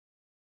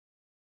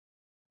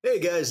Hey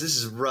guys, this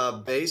is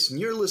Rob Bass, and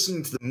you're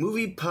listening to the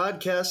Movie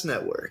Podcast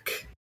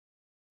Network.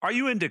 Are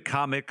you into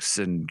comics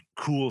and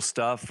cool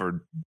stuff,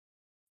 or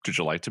did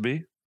you like to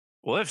be?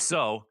 Well, if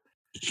so,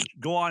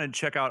 go on and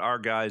check out our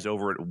guys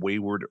over at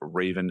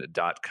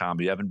waywardraven.com.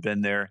 If you haven't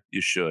been there, you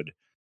should.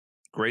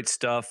 Great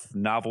stuff,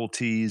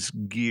 novelties,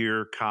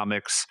 gear,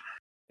 comics,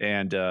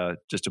 and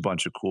just a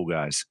bunch of cool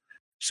guys.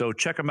 So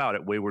check them out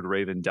at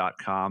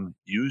waywardraven.com.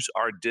 Use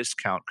our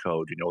discount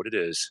code. You know what it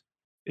is?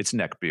 It's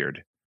Neckbeard,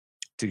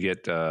 to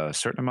get a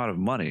certain amount of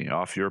money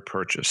off your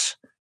purchase.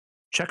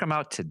 Check them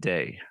out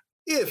today.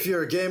 If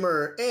you're a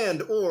gamer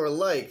and or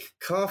like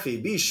coffee,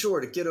 be sure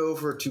to get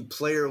over to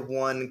Player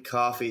One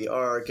Coffee,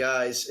 our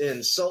guys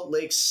in Salt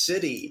Lake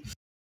City.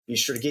 Be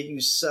sure to get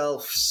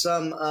yourself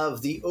some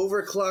of the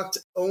overclocked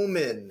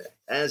Omen,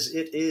 as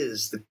it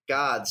is the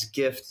God's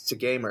gift to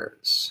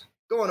gamers.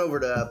 Go on over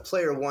to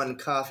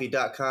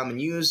playeronecoffee.com and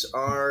use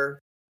our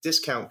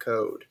discount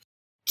code,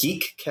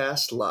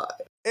 GeekCastLive.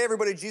 Hey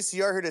everybody,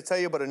 GCR here to tell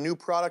you about a new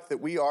product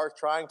that we are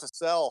trying to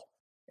sell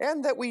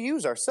and that we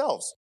use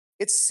ourselves.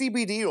 It's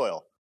CBD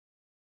oil.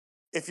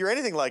 If you're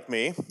anything like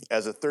me,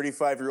 as a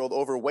 35-year-old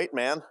overweight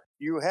man,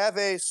 you have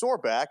a sore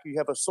back, you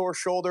have a sore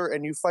shoulder,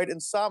 and you fight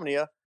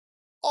insomnia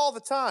all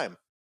the time.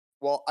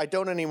 Well, I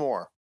don't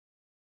anymore.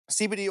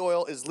 CBD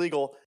oil is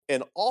legal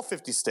in all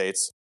 50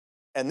 states,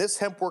 and this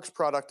HempWorks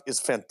product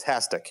is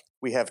fantastic.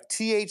 We have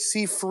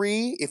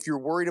THC-free if you're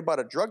worried about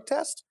a drug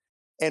test,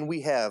 and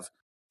we have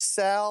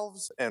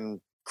salves and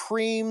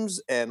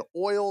creams and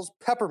oils,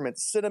 peppermint,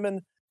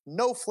 cinnamon,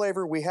 no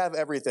flavor. We have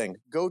everything.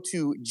 Go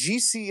to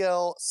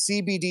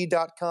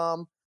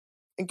GCL6.270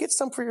 and get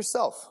some for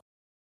yourself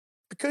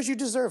because you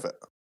deserve it.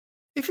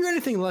 If you're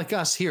anything like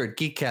us here at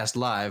Geekcast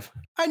Live,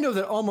 I know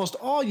that almost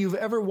all you've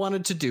ever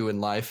wanted to do in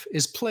life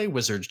is play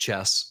wizard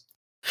chess.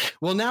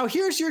 Well, now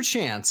here's your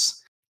chance.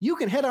 You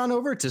can head on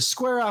over to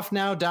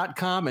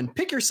squareoffnow.com and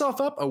pick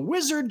yourself up a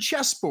wizard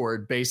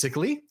chessboard,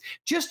 basically.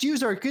 Just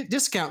use our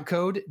discount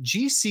code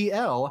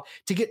GCL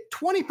to get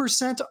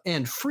 20%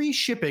 and free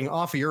shipping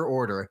off of your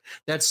order.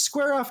 That's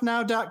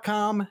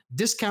squareoffnow.com,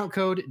 discount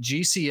code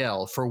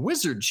GCL for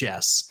wizard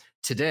chess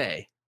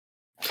today.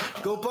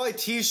 Go buy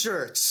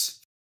t-shirts.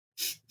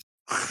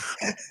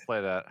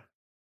 Play that.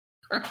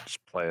 Just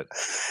play it.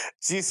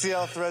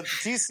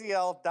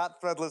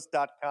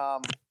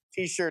 GCL.threadless.com.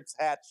 T-shirts,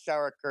 hats,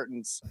 shower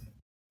curtains.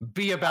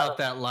 Be about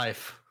that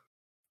life.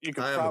 You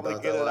can probably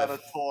get it on a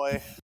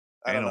toy.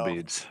 Anal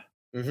beads.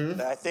 Mm-hmm.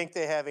 I think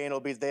they have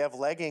anal beads. They have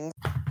leggings.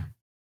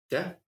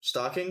 Yeah,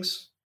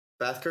 stockings,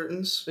 bath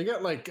curtains. They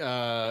got like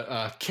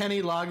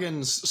Kenny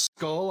Loggins'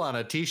 skull on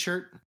a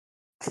t-shirt.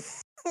 It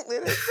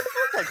looks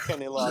like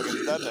Kenny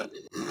Loggins, doesn't it?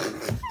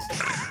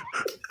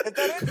 Is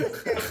that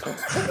interesting?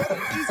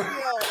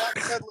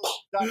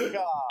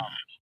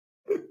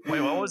 GCL.threadless.com.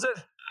 Wait, what was it?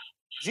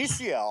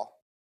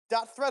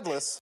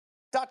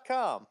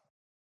 GCL.threadless.com.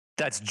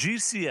 That's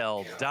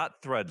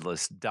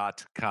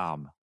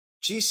GCL.threadless.com.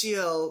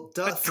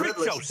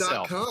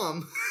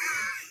 GCL.threadless.com.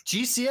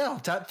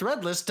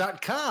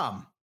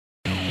 GCL.threadless.com.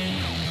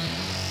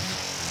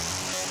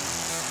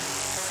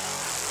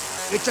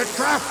 It's a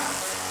trap!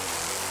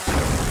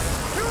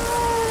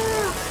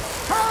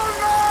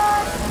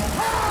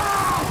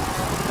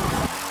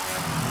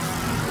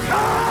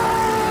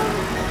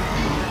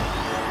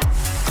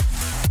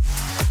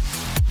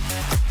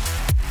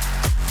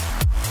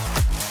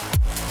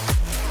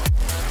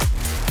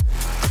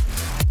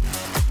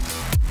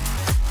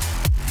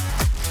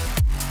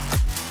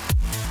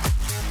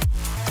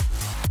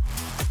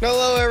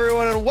 Hello,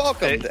 everyone, and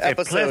welcome to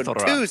episode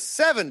plethora.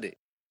 270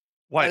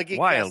 of the Geek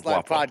Wild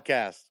Live waffle.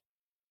 podcast.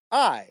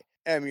 I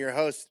am your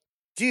host,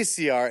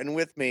 GCR, and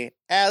with me,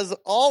 as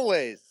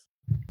always,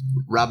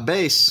 Rob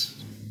Bass.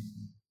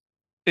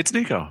 It's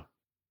Nico.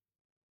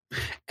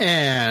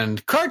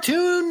 And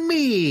Cartoon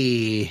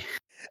Me.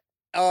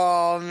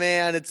 oh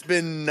man, it's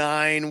been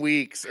 9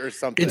 weeks or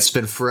something. It's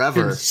been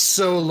forever. Been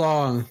so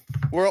long.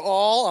 We're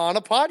all on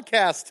a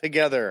podcast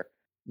together.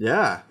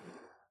 Yeah.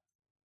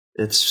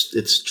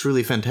 It's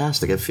truly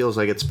fantastic. It feels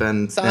like it's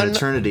been Son an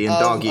eternity in of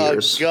dog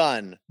years. A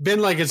gun.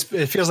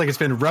 It feels like it's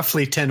been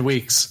roughly 10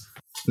 weeks.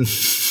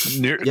 Yes.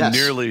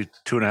 Nearly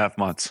 2.5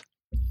 months.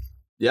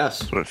 Yes.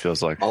 That's what it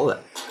feels like. All that.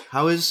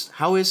 How is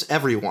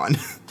everyone?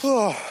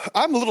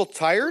 I'm a little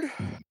tired.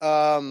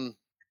 Other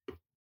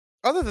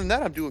than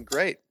that, I'm doing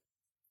great.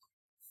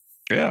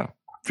 Yeah.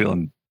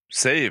 Feeling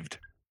saved.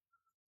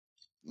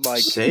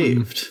 Like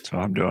Saved. That's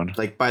what I'm doing.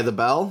 Like by the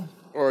bell?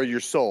 or your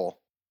soul.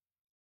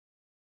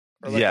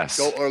 Or like yes.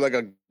 or like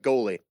a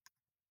goalie.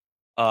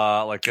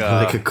 Like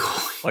like a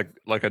goalie.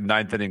 like a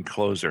ninth inning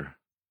closer.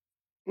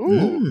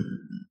 Ooh.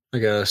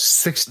 Like a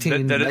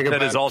 16 that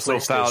is also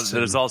found. PlayStation.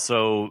 That is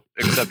also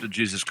accepted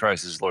Jesus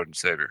Christ as Lord and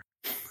Savior.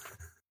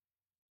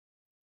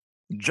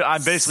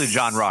 I'm basically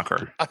John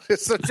Rocker.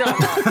 so John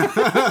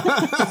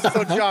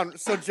Rocker.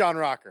 so John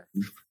Rocker.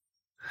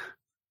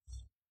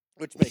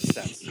 Which makes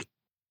sense.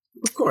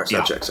 Of course, Yeah.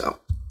 that checks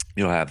out.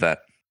 You'll have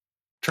that.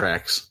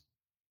 tracks.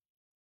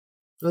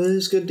 Well, it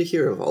is good to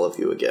hear of all of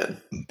you again.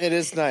 It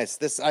is nice.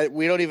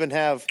 We don't even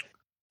have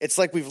it's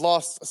like we've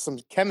lost some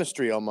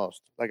chemistry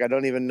almost. Like I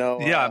don't even know.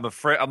 Yeah, I'm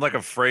afraid. I'm like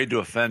afraid to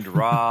offend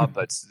Rob.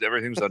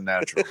 Everything's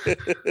unnatural.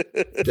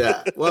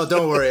 Yeah. Well,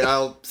 don't worry.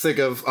 I'll think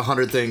of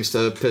 100 things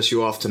to piss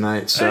you off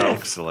tonight. So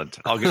Excellent.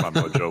 I'll get my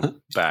mojo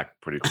back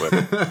pretty quick.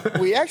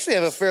 We actually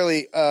have a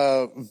fairly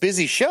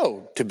busy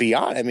show, to be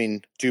honest. I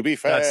mean, to be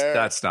fair,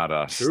 That's not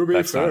us. To be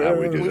That's not how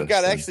we fair. do we've this.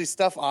 got actually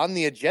stuff on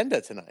the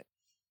agenda tonight.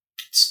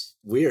 it's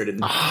weird and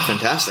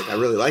fantastic. I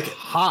really like it.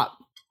 Hot.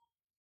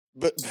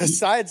 But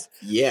besides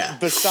Yeah.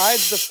 the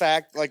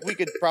fact, like we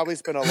could probably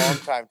spend a long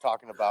time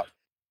talking about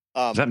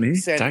Is that me?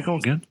 Did I go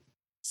again?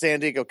 San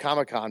Diego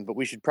Comic-Con, but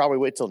we should probably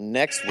wait till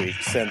next week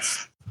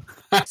since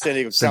San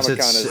Diego Since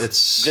Comic-Con is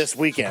it's this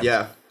weekend.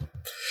 Yeah.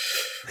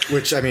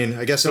 Which, I mean,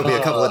 I guess it'll be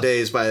a couple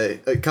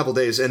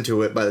days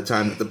into it by the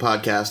time that the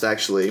podcast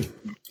actually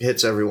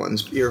hits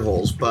everyone's ear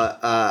holes. But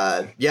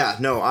yeah,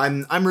 no,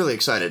 I'm really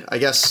excited. I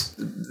guess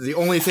the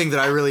only thing that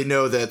I really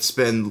know that's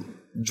been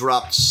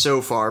dropped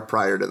so far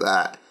prior to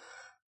that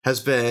has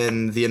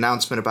been the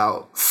announcement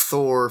about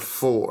Thor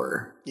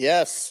 4.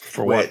 Yes,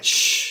 For what?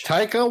 Which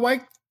Taika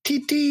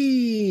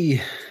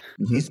Waititi.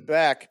 he's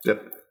back.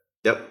 Yep.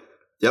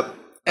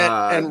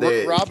 And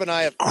they- Rob and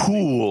I have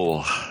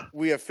Cool.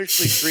 we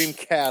officially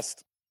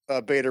Dreamcast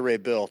Beta Ray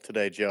Bill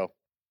today, Joe.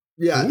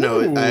 Yeah, no,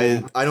 Ooh.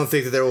 I don't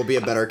think that there will be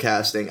a better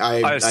casting.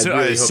 I I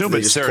really hope assume they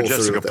it's just Sarah pull through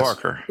Jessica with this.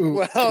 Parker.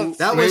 Well,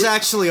 That was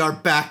actually our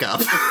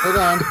backup.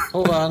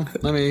 Hold on.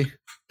 Let me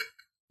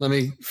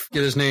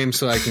get his name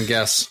so I can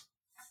guess.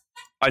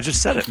 I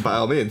just said it. By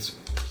all means.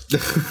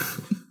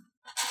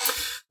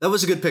 That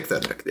was a good pick, though,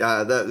 Nick.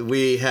 That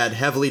we had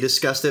heavily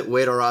discussed it,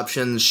 weighed our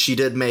options. She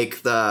did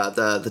make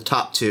the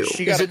top two.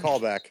 she got Is a it-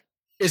 callback.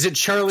 Is it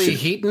Charlie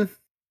Heaton?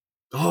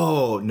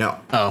 Oh no!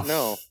 Oh,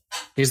 No,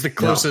 he's the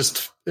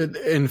closest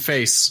in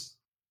face.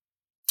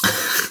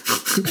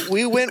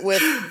 we went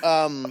with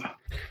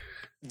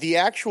the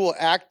actual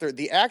actor.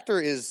 The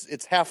actor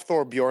it's half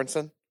Thor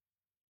Bjornsson.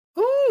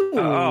 Ooh,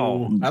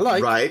 Oh. I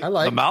like. Right. I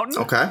like. The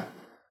mountain? Okay.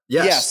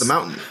 Yes, Yes. the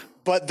mountain.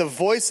 But the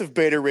voice of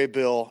Beta Ray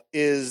Bill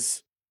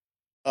is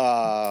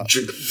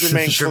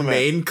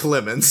Jermaine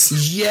Clements.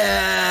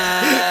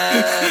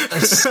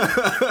 Yes.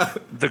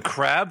 The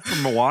crab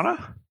from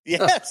Moana?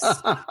 Yes,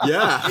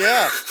 Yeah.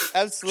 yeah,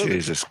 absolutely.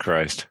 Jesus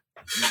Christ.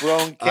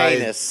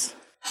 Broncanus.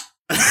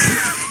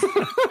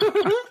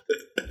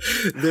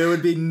 There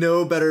would be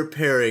no better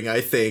pairing,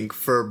 I think,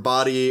 for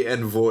body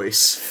and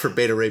voice for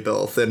Beta Ray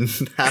Bill than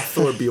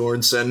Hathor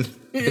Bjornsson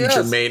and Yes.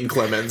 Jermaine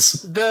Clements.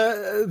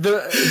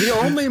 The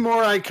only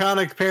more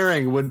iconic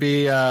pairing would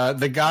be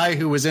the guy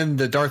who was in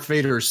the Darth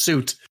Vader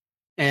suit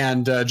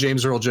and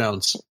James Earl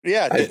Jones.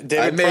 Yeah, I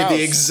David made Prowse.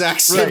 the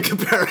exact same Right.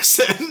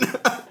 comparison.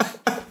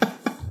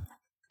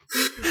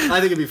 I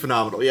think it'd be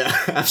phenomenal. Yeah,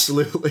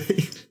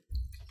 absolutely.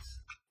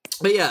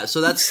 But yeah, so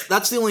that's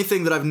the only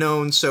thing that I've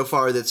known so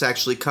far that's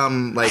actually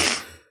come like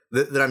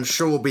that I'm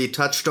sure will be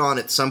touched on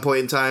at some point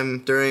in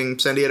time during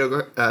San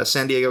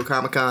Diego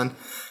Comic-Con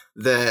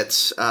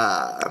that's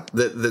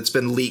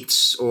been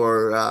leaked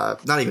or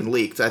not even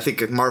leaked. I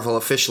think Marvel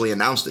officially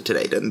announced it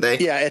today, didn't they?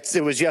 Yeah,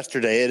 it was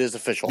yesterday. It is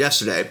official.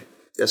 Yesterday,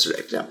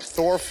 yeah.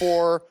 Thor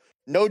 4.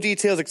 No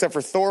details except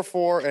for Thor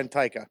 4 and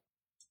Taika.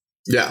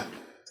 Yeah.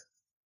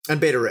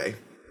 And Beta Ray.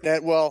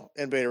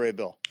 And Beta Ray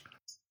Bill.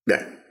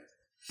 Yeah.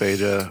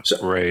 Beta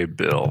Ray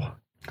Bill.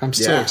 I'm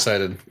so Yeah.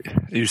 excited.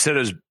 You said it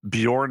was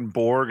Bjorn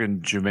Borg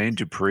and Jermaine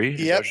Dupree?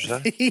 Is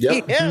that Yep. what you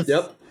said? Yes.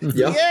 Yep.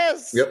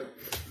 Yes. Yep.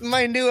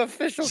 My new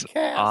official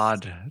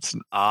cast. It's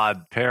an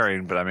odd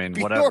pairing, but I mean,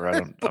 whatever.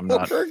 I'm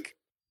not. Borg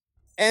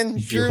and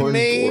Bjorn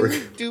Jermaine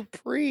Borg.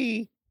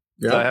 Dupree.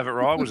 Did I have it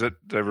wrong? Did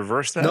I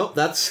reverse that? Nope,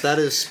 that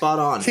is spot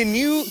on. Can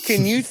you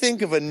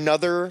think of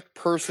another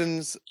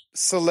person's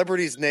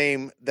celebrity's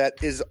name that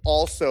is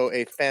also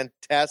a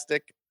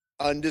fantastic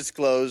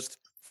undisclosed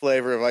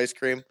flavor of ice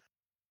cream?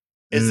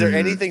 Is there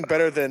anything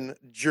better than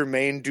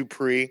Jermaine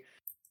Dupree?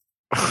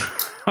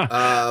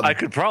 I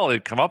could probably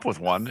come up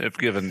with one if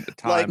given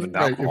time and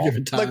Right, alcohol.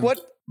 given time. Like what?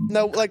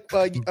 No, like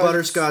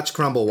Butterscotch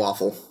crumble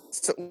waffle.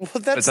 So, well,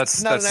 That's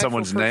not an actual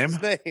someone's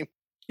person's name.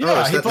 Yeah,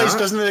 Oh, is he that plays. not?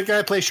 Doesn't the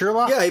guy play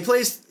Sherlock? Yeah, he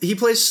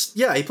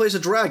plays a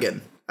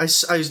dragon. I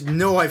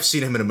know I've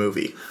seen him in a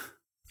movie.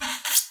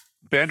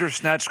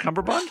 Bandersnatch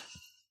Cumberbund?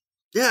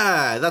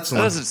 Yeah, that's the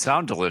That one. doesn't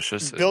sound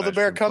delicious. Build a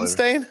Bear Cum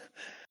Cumstain?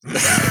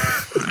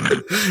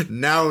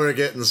 Now we're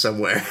getting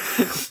somewhere.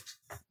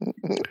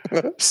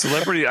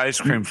 Celebrity ice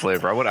cream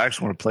flavor. I would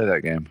actually want to play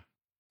that game.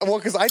 Well,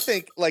 because I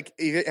think, like,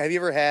 have you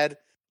ever had,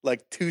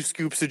 like, 2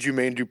 scoops of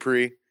Jermaine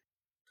Dupree?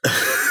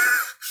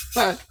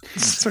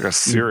 It's like a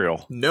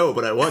cereal. No,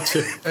 but I want to.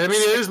 I mean,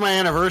 it is my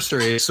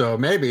anniversary, so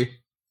maybe.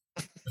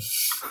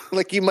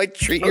 Like, you might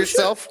treat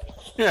yourself?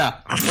 Yeah.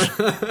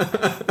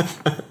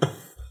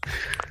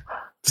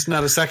 It's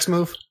not a sex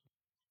move.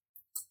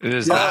 It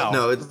is now.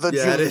 No, it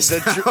is.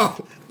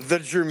 now. The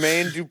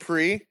Jermaine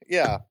Dupree?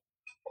 Yeah.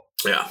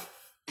 Yeah.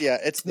 Yeah,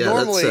 it's Yeah,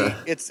 normally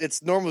that's,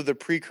 it's normally the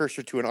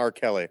precursor to an R.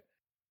 Kelly.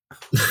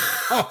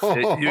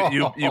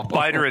 You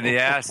bite her in the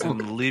ass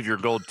and leave your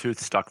gold tooth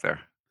stuck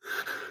there.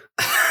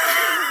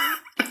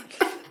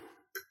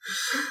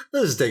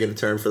 This is taking a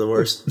turn for the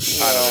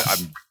worst.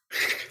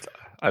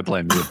 I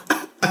blame you.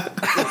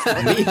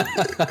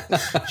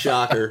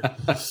 Shocker.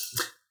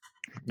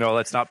 No,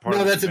 that's not part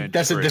of the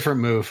that's a different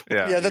move.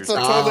 Yeah, that's a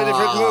totally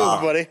different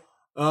move, buddy.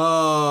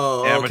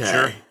 Oh,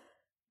 amateur. Okay.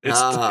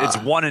 It's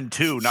 1 and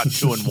 2, not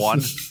 2 and 1.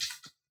 Is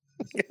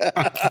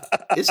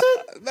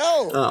it?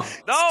 No. Oh.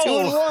 No. 2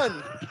 and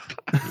 1.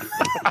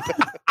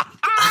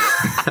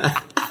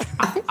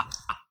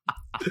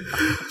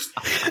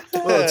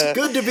 Well, it's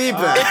good to be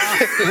back.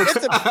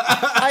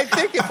 I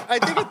think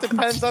it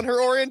depends on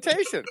her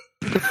orientation.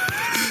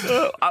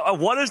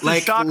 One is the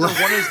shocker,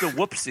 one is the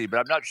whoopsie,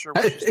 but I'm not sure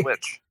which is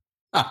which.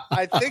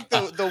 I think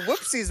the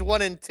whoopsie's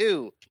 1 and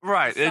 2.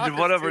 Right, and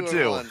whatever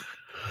 2.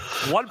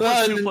 1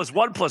 plus 2 plus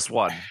 1 plus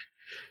 1.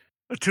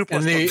 2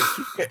 plus In 1.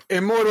 the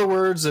immortal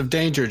words of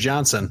Danger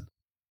Johnson,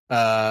 2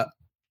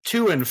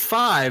 and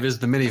 5 is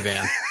the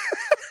minivan.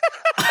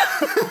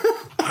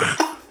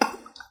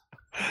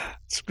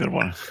 It's a good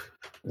one.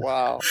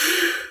 Wow.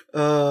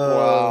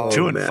 Wow.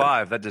 2 and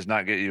 5, that does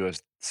not get you a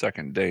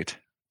second date.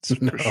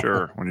 For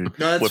sure. When you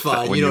No, that's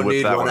fine. when You don't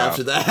need that one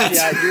after that.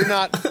 Yeah,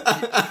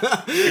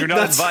 You're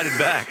not invited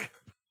back.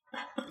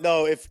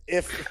 No, if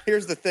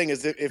here's the thing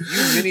is if you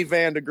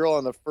minivanned a girl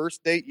on the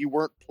first date, you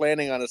weren't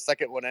planning on a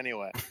second one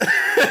anyway.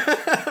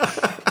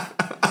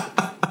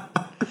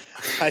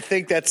 I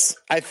think that's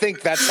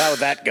how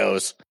that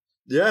goes.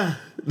 Yeah.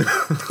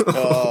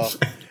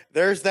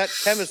 There's that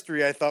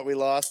chemistry I thought we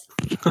lost.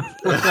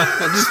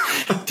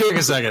 Just take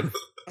a second.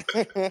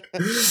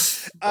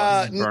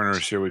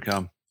 Burners, here we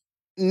come.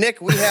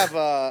 Nick, we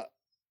have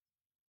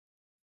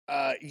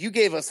you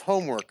gave us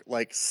homework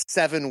like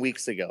 7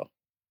 weeks ago.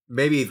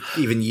 Maybe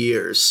even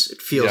years.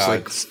 It feels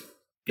like it's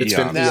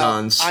been Now,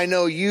 eons. I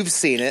know you've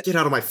seen it. Get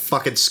out of my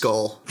fucking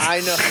skull. I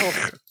know.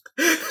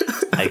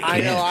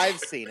 I know I've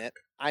seen it.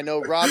 I know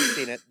Rob's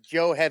seen it.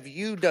 Joe, have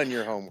you done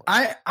your homework?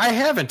 I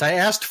haven't. I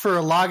asked for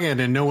a login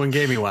and no one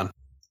gave me one.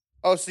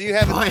 Oh, so you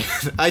haven't?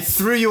 I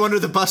threw you under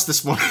the bus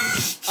this morning.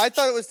 I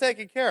thought it was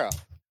taken care of.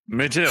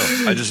 Me too.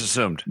 I just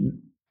assumed.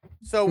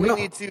 So we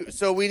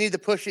need to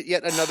push it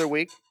yet another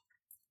week.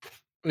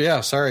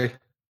 Yeah, sorry.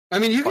 I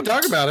mean, you can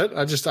talk about it.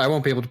 I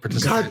won't be able to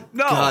participate.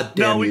 God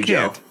damn we you,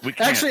 can't. Joe. We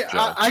can't. Actually,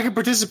 Joe. I could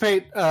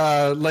participate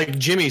like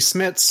Jimmy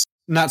Smits.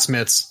 Not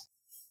Smits.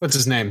 What's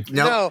his name?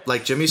 No,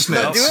 like Jimmy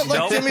Smith. Do it like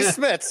Nope. Jimmy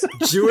Smith.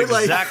 Do it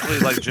like exactly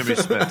like Jimmy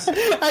Smith.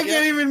 I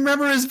can't even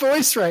remember his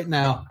voice right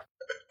now.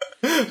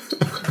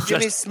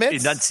 Jimmy Just Smith.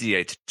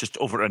 enunciate. Just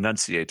over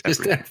enunciate.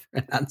 Just everything.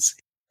 pronounce.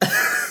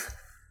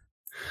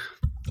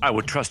 I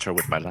would trust her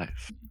with my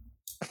life.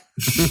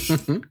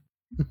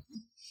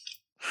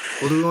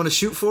 Well, do we want to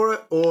shoot for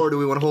it or do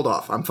we want to hold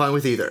off? I'm fine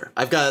with either.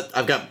 I've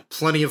got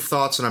plenty of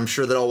thoughts, and I'm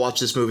sure that I'll watch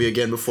this movie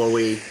again before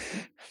we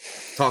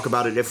talk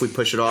about it if we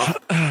push it off.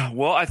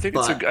 Well, I think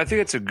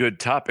it's a good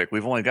topic.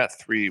 We've only got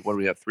 3. What do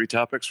we have? 3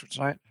 topics for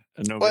tonight?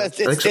 And no. Well,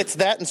 it's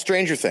that and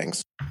Stranger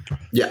Things.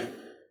 Yeah.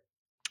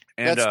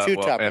 And, that's 2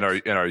 topics.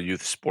 And our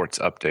youth sports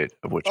update,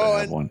 of which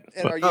I have one.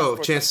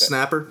 Chance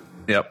Snapper?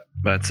 Yep,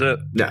 that's it.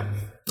 Yeah.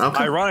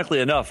 Okay. Ironically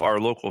enough, our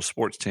local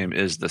sports team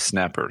is the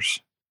Snappers.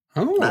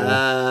 Oh,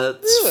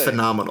 That's Really?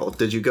 phenomenal.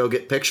 Did you go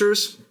get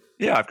pictures?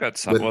 Yeah, I've got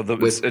some.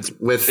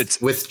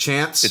 With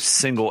Chance? It's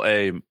single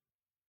A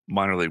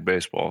minor league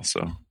baseball,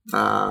 so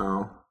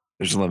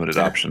there's limited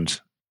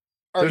options.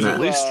 There's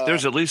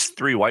at least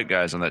 3 white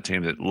guys on that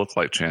team that look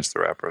like Chance the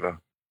Rapper, though.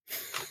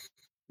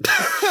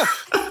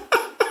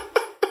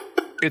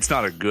 It's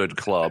not a good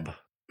club.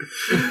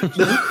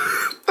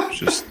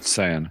 Just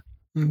saying.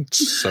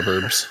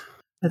 Suburbs.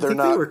 I think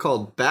they were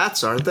called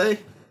Bats, aren't they?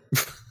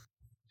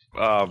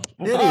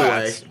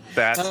 Anyway.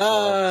 Bats,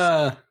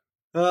 all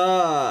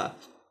that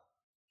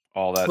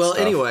all that well,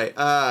 stuff. anyway,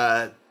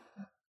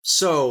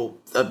 so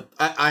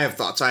I have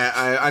thoughts.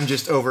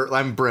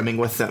 I'm brimming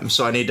with them,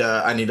 so I need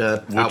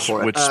to out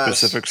for it. Which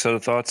specific set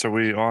of thoughts are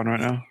we on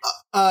right now?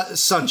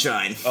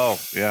 Sunshine. Oh,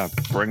 yeah.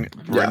 Bring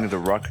the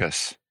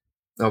ruckus.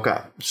 Okay.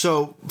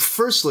 So,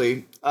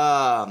 firstly,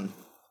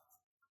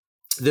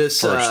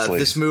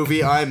 this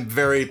movie, I'm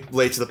very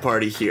late to the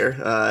party here.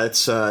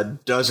 It's a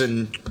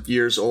dozen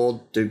years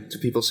old. Do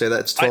people say that?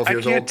 It's 12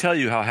 years old? I can't tell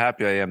you how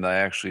happy I am that I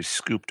actually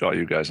scooped all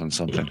you guys on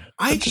something.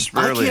 I just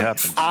rarely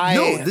happens.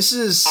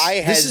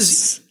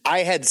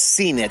 I had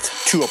seen it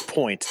to a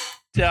point.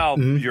 Oh,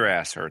 your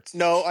ass hurts.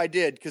 No, I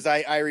did, because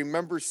I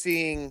remember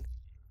seeing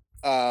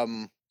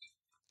Kaneda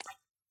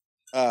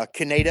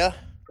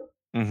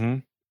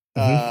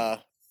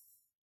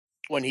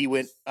when he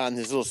went on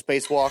his little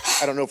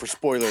spacewalk. I don't know if we're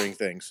spoilering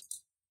things.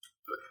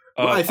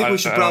 Well, I think we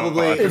should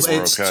probably. It's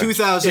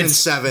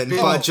 2007,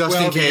 but just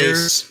in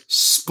case,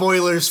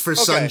 spoilers for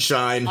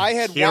Sunshine. I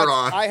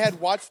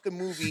had watched the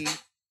movie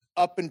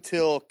up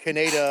until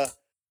Kaneda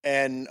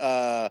and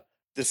the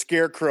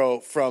Scarecrow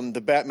from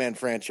the Batman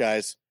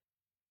franchise,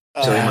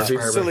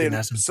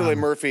 Cillian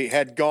Murphy,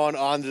 had gone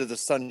onto the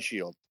Sun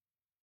Shield,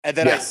 and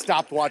then I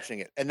stopped watching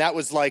it, and that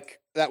was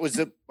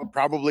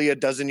probably a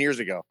dozen years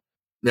ago.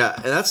 Yeah,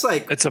 and that's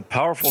like it's a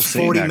powerful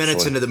 40 scene,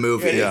 minutes into the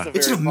movie. Yeah,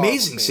 it's an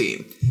amazing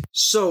scene.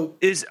 So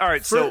all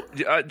right. So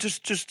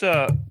just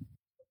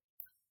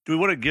do we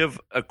want to give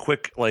a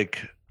quick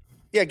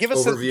give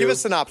us a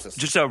synopsis.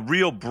 Just a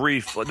real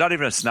brief, not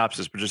even a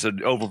synopsis, but just an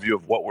overview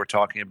of what we're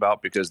talking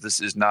about, because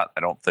this is not,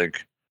 I don't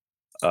think,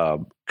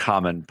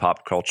 common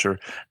pop culture.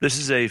 This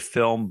is a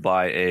film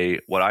by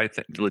what I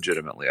think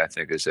legitimately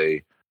is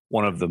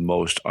one of the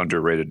most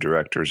underrated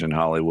directors in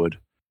Hollywood.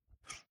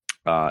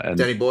 And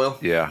Danny Boyle.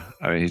 Yeah,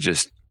 I mean,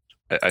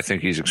 I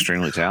think he's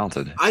extremely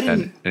talented. I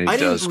didn't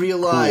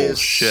realize cool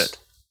shit.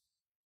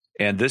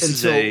 And this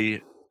is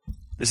a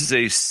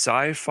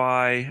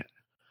sci-fi,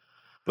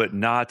 but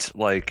not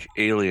like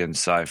alien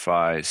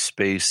sci-fi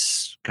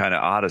space kind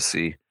of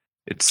odyssey.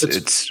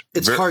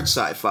 It's hard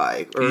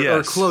sci-fi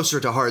or closer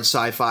to hard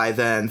sci-fi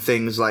than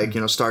things like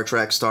Star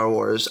Trek, Star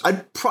Wars.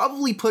 I'd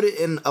probably put it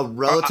in a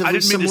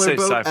relatively similar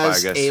boat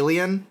as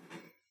Alien.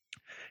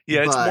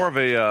 Yeah, it's more of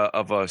a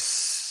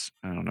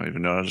I don't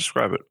even know how to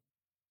describe it.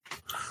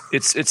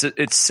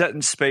 It's set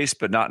in space,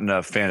 but not in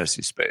a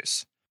fantasy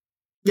space.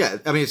 Yeah,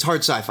 I mean it's hard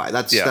sci-fi.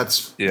 That's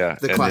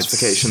the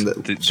classification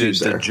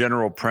the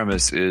general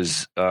premise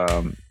is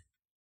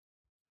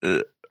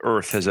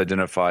Earth has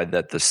identified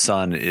that the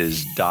sun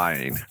is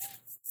dying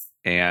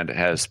and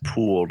has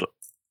pooled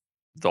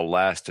the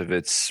last of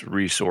its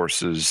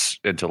resources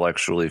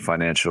intellectually,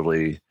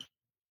 financially,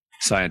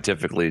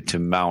 scientifically to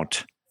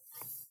mount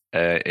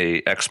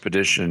a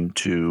expedition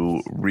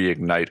to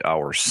reignite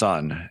our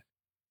sun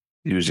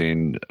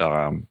using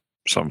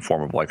some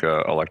form of like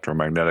a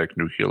electromagnetic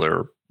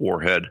nuclear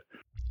warhead.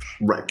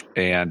 Right.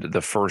 And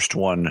the first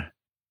one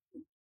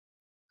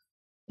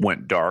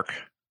went dark,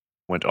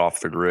 went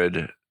off the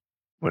grid,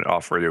 went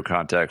off radio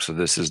contact. So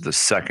this is the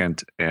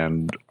second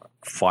and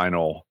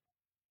final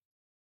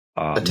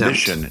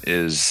mission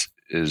is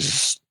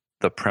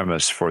the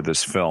premise for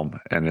this film.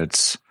 And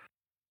it's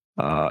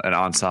an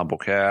ensemble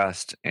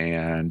cast,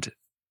 and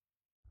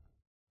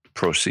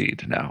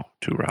proceed now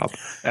to Rob.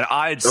 And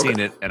I'd seen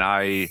it, and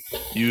I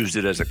used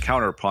it as a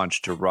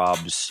counterpunch to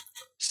Rob's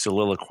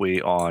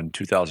soliloquy on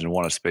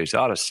 2001: A Space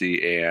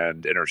Odyssey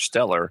and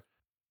Interstellar.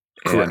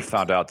 Correct. And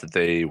found out that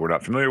they were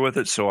not familiar with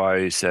it. So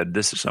I said,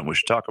 this is something we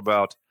should talk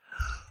about.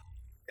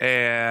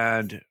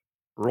 And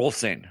roll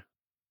scene.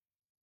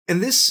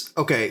 And this,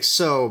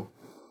 so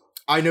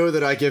I know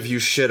that I give you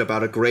shit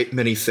about a great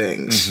many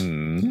things.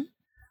 Mm-hmm.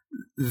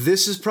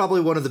 This is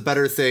probably one of the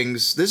better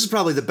things. This is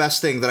probably the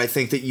best thing that I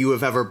think that you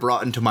have ever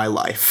brought into my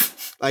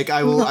life. Like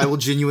I will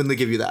genuinely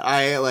give you that.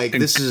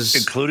 This is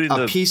including a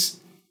the piece.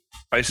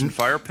 Ice and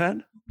Fire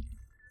pen?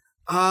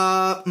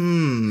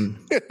 And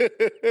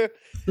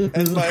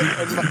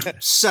my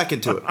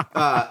second to it.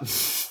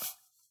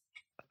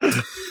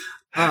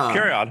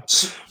 Carry on.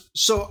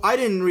 So I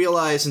didn't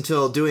realize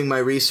until doing my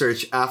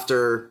research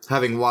after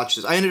having watched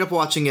this. I ended up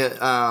watching it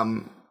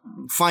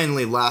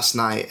finally last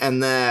night,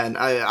 and then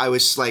I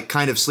was like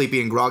kind of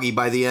sleepy and groggy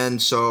by the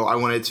end, so I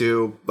wanted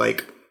to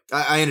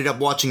I ended up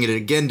watching it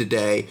again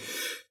today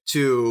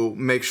to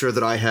make sure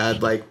that I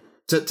had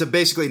to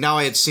basically, now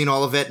I had seen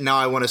all of it. Now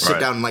I want to sit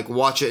down and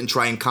watch it and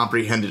try and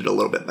comprehend it a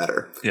little bit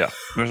better. Yeah,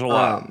 there's a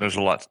lot. There's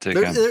a lot to take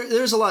in.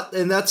 There's a lot,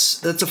 and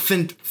that's a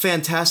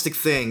fantastic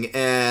thing.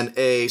 And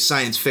a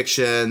science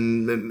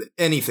fiction,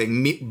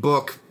 anything,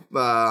 book,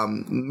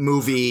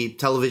 movie,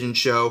 television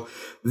show,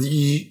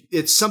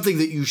 it's something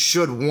that you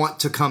should want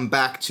to come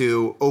back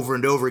to over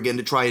and over again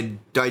to try and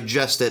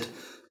digest it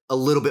a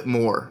little bit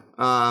more.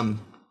 And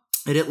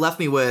it left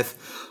me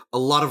with a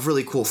lot of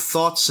really cool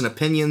thoughts and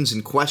opinions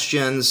and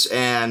questions.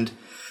 And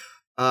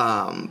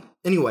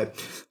anyway,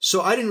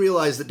 so I didn't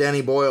realize that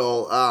Danny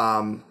Boyle,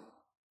 I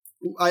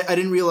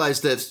didn't realize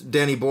that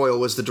Danny Boyle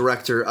was the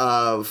director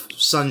of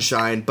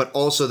Sunshine, but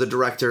also the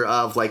director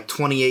of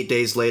 28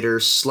 Days Later,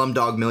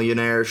 Slumdog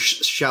Millionaire,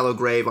 Shallow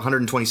Grave,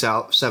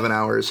 127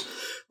 Hours.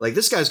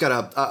 This guy's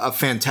got a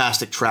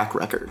fantastic track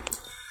record.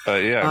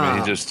 Yeah, I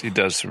mean, he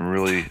does some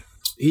really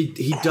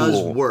he cool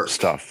does work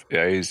stuff.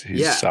 Yeah,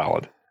 he's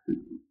solid.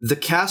 The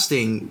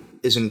casting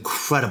is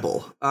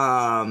incredible. We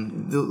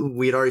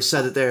had already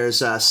said that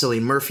there's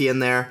Cillian Murphy in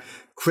there.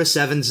 Chris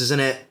Evans is in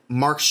it.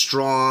 Mark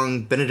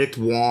Strong, Benedict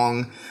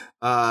Wong,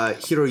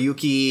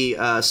 Hiroyuki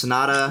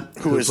Sanada,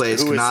 who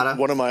plays Kanata. Is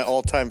one of my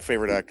all-time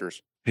favorite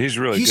actors. He's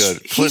really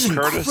good. He's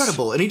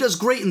incredible, and he does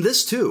great in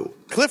this too.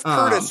 Cliff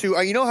Curtis,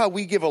 who you know how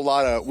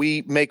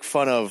we make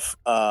fun of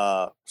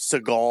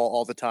Seagal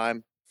all the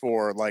time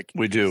for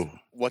we do.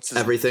 What's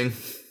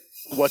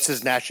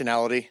his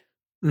nationality?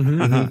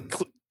 Mm-hmm.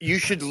 You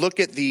should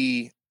look at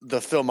the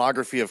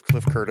filmography of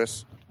Cliff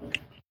Curtis.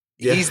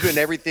 Yeah. He's been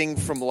everything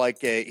from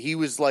he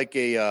was like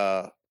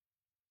a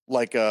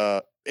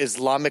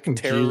Islamic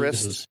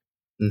terrorist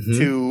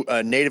to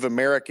a Native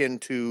American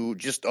to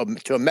just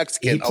to a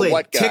Mexican, he played a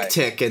white guy. Tick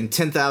Tick in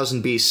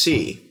 10,000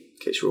 BC. In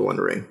case you were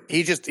wondering,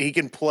 he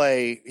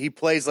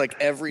plays like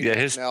every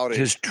nationality.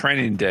 His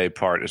Training Day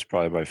part is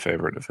probably my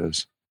favorite of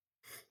his.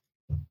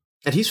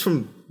 And he's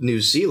from New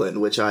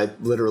Zealand, which I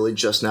literally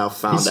just now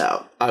found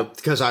out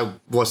because I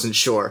wasn't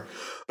sure.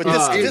 But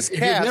this cast, if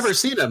you've never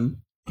seen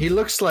him, he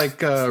looks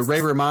like Ray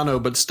Romano,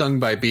 but stung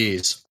by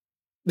bees.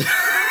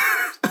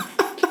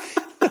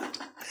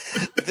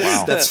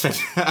 Wow.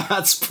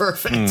 That's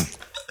perfect.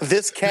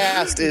 This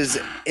cast is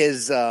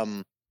it's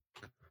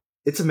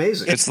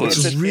amazing. It's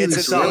really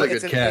solid.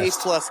 It's an A+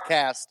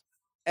 cast,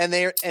 and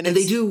they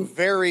do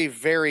very,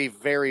 very,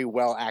 very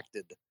well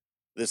acted.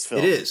 This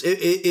film, it is.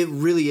 It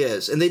really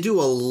is, and they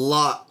do a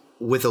lot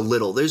with a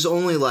little. There's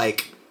only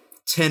like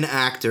 10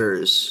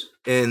 actors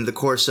in the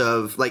course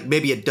of like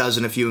maybe a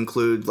dozen if you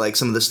include like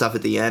some of the stuff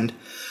at the end.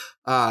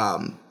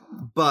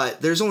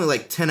 But there's only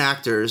like 10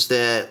 actors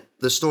that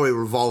the story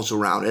revolves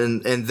around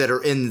and that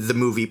are in the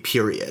movie,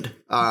 period.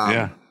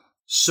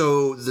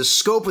 So the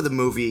scope of the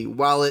movie,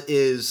 while it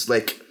is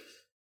like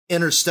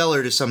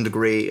interstellar to some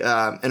degree,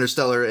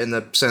 interstellar in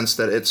the sense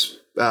that it's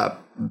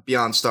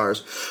beyond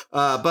stars,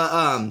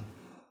 but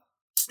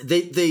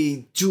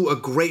they do a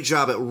great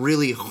job at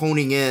really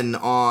honing in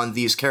on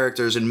these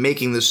characters and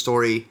making this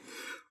story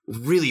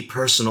really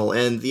personal.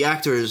 And the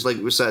actors, like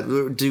we said,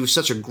 do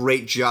such a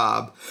great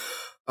job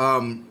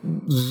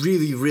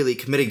really, really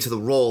committing to the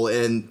role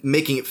and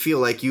making it feel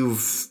like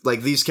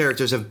these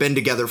characters have been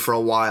together for a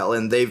while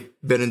and they've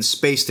been in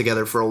space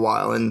together for a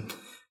while. And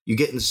you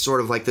get in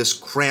sort of like this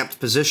cramped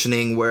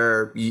positioning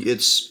where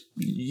it's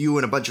you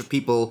and a bunch of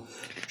people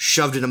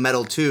shoved in a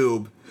metal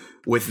tube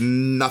with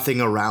nothing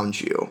around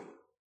you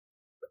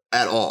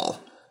at all.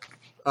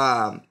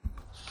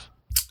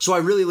 So I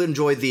really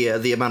enjoyed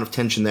the amount of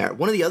tension there.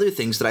 One of the other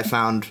things that I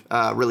found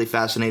really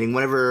fascinating,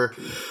 whenever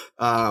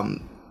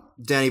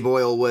Danny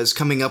Boyle was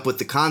coming up with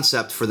the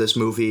concept for this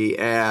movie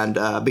and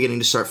beginning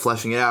to start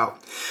fleshing it out,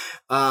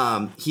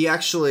 he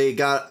actually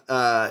got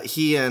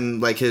he and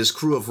like his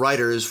crew of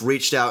writers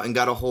reached out and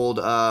got a hold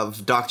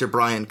of Dr.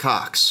 Brian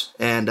Cox.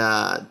 And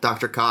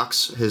Dr.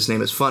 Cox, his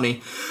name is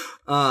funny,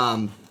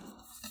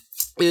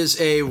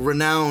 is a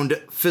renowned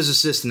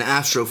physicist and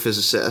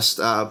astrophysicist,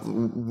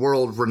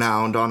 world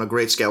renowned on a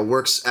great scale,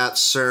 works at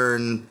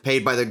CERN,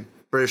 paid by the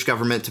British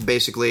government to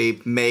basically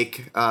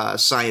make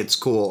science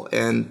cool,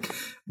 and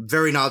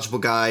very knowledgeable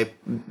guy.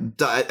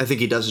 I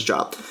think he does his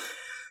job.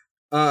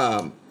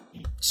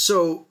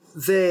 So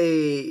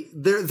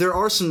there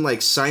are some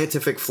like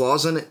scientific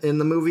flaws in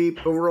the movie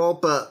overall,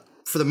 but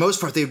for the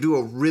most part, they do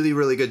a really,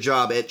 really good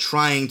job at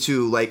trying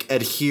to like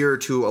adhere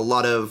to a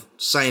lot of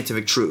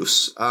scientific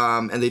truths.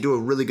 And they do a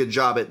really good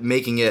job at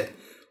making it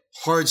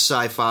hard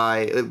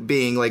sci-fi,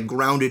 being like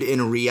grounded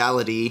in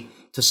reality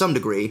to some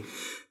degree,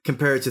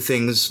 compared to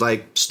things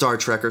like Star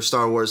Trek or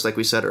Star Wars, like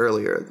we said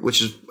earlier,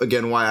 which is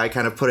again why I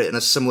kind of put it in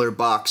a similar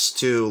box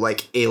to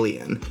like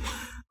Alien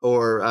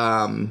or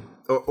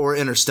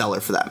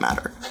Interstellar for that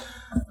matter.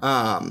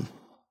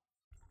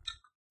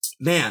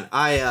 Man,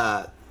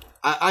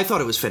 I thought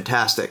it was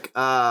fantastic.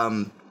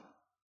 I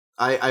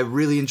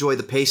really enjoyed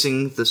the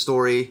pacing, the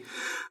story,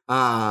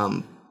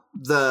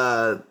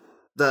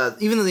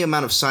 even the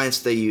amount of science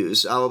they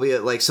use,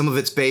 albeit like some of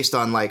it's based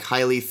on like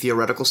highly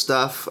theoretical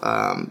stuff,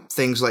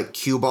 things like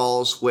cue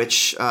balls,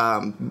 which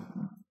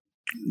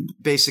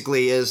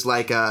basically is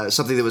like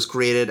something that was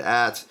created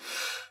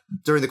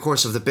during the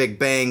course of the Big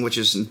Bang, which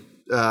is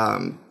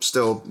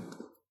still.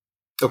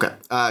 Okay.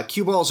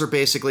 Cue balls are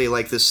basically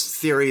like this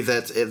theory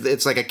that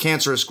it's like a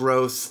cancerous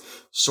growth,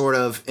 sort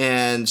of,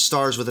 and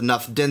stars with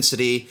enough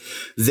density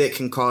that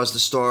can cause the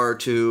star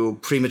to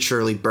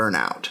prematurely burn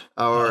out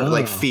or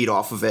like feed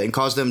off of it and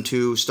cause them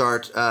to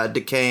start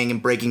decaying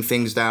and breaking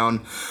things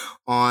down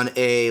on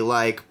a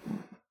like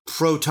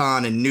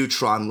proton and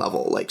neutron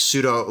level, like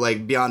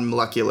beyond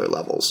molecular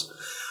levels.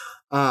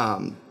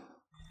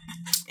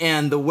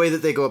 And the way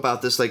that they go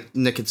about this, like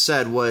Nick had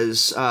said,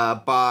 was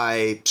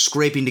by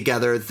scraping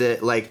together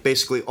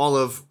basically all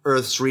of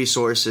Earth's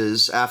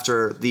resources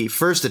after the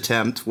first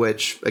attempt,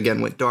 which again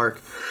went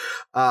dark.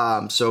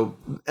 So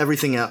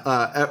everything,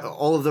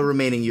 all of the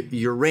remaining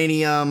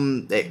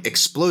uranium,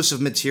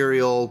 explosive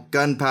material,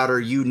 gunpowder,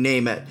 you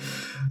name it,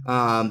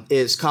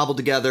 is cobbled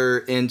together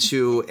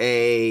into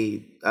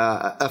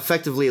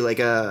effectively like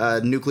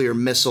a nuclear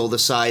missile the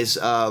size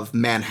of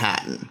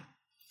Manhattan.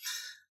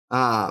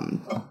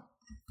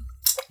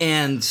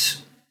 And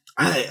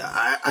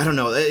I don't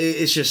know.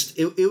 It's just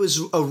it was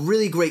a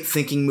really great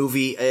thinking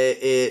movie.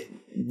 It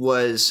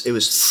was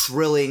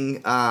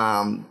thrilling.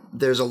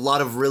 There's a lot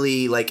of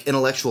really like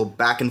intellectual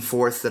back and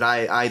forth that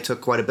I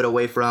took quite a bit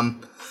away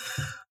from.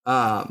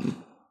 And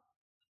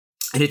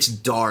it's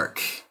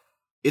dark.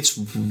 It's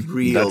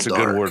real. That's a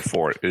good word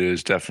for it. It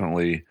is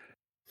definitely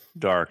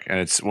dark, and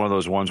it's one of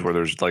those ones where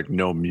there's like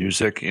no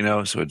music,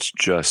 so it's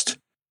just.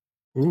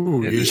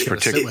 Ooh, it's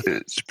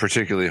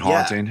particularly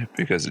haunting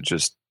because it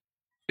just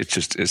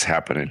is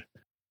happening.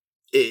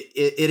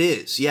 It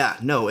is, yeah,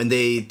 no, and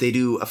they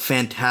do a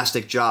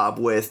fantastic job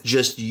with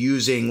just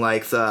using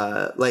like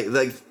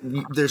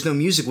there's no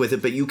music with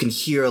it, but you can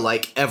hear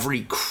like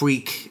every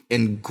creak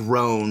and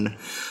groan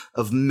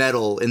of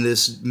metal in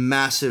this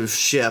massive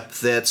ship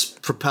that's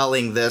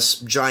propelling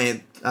this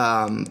giant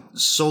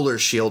solar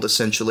shield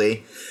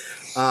essentially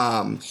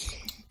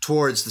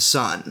towards the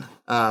sun,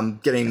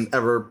 getting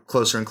ever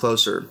closer and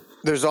closer.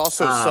 There's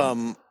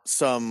also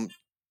some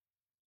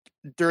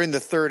during the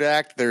third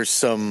act, there's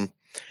some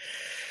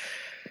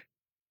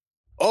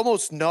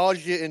almost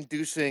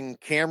nausea-inducing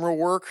camera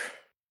work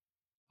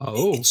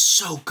Oh, It's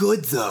so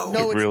good though.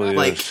 No, It it's really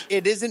not. is.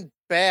 It isn't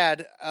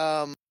bad.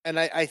 And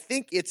I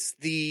think it's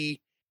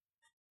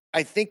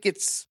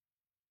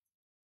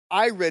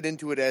I read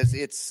into it as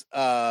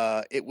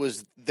it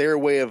was their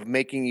way of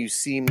making you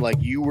seem like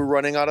you were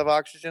running out of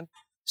oxygen.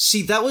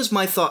 See, that was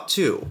my thought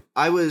too.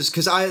 That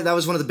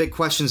was one of the big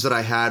questions that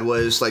I had,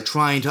 was like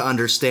trying to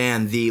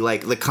understand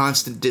the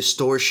constant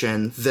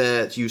distortion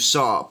that you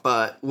saw.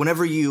 But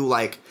whenever you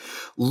like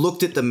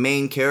looked at the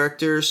main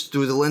characters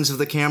through the lens of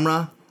the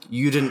camera,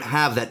 you didn't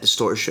have that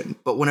distortion.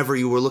 But whenever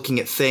you were looking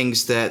at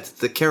things that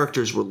the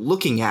characters were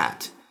looking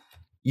at,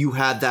 you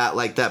had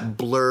that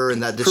blur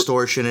and that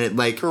distortion, and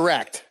it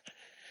Correct.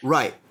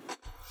 Right.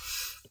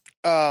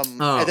 And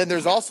then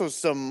there's also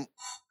some.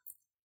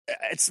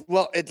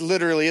 It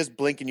literally is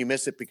blink and you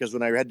miss it, because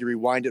when I had to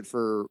rewind it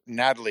for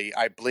Natalie,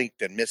 I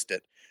blinked and missed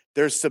it.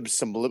 There's some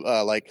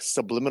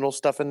subliminal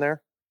stuff in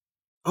there.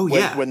 Oh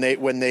when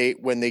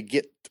they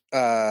get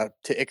to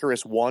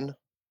Icarus 1.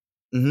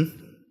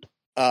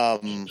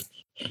 Mm-hmm.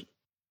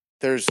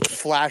 There's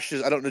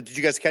flashes. I don't know. Did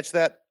you guys catch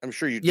that? I'm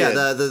sure you did.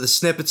 Yeah, the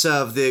snippets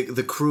of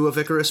the crew of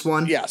Icarus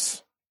 1.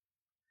 Yes.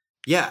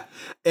 Yeah,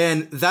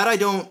 and that I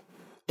don't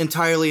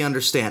entirely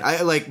understand.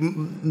 I like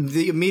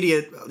the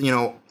immediate,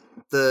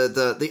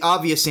 the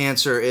obvious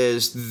answer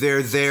is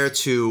they're there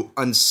to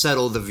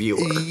unsettle the viewer.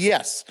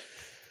 Yes.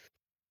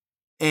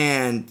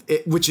 And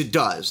which it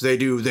does. They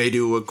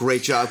do a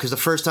great job, because the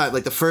first time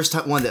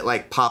one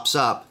that pops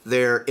up,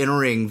 they're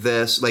entering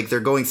this, they're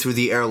going through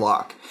the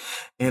airlock,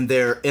 and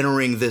they're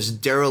entering this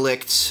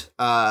derelict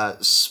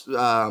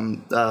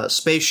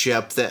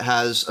spaceship that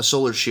has a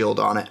solar shield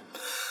on it,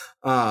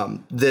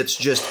 that's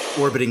just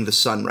orbiting the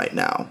sun right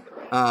now.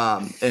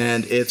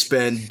 And it's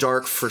been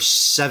dark for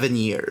 7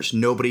 years.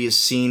 Nobody has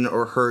seen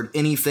or heard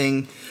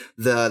anything.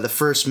 The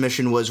first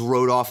mission was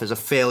wrote off as a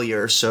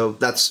failure, so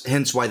that's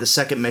hence why the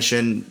second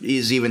mission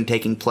is even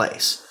taking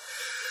place.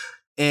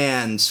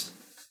 And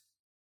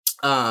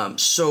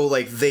so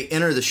they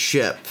enter the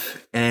ship,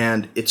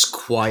 and it's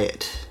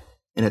quiet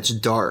and it's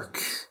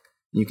dark.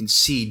 You can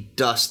see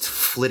dust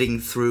flitting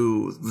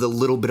through the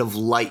little bit of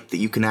light that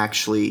you can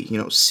actually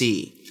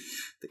see.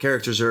 The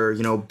characters are,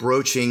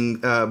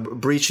 breaching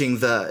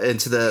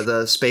into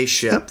the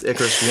spaceship,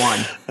 Icarus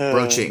 1,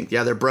 broaching.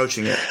 Yeah, they're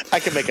broaching it. I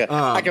can make a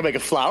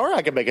flower.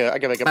 I can make a bird. I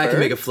can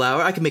make a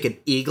flower. I can make an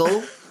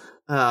eagle.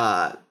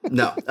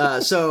 No.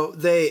 So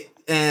they,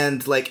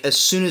 and as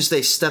soon as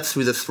they step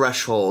through the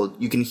threshold,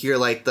 you can hear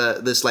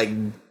this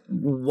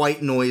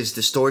white noise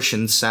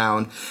distortion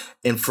sound,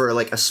 and for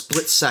a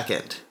split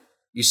second,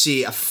 you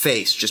see a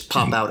face just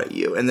pop out at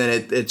you, and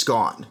then it's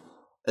gone.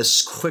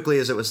 As quickly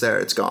as it was there,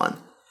 it's gone.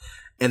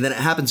 And then it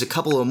happens a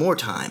couple of more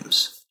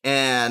times.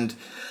 And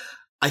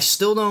I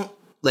still don't,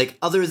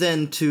 other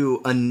than to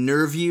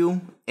unnerve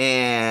you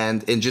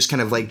and just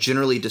kind of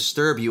generally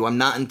disturb you, I'm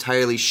not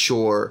entirely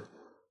sure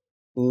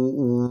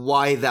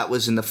why that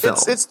was in the film.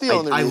 It's the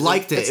only I reason.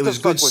 liked it. It's it was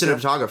good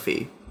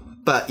cinematography. You.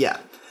 But yeah.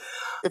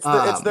 It's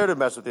there to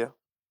mess with you.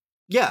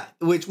 Yeah,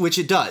 which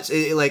it does.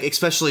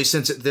 Especially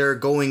since they're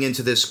going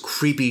into this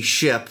creepy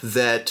ship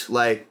that,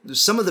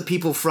 some of the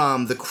people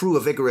from the crew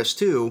of Icarus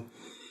 2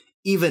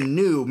 even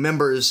knew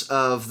members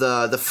of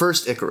the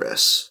first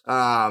Icarus.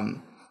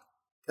 Captain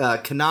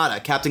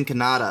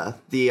Kanata,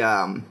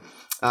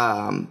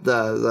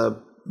 the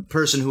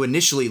person who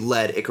initially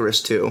led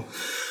Icarus 2,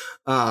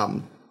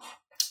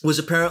 was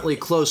apparently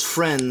close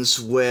friends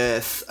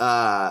with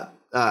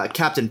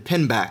Captain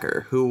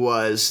Pinbacker, who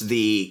was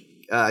the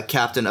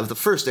captain of the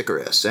first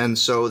Icarus. And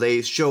so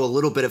they show a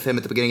little bit of him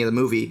at the beginning of the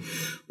movie,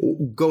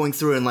 going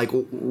through and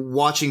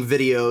watching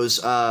videos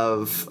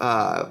of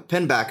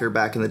Pinbacker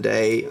back in the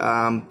day,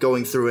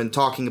 going through and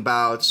talking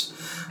about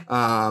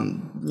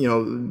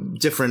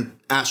different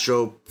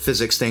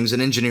astrophysics things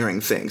and engineering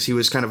things. He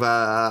was kind of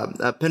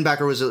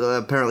Pinbacker was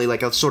apparently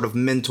a sort of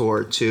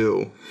mentor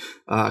to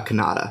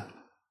Kanata.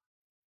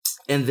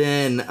 And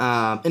then,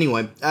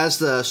 anyway, as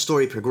the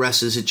story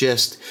progresses, it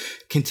just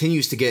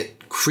continues to get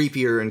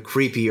creepier and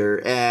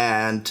creepier,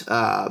 and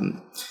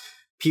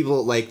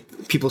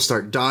people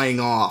start dying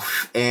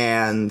off,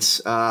 and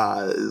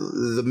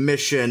the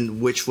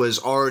mission, which was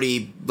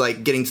already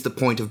getting to the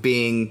point of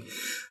being,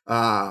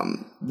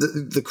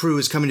 the crew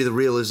is coming to the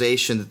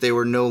realization that they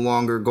were no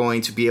longer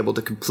going to be able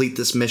to complete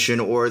this mission,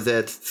 or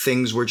that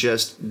things were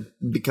just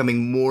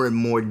becoming more and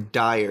more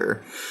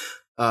dire.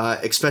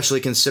 Especially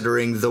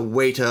considering the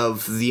weight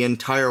of the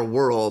entire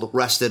world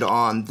rested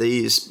on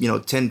these,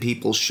 10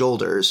 people's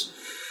shoulders.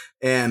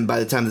 And by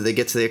the time that they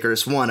get to the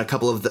Icarus 1, a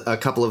couple of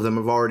them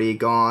have already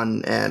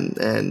gone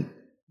and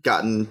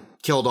gotten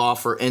killed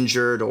off or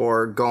injured,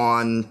 or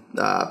gone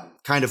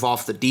kind of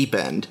off the deep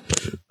end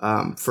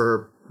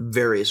for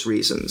various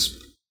reasons.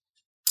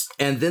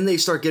 And then they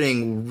start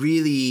getting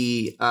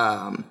really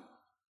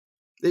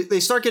they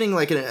start getting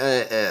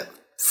a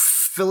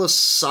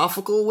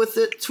philosophical with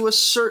it to a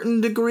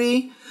certain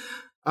degree.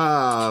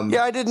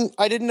 I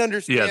didn't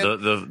understand. Yeah,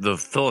 the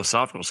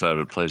philosophical side of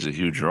it plays a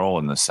huge role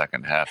in the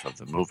second half of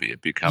the movie.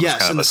 It becomes yes,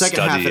 kind in of the second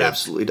half, it study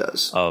absolutely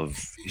does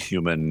of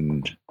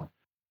human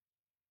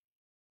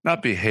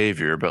not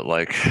behavior, but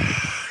like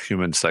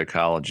human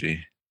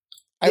psychology.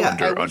 I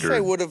wish I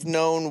would have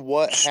known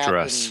what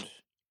stress. happened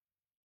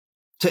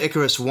to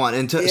Icarus 1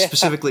 and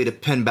specifically to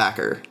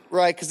Pinbacker.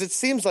 Right, because it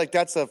seems like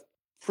that's a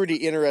pretty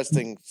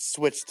interesting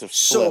switch to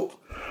flip.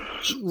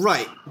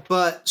 Right,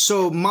 but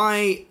so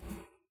my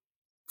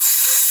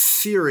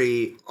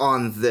theory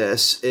on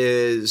this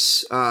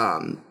is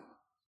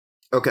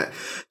okay.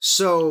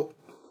 So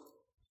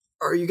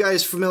are you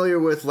guys familiar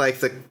with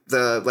like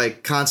the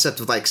like concept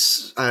of like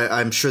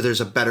I'm sure there's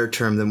a better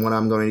term than what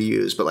I'm going to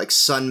use, but like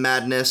sun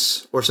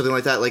madness or something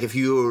like that? Like if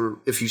you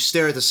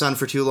stare at the sun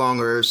for too long,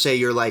 or say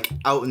you're like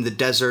out in the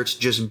desert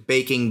just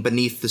baking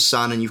beneath the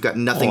sun and you've got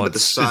nothing but the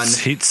sun, it's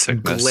heat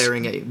sickness,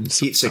 glaring at you.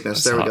 Heat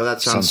sickness. There we go.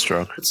 That sounds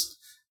sunstroke.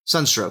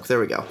 Sunstroke. There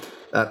we go.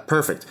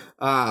 Perfect.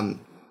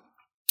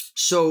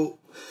 So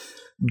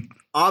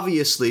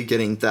obviously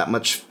getting that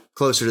much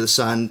closer to the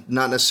sun,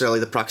 not necessarily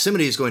the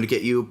proximity is going to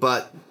get you,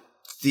 but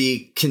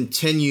the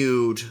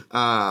continued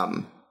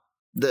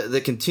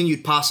the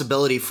continued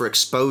possibility for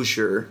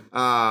exposure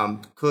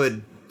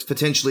could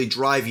potentially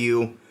drive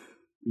you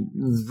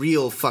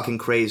real fucking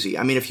crazy.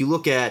 I mean, if you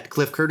look at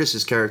Cliff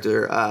Curtis's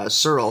character,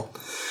 Searle,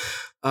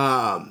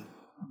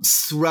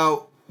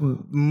 throughout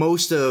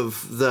most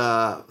of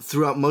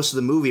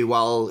the movie,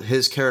 while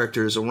his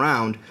character is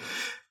around,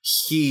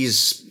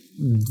 he's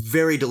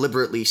very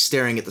deliberately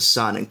staring at the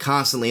sun and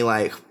constantly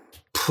like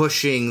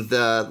pushing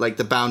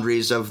the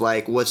boundaries of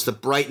like what's the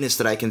brightness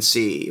that I can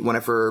see.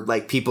 Whenever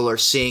like people are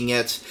seeing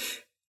it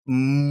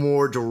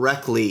more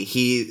directly,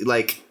 he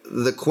like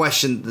the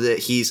question that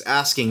he's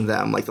asking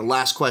them, like the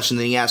last question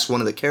that he asks one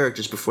of the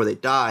characters before they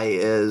die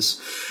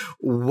is,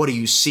 what do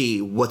you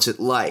see? What's it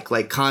like?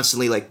 Like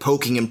constantly like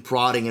poking and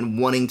prodding and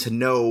wanting to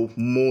know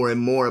more and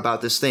more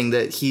about this thing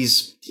that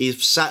he's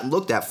sat and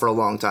looked at for a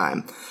long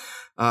time.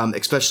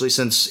 Especially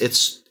since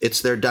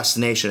it's their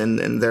destination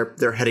and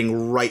they're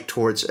heading right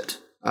towards it.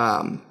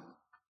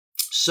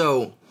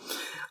 So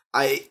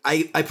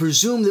I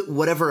presume that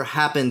whatever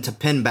happened to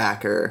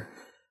Pinbacker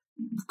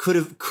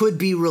could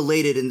be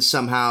related in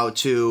somehow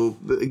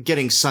to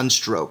getting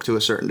sunstroke to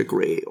a certain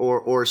degree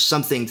or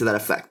something to that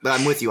effect. But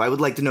I'm with you. I would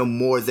like to know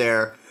more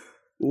there.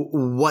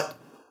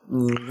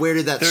 Where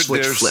did that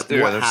switch flip? What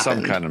there's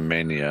happened? Some kind of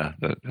mania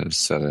that has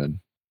set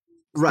in.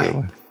 Right.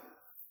 Really.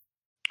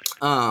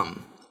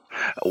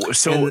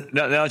 So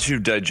now that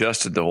you've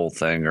digested the whole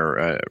thing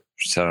or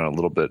sat on a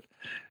little bit,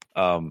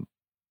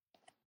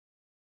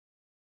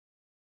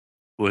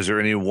 was there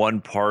any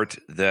one part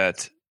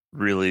that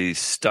really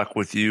stuck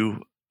with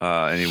you?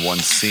 Any one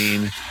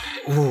scene?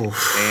 Ooh.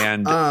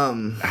 And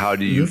how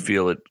do you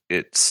feel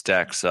it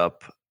stacks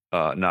up?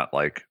 Not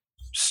like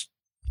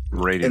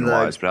rating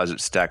wise, but how does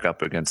it stack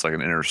up against like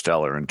an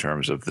Interstellar in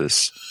terms of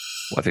this?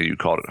 I think you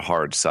called it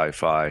hard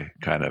sci-fi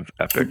kind of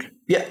epic.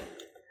 Yeah.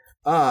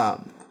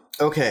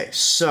 Okay,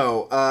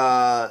 so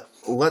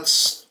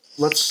let's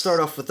start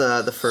off with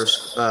the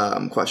first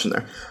question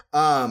there.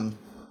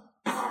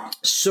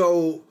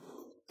 So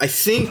I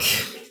think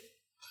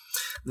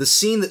the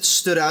scene that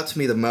stood out to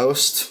me the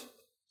most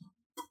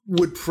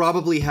would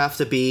probably have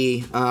to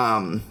be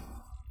the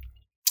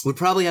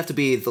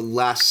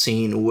last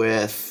scene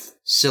with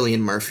Cillian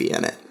Murphy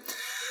in it.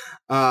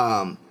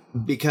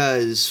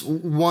 Because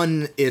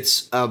one,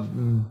 it's a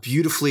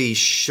beautifully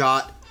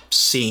shot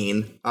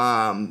scene.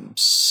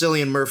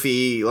 Cillian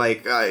Murphy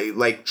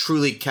like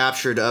truly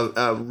captured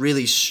a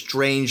really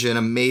strange and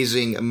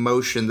amazing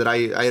emotion that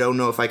I don't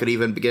know if I could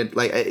even begin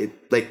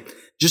like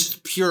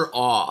just pure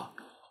awe.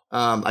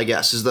 I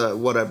guess is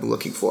what I'm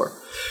looking for.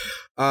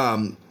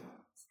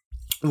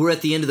 We're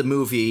at the end of the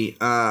movie.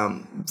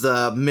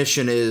 The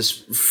mission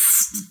is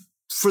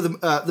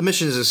the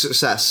mission is a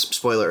success.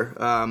 Spoiler.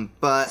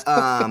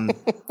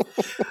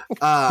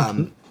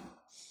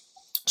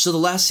 So the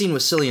last scene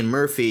with Cillian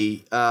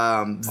Murphy,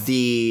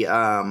 the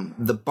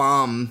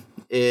bomb.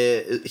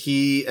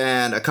 He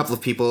and a couple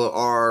of people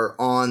are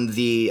on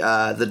the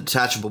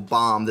detachable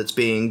bomb that's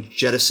being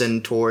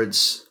jettisoned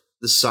towards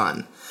the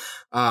sun,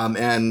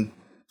 and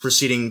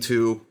proceeding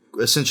to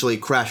essentially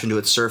crash into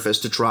its surface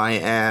to try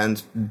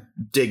and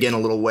dig in a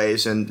little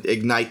ways and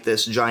ignite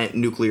this giant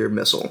nuclear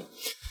missile.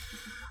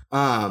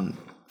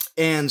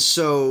 And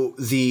so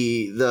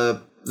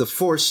the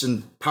force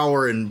and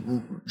power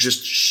and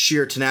just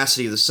sheer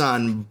tenacity of the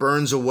sun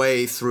burns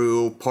away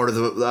through part of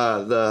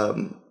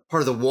the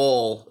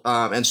wall,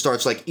 and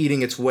starts like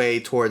eating its way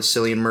towards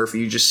Cillian Murphy.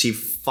 You just see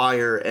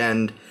fire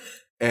and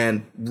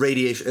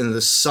radiation and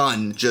the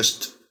sun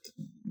just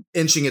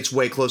inching its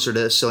way closer to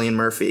Cillian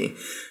Murphy.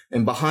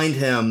 And behind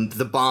him,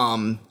 the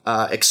bomb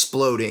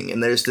exploding.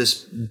 And there's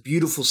this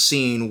beautiful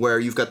scene where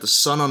you've got the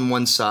sun on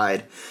one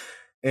side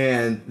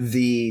and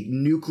the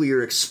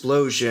nuclear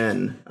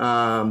explosion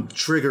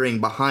triggering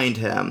behind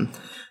him.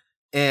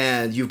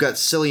 And you've got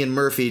Cillian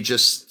Murphy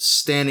just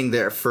standing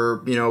there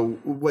for,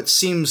 what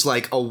seems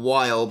like a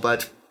while,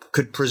 but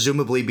could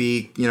presumably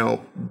be,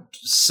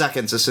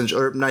 seconds, essentially,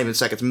 or not even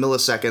seconds,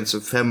 milliseconds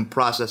of him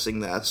processing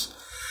this.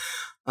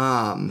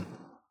 And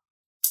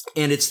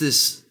it's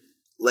this,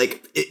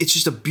 like, it's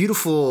just a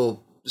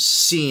beautiful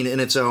scene in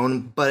its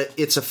own, but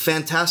it's a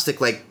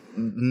fantastic like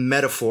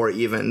metaphor.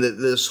 Even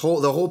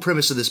the whole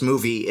premise of this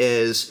movie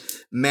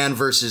is man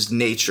versus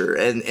nature,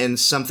 and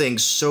something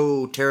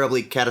so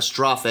terribly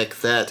catastrophic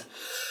that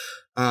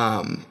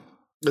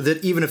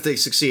that even if they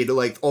succeed,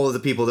 like all of the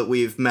people that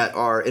we've met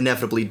are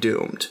inevitably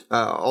doomed.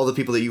 All the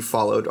people that you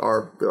followed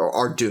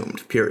are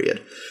doomed.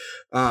 Period.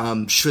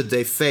 Should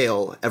they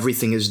fail,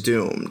 everything is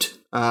doomed.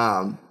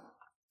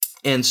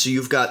 And so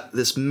you've got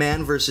this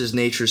man versus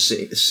nature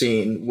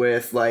scene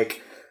with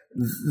like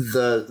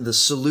the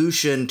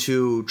solution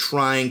to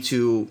trying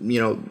to,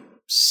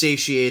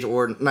 satiate,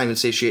 or not even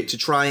satiate, to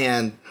try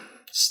and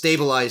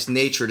stabilize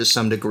nature to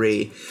some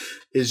degree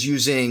is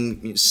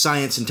using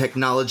science and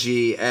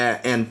technology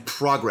and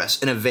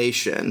progress,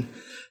 innovation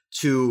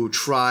to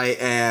try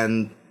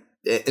and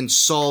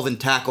solve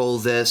and tackle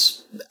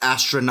this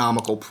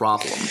astronomical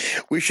problem.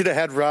 We should have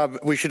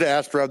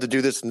asked Rob to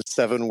do this in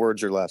 7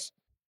 words or less.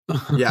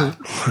 Yeah,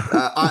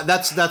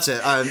 that's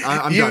it.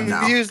 I'm done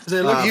now. You've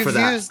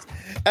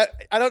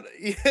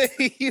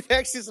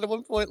actually said at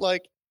one point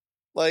like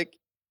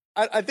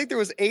I think there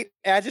was 8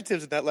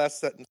 adjectives in that last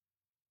sentence.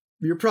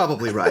 You're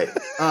probably right.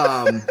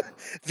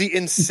 The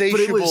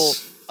insatiable,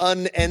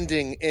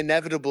 unending,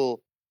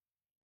 inevitable,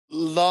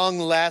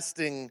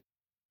 long-lasting,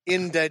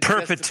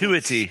 indigestible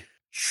perpetuity,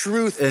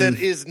 truth that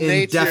is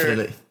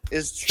nature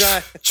is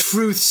trying.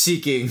 Truth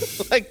seeking.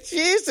 Like,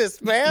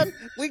 Jesus, man,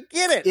 we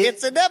get it.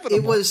 It's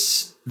inevitable.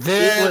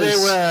 They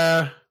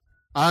were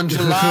on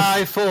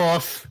July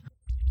 4th.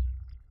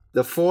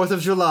 The 4th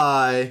of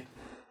July.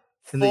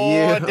 In the 4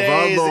 year of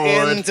days our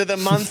Lord. into the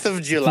month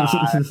of July.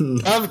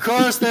 Of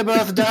course, they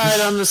both died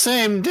on the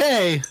same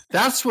day.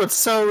 That's what's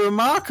so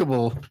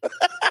remarkable.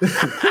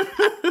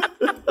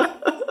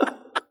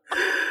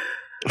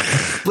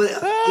 But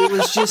it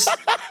was just,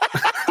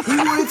 you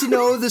wanted to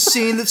know the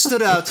scene that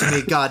stood out to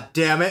me, god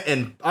damn it,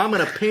 and I'm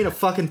gonna paint a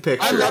fucking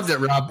picture. I loved it,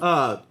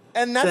 Rob.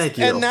 Thank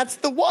you. And that's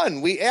the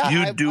one.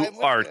 You do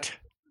art.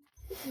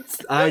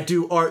 I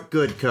do art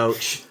good,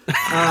 coach.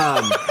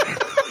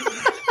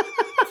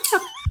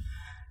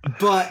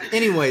 But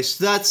anyways,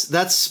 that's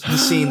the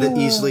scene that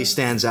easily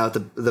stands out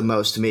the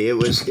most to me. It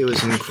was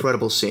an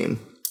incredible scene.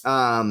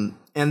 And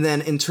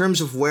then in terms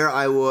of where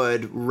I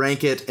would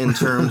rank it in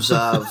terms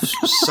of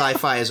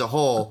sci-fi as a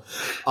whole,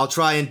 I'll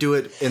try and do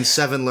it in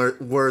 7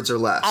 words or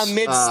less.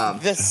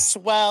 Amidst the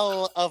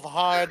swell of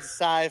hard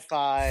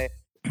sci-fi,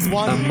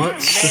 one may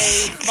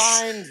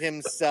find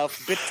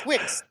himself between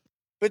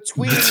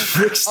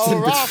a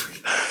rock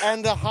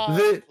and a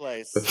hard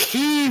place.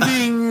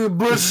 Heaving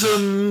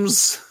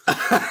bosoms.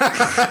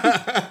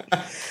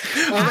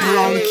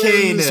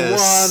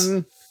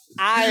 Bronchitis.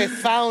 I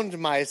found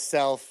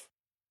myself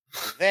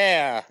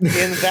there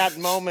in that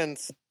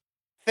moment,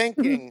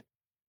 thinking,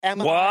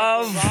 am I the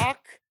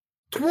rock?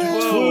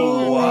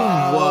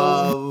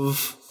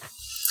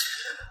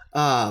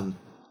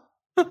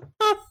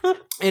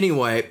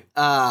 Anyway,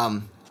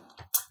 I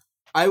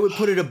would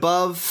put it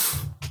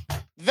above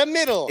the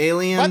middle,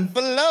 Alien, but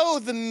below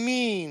the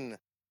mean.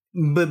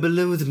 But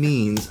below the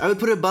means, I would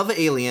put it above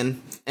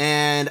Alien,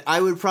 and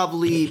I would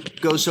probably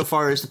go so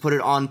far as to put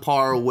it on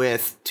par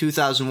with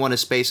 2001: A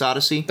Space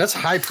Odyssey. That's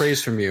high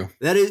praise from you.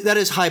 That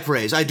is high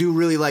praise. I do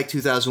really like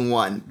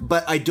 2001,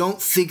 but I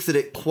don't think that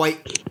it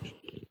quite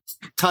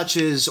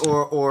touches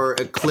or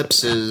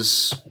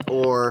eclipses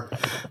or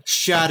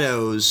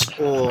shadows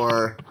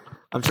or.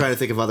 I'm trying to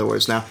think of other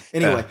words now.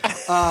 Anyway,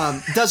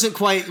 doesn't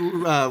quite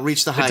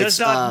reach the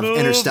heights of Interstellar.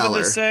 It does not move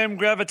in the same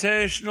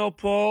gravitational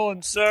pull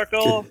and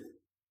circle.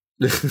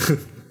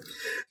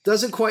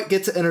 Doesn't quite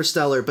get to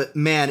Interstellar, but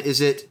man,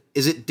 is it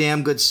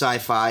damn good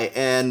sci-fi.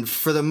 And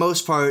for the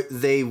most part,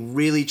 they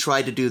really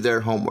tried to do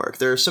their homework.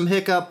 There are some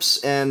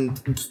hiccups and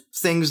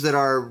things that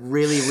are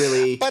really,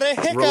 really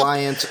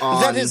reliant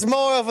on... that is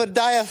more of a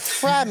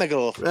diaphragmatic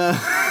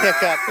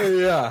hiccup.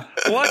 Yeah.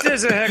 What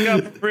is a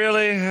hiccup,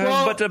 really?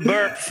 But a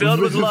burp filled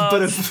with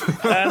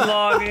love and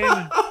longing.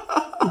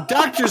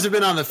 Doctors have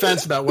been on the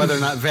fence about whether or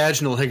not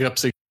vaginal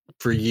hiccups exist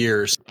for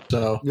years.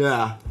 So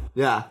Yeah.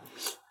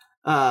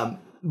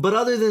 But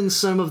other than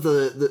some of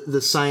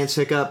the science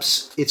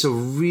hiccups, it's a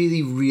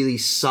really, really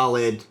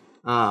solid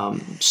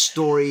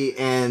story,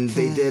 and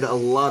they did a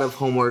lot of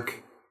homework.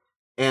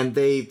 And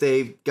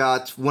they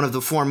got one of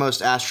the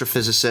foremost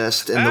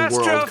astrophysicists in the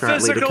world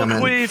currently to come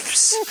in.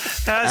 Queefs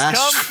has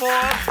come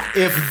forth.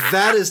 If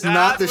that is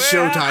not the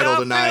show title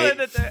tonight.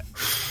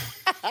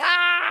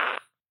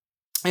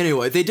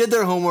 Anyway, they did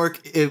their homework.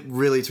 It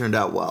really turned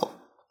out well.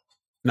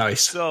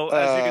 Nice. So,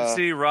 as you can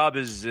see, Rob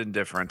is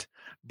indifferent.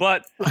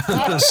 But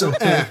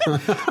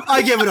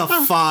I give it a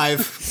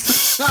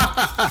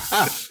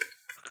 5.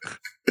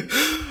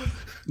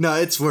 No,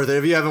 it's worth it.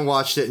 If you haven't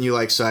watched it and you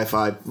like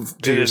sci-fi,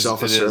 do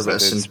yourself a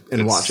service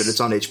and watch it.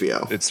 It's on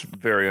HBO. It's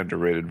very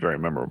underrated, very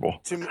memorable.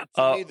 To me,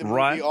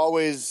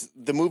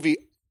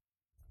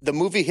 the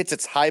movie hits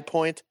its high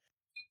point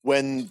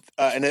when,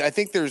 and I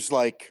think there's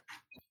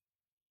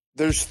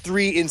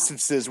 3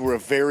 instances where a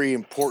very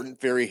important,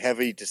 very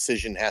heavy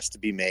decision has to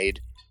be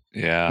made.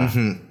 Yeah.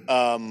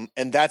 Mm-hmm.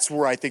 And that's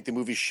where I think the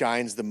movie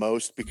shines the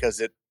most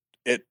because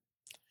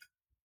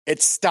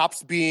it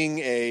stops being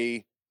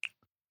a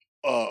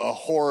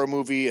horror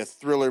movie, a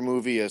thriller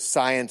movie, a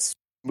science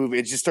movie.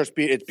 It just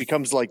it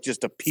becomes like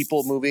just a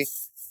people movie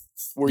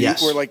where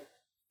Yes. where like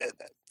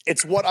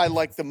it's what I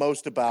like the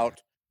most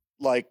about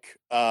like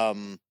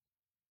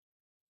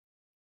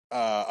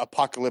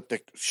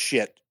apocalyptic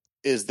shit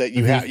is that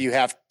you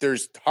have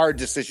there's hard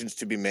decisions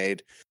to be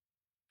made.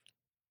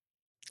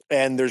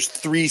 And there's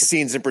 3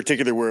 scenes in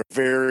particular where a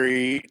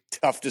very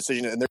tough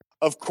decision. And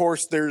of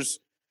course, there's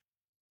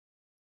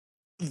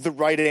the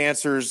right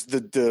answers,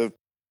 the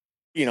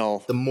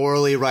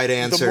morally right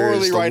answers, the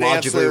morally right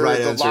logically answer, right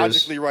the answers.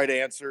 logically right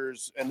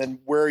answers, and then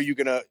where are you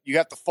you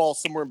have to fall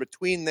somewhere in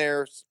between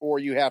there, or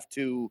you have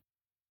to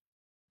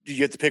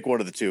pick one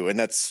of the two, and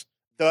that's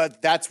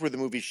where the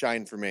movie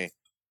shined for me.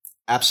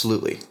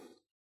 Absolutely.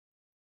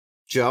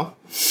 Joe?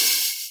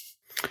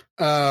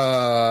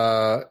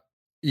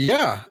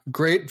 Yeah,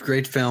 great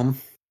film.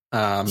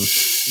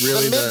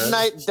 Really, the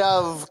midnight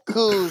dove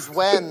coos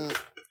when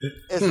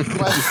is a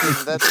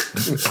question that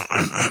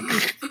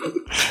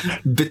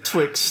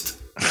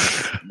betwixt.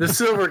 The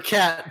silver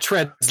cat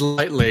treads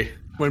lightly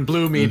when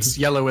blue meets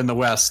yellow in the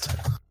west.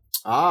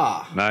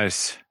 Ah,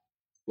 nice.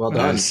 Well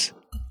done. Nice.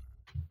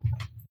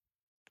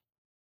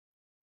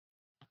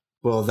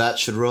 Well, that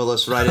should roll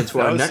us right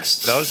into our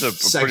next. That was a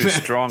segment.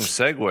 pretty strong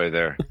segue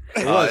there.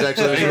 It was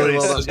actually.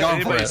 If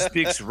anybody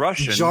speaks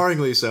Russian,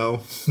 jarringly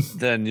so,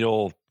 then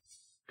you'll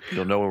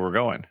know where we're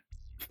going.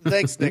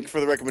 Thanks, Nick, for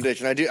the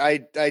recommendation. I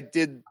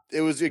did.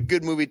 It was a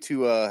good movie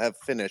to have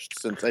finished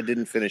since I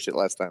didn't finish it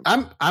last time.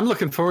 I'm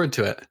looking forward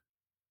to it.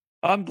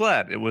 I'm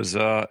glad it was.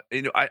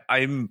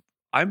 I'm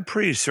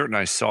pretty certain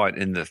I saw it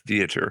in the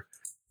theater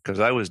because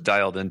I was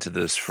dialed into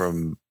this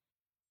from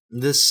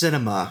the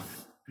cinema.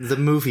 The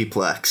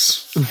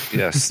movieplex.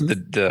 Yes, the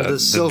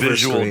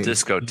visual screen.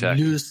 discotheque.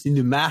 Le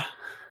cinéma.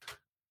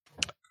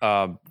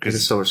 Because the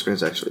silver screen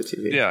is actually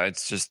TV. Yeah,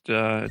 it's just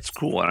it's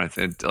cool, and I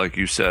think, like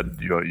you said,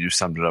 you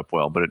summed it up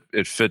well. But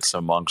it fits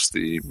amongst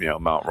the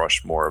Mount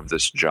Rushmore of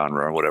this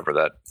genre,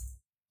 whatever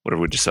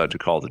we decide to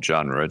call the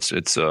genre. It's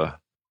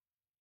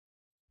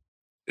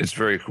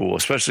very cool,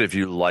 especially if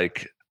you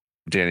like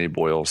Danny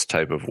Boyle's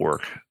type of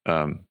work.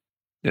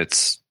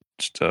 It's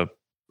just a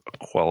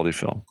quality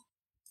film.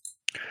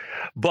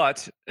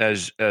 But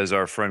as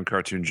our friend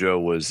Cartoon Joe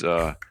was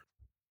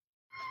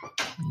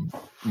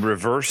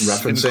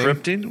reverse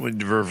encrypting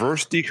with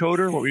reverse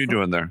decoder, what were you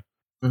doing there?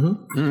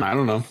 I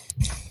don't know.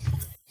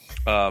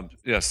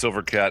 Yeah,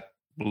 silver cat,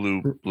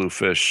 blue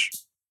fish,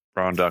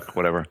 brown duck,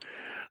 whatever.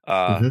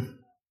 What's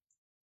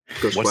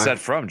that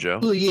from, Joe?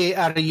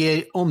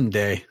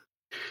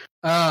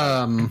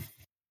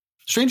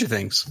 Stranger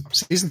Things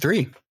season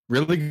 3,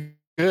 really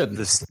good.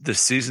 The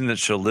season that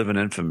shall live in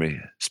infamy.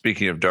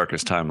 Speaking of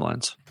darkest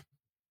timelines.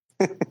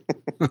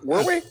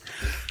 Were we?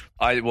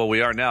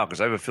 We are now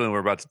because I have a feeling we're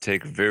about to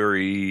take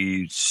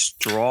very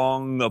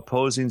strong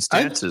opposing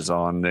stances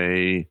on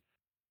a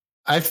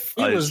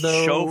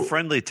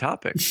show-friendly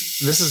topic.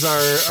 This is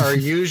our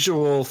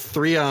usual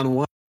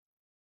 3-on-1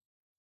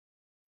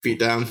 feet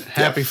down,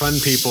 happy fun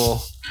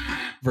people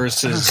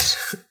versus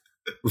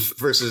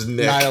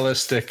Nick.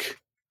 Nihilistic.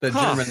 The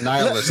German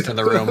nihilist in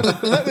the room.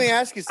 Let me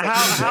ask you something.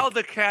 How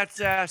the cat's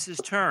ass is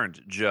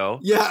turned, Joe.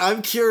 Yeah,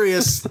 I'm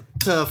curious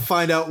to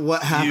find out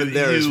what happened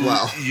there as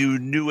well. You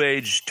new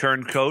age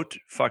turncoat,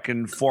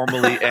 fucking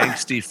formerly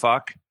angsty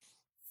fuck,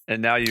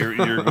 and now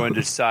you're going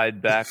to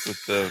side back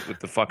with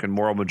the fucking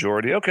moral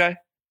majority. Okay,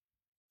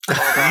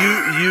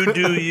 you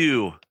do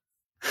you.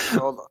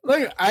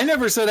 Look, I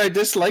never said I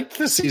disliked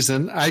the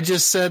season. I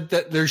just said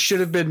that there should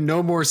have been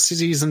no more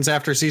seasons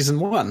after season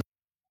 1.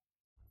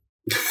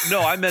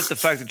 No, I meant the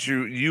fact that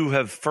you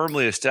have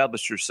firmly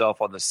established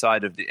yourself on the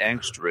side of the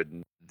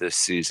angst-ridden this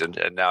season,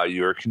 and now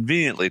you're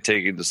conveniently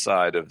taking the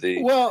side of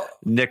the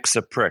Nick's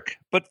a prick.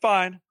 But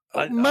fine.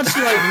 Much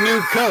like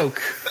New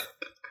Coke.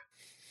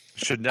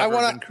 Should never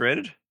have been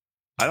created?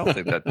 I don't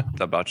think that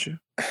about you.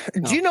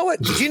 No. Do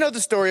you know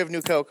the story of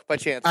New Coke by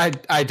chance? I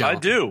don't. I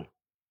do.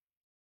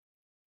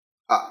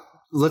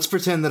 Let's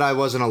pretend that I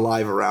wasn't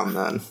alive around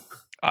then.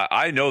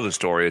 I know the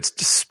story. It's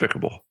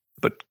despicable.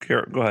 But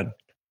go ahead.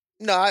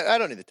 No, I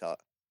don't need to tell it.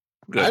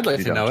 Good. I'd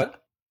like to know it.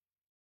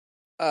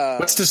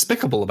 What's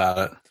despicable about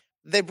it?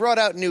 They brought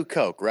out New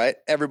Coke, right?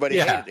 Everybody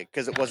hated it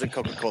because it wasn't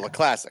Coca-Cola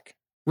Classic.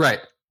 Right.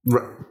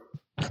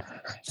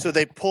 So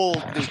they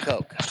pulled New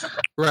Coke.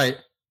 Right.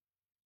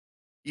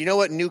 You know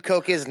what New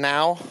Coke is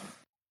now?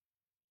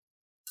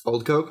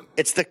 Old Coke?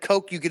 It's the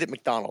Coke you get at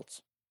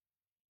McDonald's.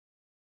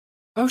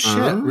 Oh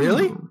shit!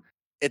 Really?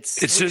 It's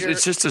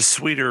just a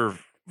sweeter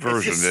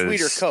version. It's just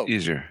sweeter Coke.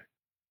 Easier.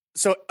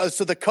 So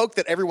the Coke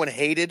that everyone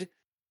hated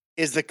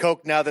is the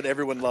Coke now that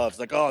everyone loves.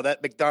 Like, oh,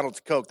 that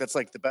McDonald's Coke, that's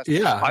like the best.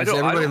 Yeah,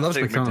 everybody loves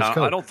McDonald's Coke.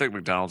 I don't think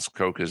McDonald's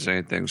Coke is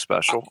anything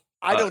special.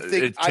 I don't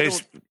think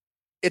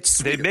it's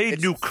sweeter. They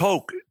made New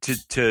Coke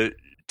to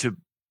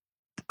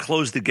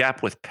close the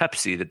gap with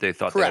Pepsi that they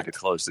thought they had to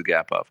close the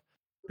gap of.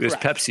 Because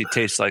Pepsi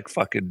tastes like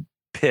fucking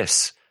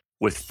piss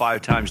with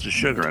 5 times the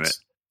sugar in it.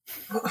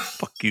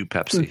 Fuck you,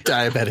 Pepsi.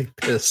 Diabetic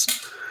piss.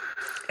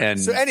 And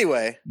So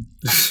anyway,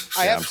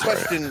 I have I'm a sorry.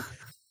 question.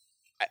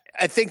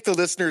 I think the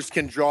listeners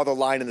can draw the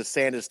line in the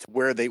sand as to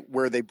where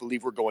they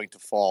believe we're going to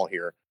fall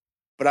here.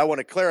 But I want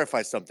to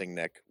clarify something,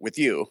 Nick, with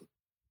you.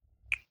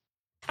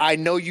 I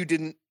know you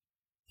didn't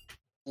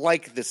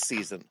like this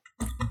season.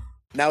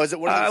 Now, is it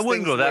one of those I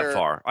wouldn't things go that where-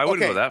 far. I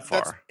wouldn't go that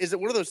that's- far. Is it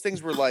one of those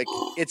things where like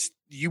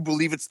you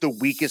believe it's the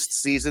weakest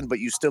season, but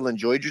you still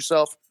enjoyed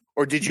yourself,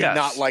 or did you Yes,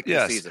 not like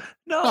yes. the season?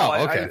 No,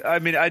 Oh, okay. I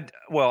mean, I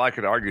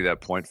could argue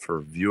that point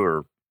for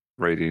viewer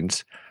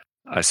ratings,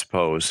 I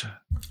suppose.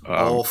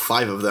 All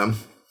 5 of them.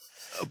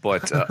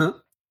 But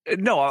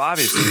no,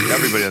 obviously,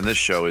 everybody on this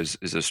show is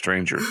a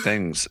Stranger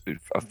Things,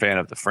 a fan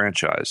of the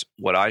franchise.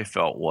 What I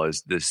felt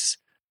was this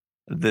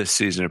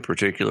season in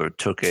particular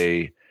took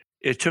a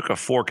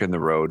fork in the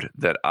road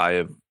that I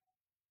have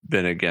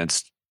been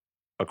against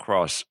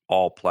across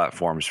all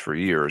platforms for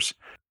years,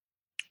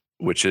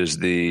 which is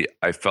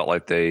I felt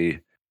like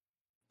they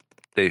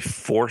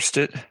forced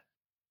it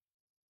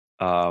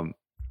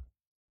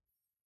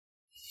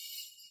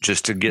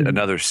just to get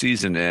another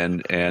season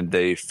in, and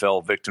they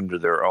fell victim to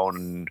their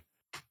own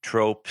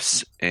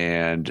tropes,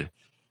 and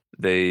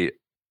they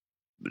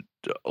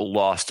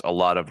lost a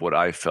lot of what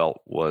I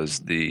felt was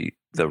the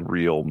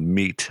real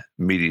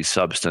meaty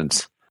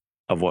substance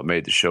of what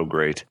made the show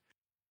great.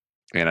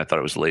 And I thought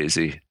it was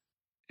lazy.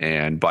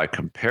 And by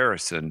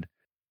comparison,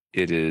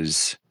 it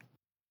is,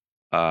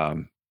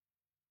 it's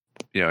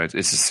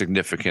a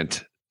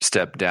significant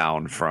step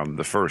down from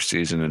the first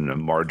season and a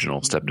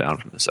marginal step down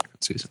from the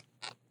second season.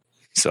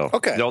 So,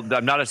 Okay. no,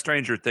 I'm not a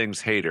Stranger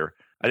Things hater.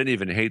 I didn't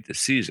even hate the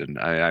season.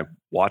 I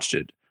watched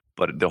it,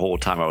 but the whole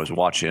time I was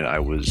watching it, I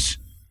was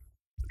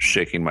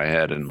shaking my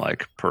head and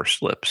like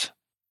pursed lips.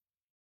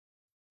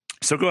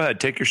 So go ahead,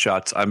 take your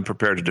shots. I'm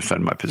prepared to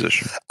defend my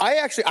position. I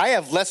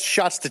have less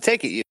shots to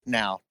take at you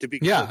now, to be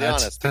completely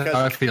honest, that's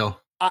how I feel.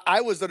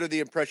 I was under the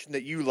impression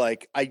that you I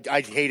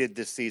hated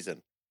this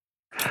season.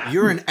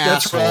 You're an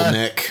That's asshole, right.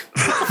 Nick.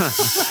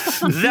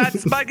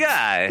 That's my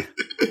guy.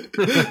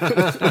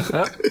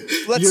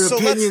 Your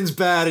opinion's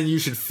bad, and you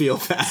should feel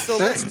bad. So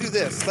let's do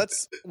this.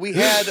 We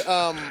had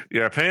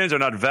Your opinions are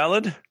not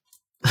valid.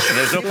 And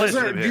there's no place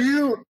for them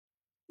here.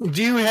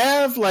 Do you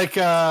have like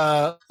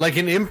an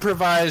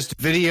improvised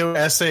video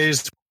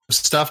essays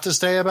stuff to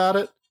say about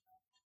it?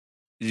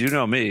 You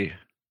know me.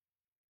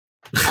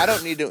 I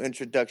don't need no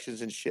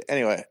introductions and shit.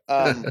 Anyway,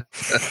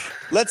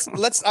 let's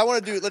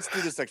do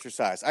this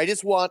exercise. I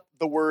just want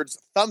the words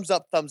thumbs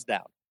up, thumbs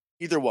down.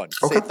 Either one.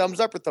 Okay. Say thumbs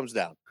up or thumbs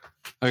down.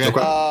 Okay.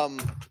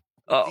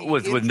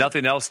 With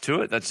nothing else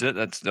to it. That's it.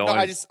 That's the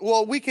only.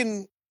 We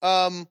can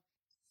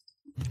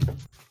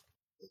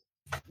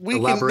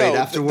Elaborate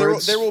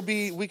afterwards? There will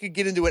be. We could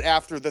get into it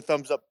after the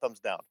thumbs up, thumbs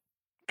down.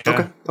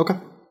 Okay.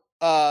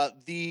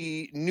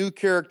 The new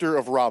character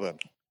of Robin.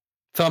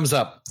 Thumbs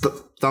up.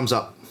 Thumbs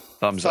up.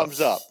 Thumbs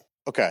up.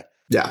 Okay.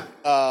 Yeah.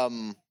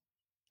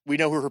 We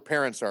know who her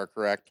parents are,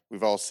 correct?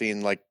 We've all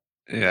seen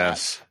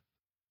Yes.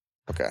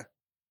 Okay.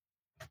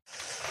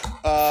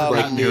 Like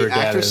Forgotten who her the dad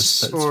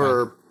actress is, that's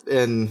or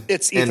in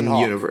It's Ethan in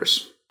Hawke.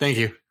 universe. Thank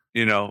you.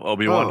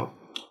 Obi-Wan. Oh.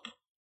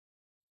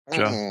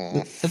 Joe.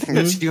 I think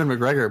that's Ewan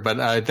McGregor, but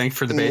I thank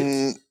for the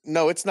bait.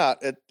 No, it's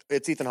not.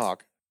 It's Ethan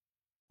Hawke.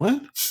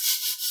 What?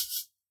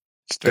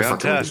 Stay on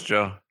Different. task,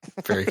 Joe.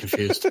 Very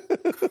confused.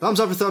 Thumbs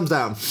up or thumbs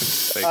down?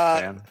 Fake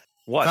fan.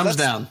 What? Thumbs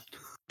down.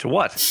 To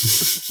what?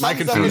 My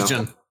Thumbs up.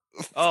 confusion.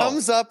 Oh,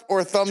 Thumbs up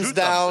or two thumbs thumbs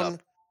down? up.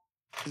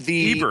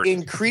 The Ebert.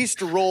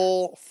 increased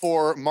role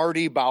for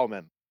Marty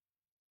Bauman.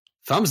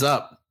 Thumbs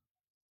up.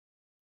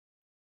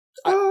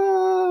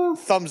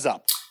 Thumbs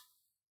up.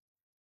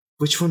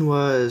 Which one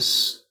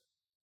was?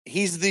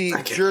 He's the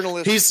Okay.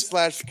 journalist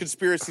 /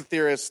 conspiracy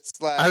theorist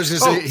 / I was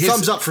going to Oh, say he's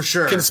thumbs up for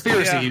sure.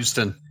 Conspiracy Yeah.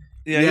 Houston.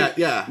 Yeah.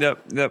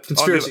 Yep.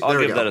 Conspiracy, I'll there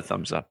we give go. that a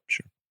thumbs up.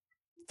 Sure.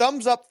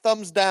 thumbs up,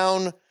 thumbs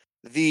down.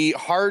 The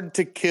hard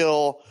to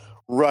kill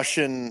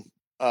Russian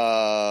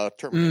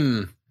Terminator.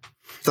 Mm.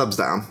 Thumbs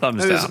down.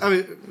 Thumbs I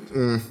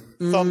mean,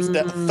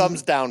 down.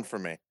 Thumbs down for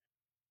me.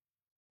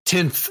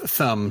 10th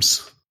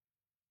thumbs.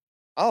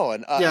 Oh,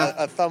 and Yeah.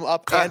 a thumb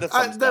up and a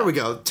thumbs there down. we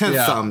go. 10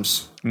 Yeah.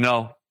 thumbs.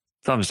 No.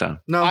 Thumbs down.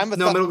 No, I'm a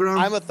no middle ground.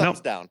 I'm a thumbs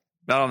Nope. down.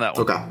 Not on that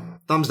one. Okay,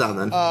 thumbs down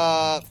then.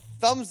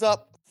 Thumbs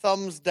up,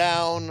 thumbs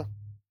down.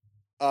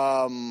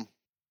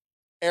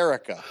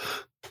 Erica.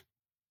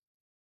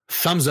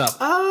 Thumbs up.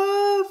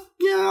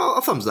 Yeah,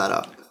 I'll thumbs that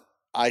up.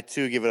 I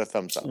too give it a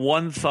thumbs up.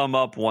 One thumb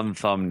up, one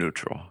thumb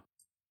neutral.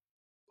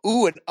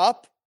 Ooh, an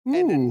up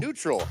and a Ooh.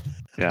 neutral.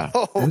 Yeah.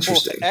 Oh,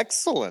 Interesting.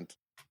 Excellent.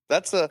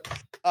 That's a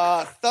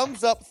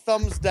thumbs up,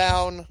 thumbs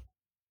down.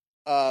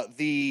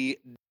 The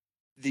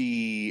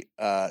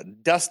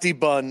Dusty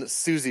Bun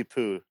Susie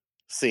Poo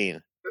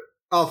scene.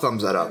 I'll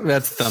thumbs that up.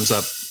 That's thumbs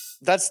up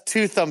That's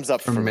 2 thumbs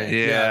up for from me.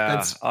 me. Yeah.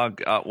 that's-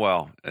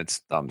 Well, it's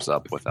thumbs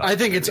up without. I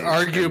think it's any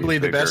arguably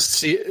the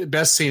figure.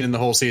 best scene in the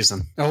whole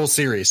season, the whole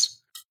series.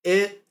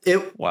 It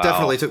Wow.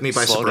 definitely took me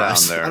by Slow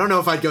surprise. down there. I don't know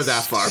if I'd go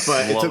that far,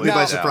 but it Slow took me it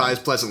by down. surprise,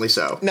 pleasantly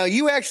so. Now,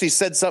 you actually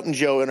said something,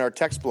 Joe, in our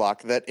text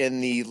block that in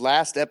the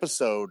last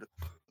episode,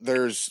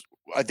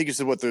 I think you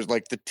said there's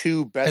like the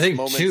two best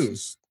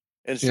moments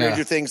in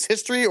Stranger Things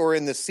history or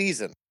in the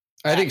season?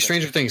 I think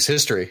Stranger Things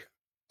history.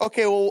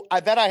 Okay, well,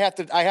 I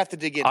have to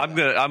dig in. I'm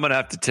gonna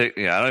have to take.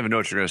 Yeah, I don't even know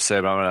what you're gonna say,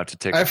 but I'm gonna have to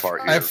take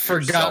apart. I've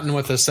forgotten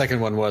what the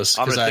second one was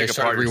I'm because gonna I take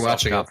apart started your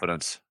rewatching it.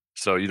 confidence.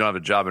 So you don't have a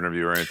job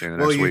interview or anything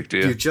next week, do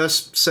you? You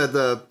just said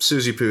the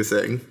Susie Poo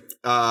thing.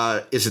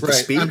 Is it the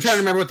speech? I'm trying to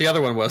remember what the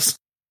other one was.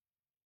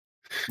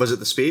 Was it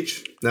the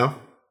speech? No.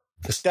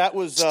 That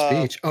was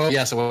speech. Oh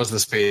yes, it was the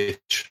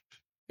speech.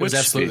 It was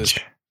absolutely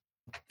speech?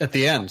 At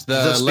the end.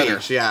 The letter.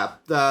 speech, yeah.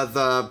 That's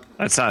not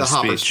the a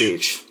Hopper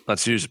speech.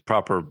 Let's use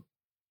proper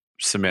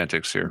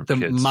semantics here. The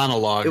kids.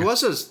 monologue. It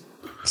was a speech.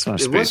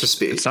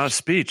 It's not a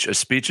speech. A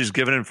speech is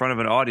given in front of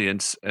an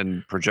audience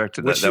and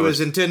projected. Which he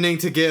was intending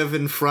to give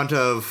in front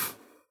of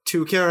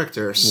two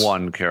characters.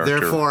 One character.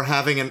 Therefore,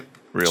 having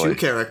two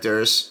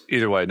characters.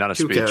 Either way, not a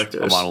speech.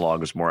 Characters. A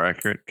monologue is more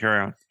accurate. Carry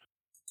on.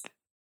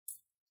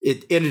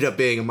 It ended up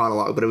being a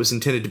monologue, but it was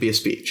intended to be a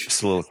speech.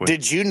 Soliloquy.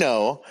 Did you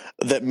know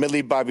that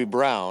Millie Bobby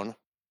Brown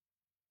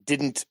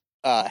didn't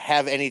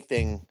have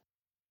anything?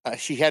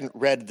 She hadn't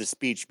read the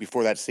speech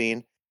before that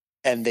scene,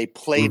 and they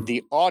played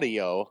the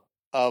audio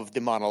of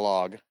the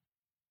monologue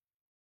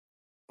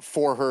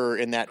for her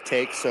in that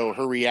take. So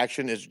her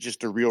reaction is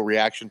just a real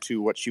reaction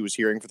to what she was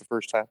hearing for the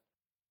first time.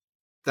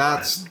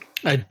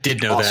 I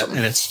did know awesome. that,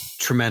 and it's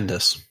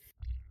tremendous.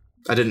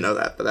 I didn't know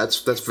that, but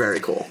that's very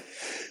cool.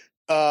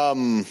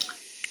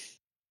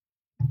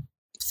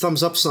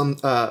 Thumbs up,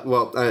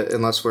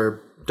 unless we're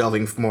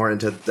delving more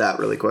into that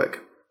really quick.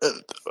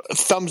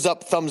 Thumbs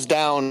up, thumbs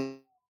down.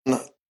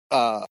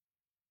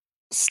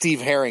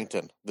 Steve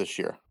Harrington this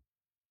year.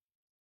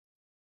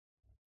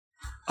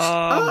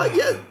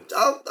 Yeah,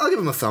 I'll give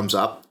him a thumbs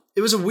up.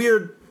 It was a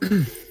weird.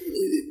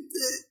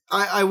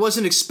 I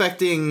wasn't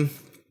expecting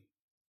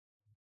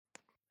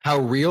how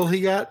real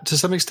he got to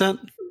some extent.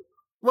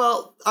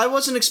 Well, I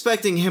wasn't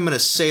expecting him in a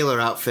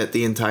sailor outfit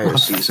the entire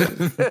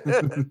season.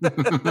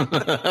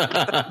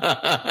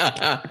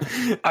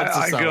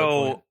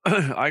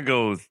 I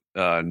go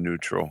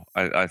neutral.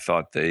 I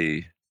thought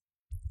they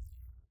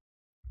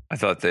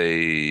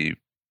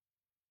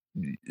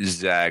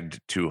zagged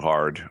too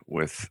hard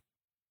with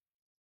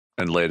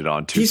and laid it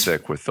on too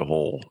thick with the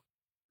whole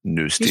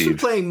new Steve. He's been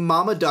playing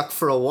Mama Duck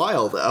for a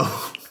while, though.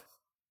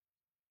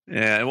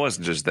 Yeah, it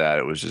wasn't just that.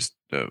 It was just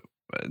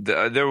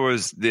there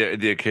was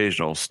the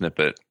occasional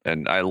snippet,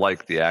 and I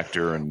like the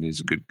actor, and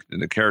he's good,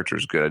 and the character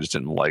is good. I just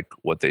didn't like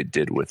what they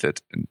did with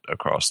it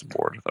across the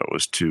board. I thought it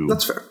was too.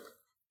 That's fair.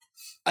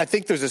 I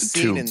think there's a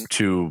scene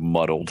too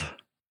muddled.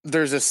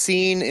 There's a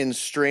scene in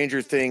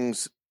Stranger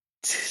Things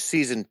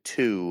season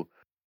 2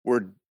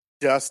 where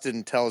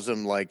Dustin tells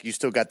him, like, you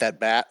still got that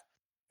bat,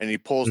 and he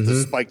pulls the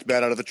spiked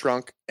bat out of the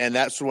trunk, and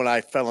that's when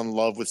I fell in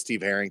love with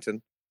Steve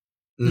Harrington.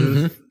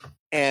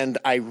 And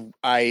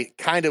I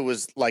kind of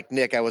was like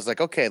Nick. I was like,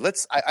 okay,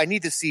 I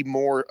need to see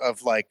more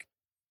of like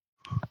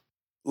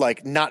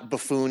not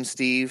buffoon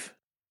Steve.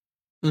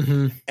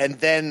 And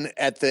then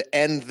at the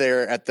end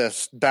there at the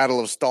Battle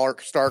of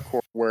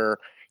Starcourt, where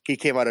he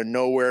came out of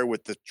nowhere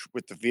with the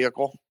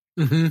vehicle,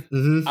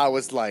 I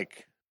was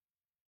like,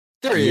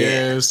 there he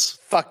is.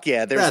 Fuck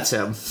yeah, that's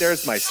him.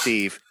 There's my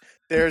Steve.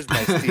 There's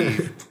my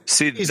Steve.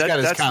 See,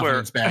 that's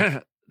where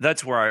back.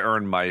 That's where I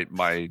earned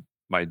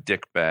my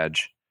dick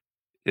badge.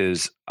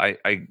 Is I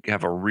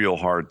have a real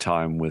hard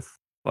time with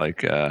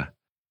like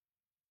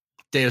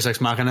Deus Ex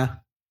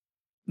Machina.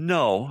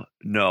 No,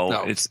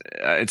 it's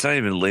not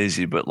even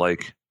lazy, but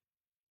like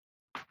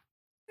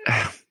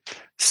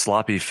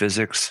sloppy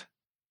physics.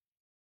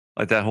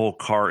 Like that whole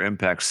car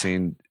impact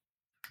scene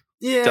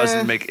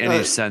doesn't make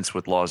any sense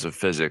with laws of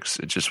physics.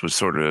 It just was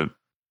sort of.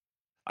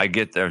 I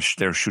get they're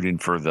shooting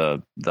for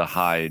the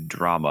high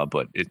drama,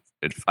 but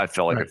I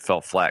felt like it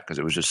fell flat because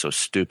it was just so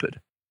stupid.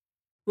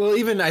 Well,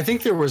 even I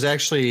think there was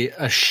actually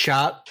a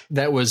shot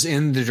that was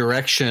in the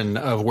direction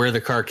of where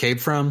the car came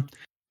from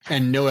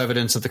and no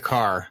evidence of the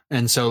car.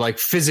 And so like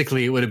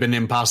physically it would have been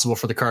impossible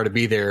for the car to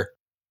be there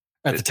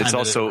at the time.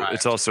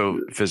 It's also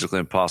physically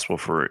impossible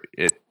for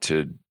it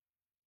to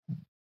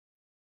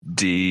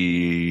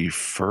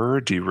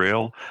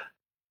derail,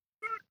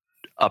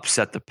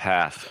 upset the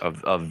path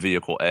of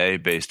vehicle A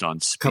based on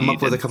speed. Come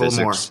up with a couple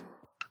physics. more.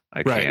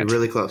 I can't. You're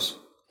really close.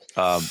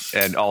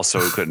 And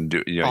also it couldn't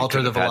do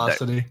alter the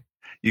velocity.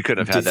 You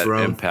couldn't have had that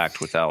impact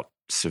without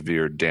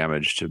severe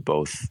damage to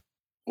both.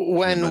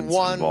 When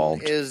one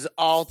involved. Is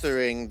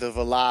altering the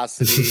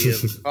velocity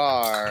of the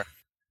car,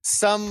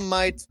 some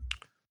might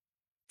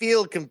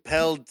feel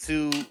compelled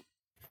to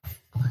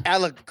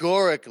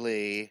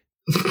allegorically.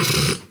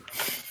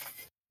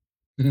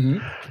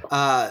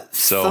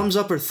 Thumbs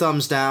up or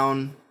thumbs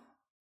down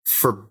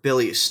for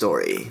Billy's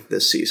story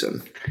this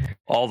season?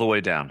 All the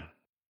way down.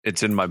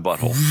 It's in my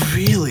butthole.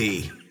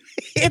 Really?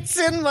 It's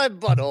in my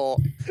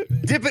butthole.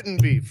 Dip it in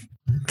beef.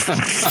 For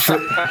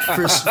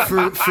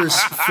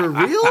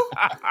real?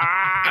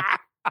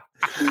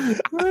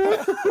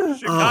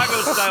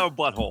 Chicago style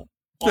butthole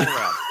all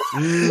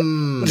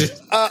around.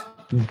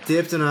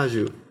 Dipped in au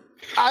jus.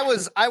 I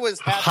was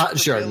happy Hot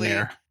for Billy.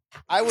 Chardonnay.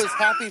 I was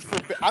happy for.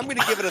 I'm going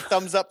to give it a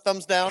thumbs up,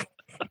 thumbs down.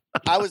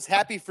 I was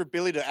happy for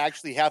Billy to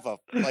actually have a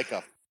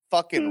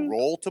fucking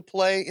role to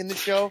play in the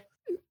show,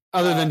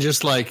 Other than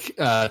just like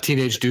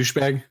teenage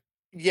douchebag.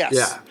 Yes.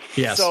 Yeah.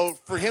 Yes. So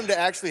for him to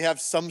actually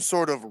have some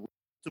sort of role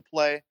to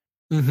play,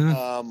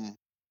 Mhm.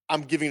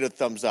 I'm giving it a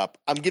thumbs up.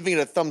 I'm giving it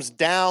a thumbs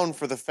down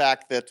for the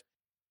fact that,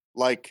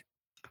 like,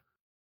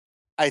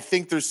 I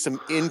think there's some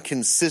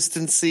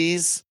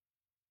inconsistencies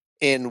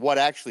in what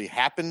actually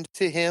happened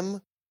to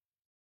him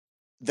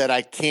that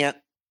I can't.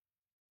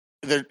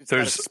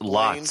 There's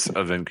lots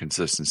of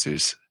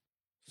inconsistencies.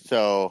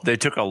 So They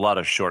took a lot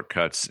of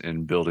shortcuts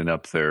in building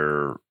up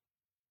their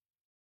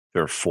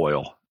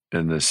foil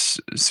in this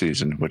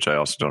season, which I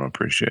also don't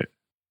appreciate.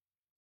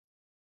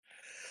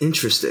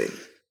 Interesting.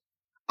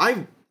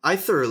 I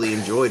thoroughly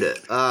enjoyed it.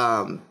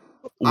 I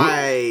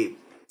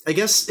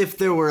guess if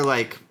there were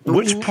like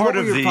Which part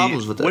what were of your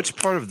problems with it? which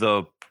part of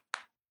the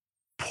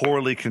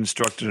poorly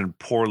constructed and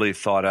poorly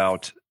thought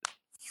out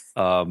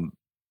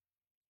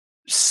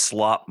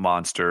slop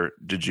monster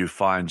did you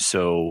find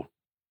so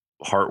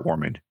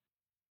heartwarming?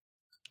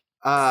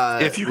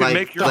 If you can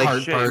make your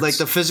like, shape. like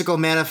the physical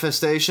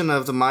manifestation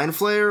of the mind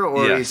flayer,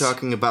 or are you Yes.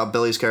 talking about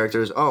Billy's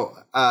characters?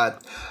 I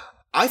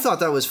thought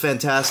that was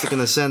fantastic in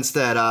the sense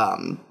that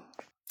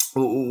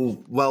it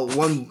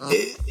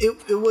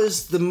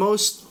was the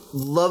most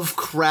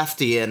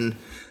Lovecraftian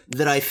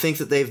that I think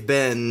that they've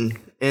been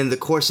in the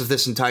course of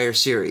this entire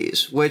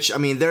series, which, I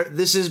mean,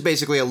 this is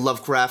basically a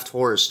Lovecraft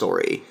horror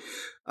story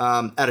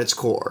at its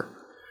core.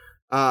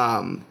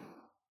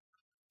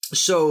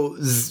 So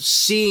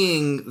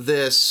seeing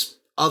this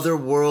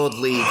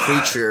otherworldly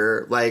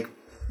creature, like,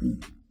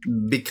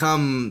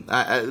 become,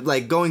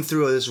 like, going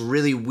through this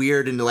really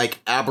weird and, like,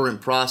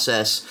 aberrant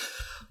process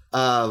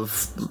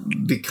of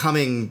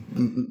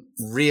becoming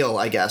real,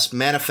 I guess,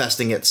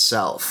 manifesting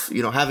itself,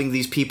 you know, having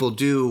these people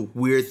do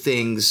weird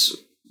things,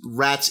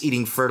 rats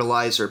eating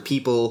fertilizer,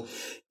 people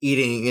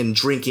eating and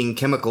drinking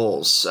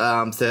chemicals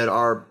that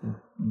are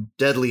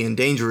deadly and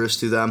dangerous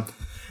to them,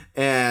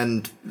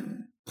 and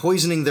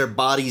poisoning their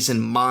bodies and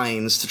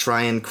minds to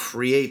try and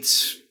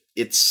create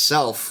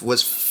itself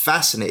was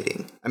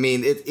fascinating. I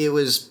mean, it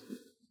was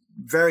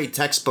very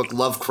textbook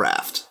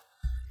Lovecraft.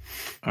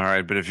 All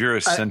right, but if you're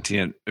a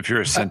sentient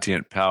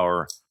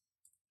power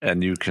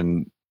and you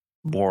can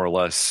more or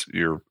less,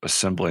 you're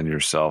assembling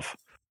yourself.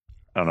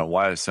 I don't know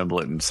why assemble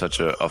it in such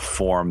a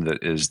form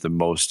that is the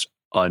most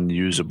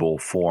unusable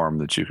form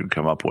that you could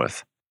come up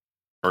with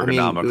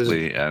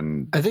ergonomically.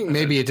 I think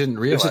maybe it didn't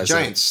It's realize a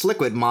giant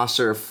sliquid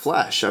monster of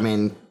flesh. I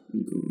mean,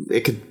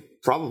 it could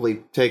probably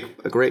take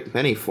a great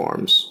many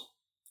forms.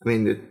 I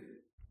mean,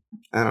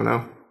 I don't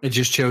know. it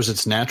just chose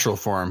its natural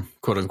form,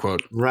 quote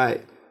unquote.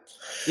 Right.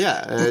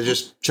 Yeah, it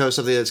just chose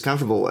something that's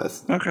comfortable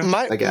with. Okay.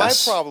 my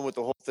guess. problem with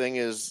the whole thing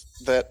is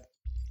that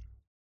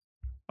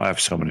I have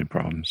so many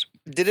problems.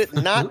 did it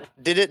not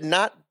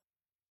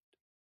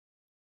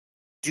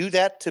do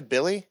that to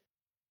Billy?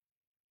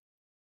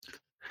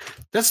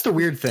 That's the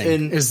weird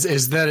thing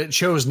is that it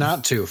chose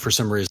not to for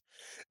some reason.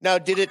 Now,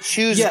 did it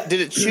choose? Yeah.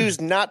 Did it choose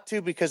not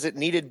to because it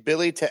needed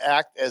Billy to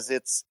act as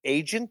its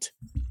agent?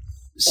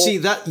 See,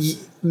 that,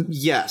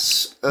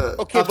 yes,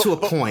 Okay, up to a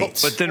point.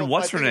 But then Well,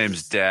 what's I her think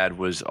name's dad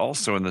was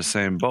also in the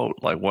same boat.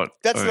 Like what?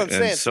 That's what I'm and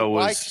saying.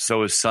 So So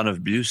was Son of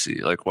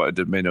Busey. Like what?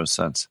 It made no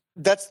sense.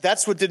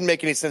 That's what didn't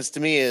make any sense to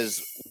me.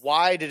 Is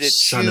why did it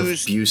Son of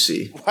choose?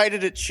 Busey. Why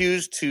did it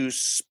choose to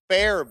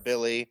spare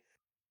Billy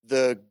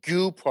the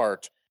goo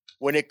part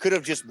when it could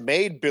have just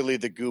made Billy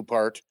the goo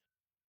part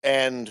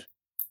and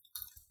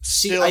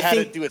still had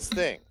it do its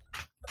thing?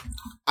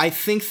 I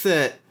think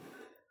that.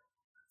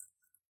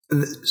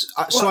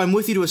 So I'm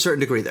with you to a certain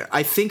degree there.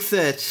 I think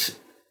that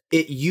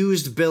it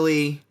used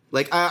Billy.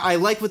 Like, I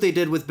like what they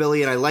did with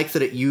Billy, and I like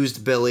that it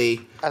used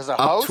Billy As a up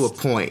host? to a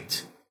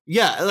point.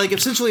 Yeah, like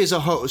essentially as a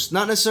host,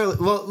 not necessarily.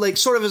 Well, like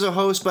sort of as a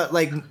host, but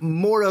like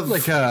more of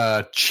Like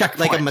a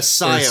checkpoint. like a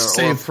messiah or a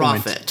save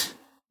point. prophet.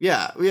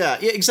 Yeah,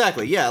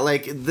 exactly. Yeah,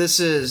 like this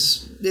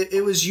is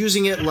it was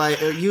using it like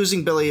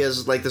using Billy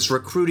as like this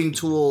recruiting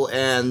tool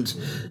and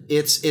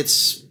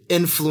its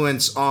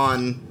influence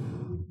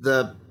on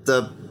the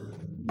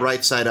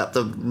right side up,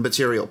 the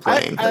material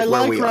plane, I where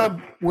like we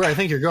Rob, are. where I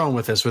think you're going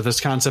with this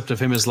concept of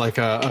him as like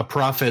a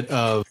prophet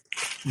of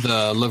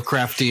the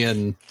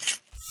Lovecraftian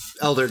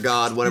Elder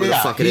God, whatever the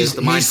fuck it is,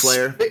 the mind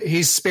flayer.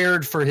 He's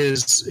spared for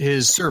his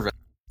servant.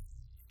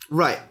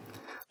 Right.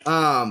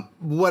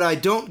 What I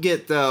don't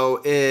get though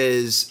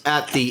is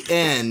at the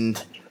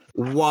end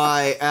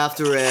why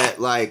after it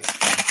like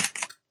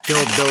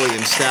killed Billy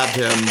and stabbed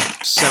him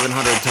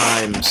 700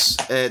 times,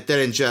 it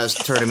didn't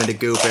just turn him into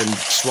goop and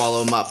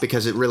swallow him up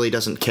because it really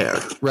doesn't care.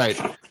 Right.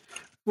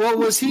 Well,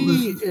 was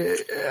he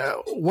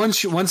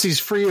once he's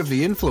free of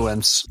the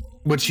influence,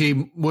 which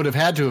he would have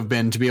had to have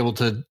been to be able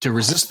to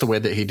resist the way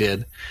that he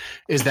did?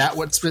 Is that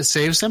what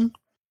saves him?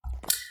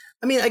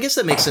 I mean, I guess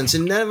that makes sense.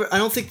 And I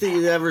don't think that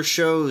it ever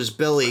shows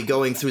Billy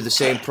going through the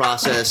same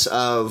process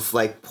of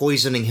like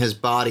poisoning his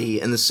body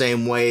in the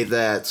same way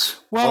that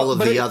all of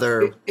the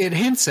other. It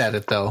hints at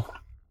it though.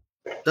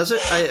 Does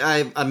it?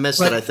 I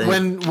missed it. I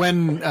think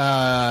when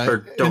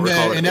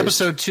in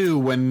episode 2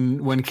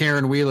 when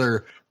Karen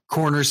Wheeler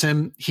corners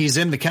him, he's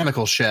in the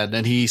chemical shed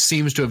and he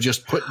seems to have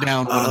just put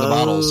down one of the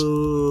bottles.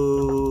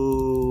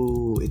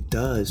 Oh, it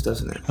does,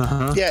 doesn't it?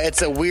 Uh-huh. Yeah,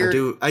 it's a weird.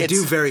 I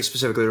do very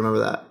specifically remember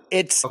that.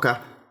 It's okay.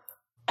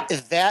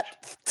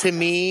 That to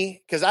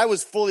me, because I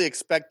was fully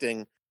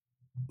expecting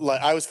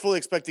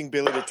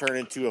Billy to turn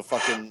into a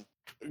fucking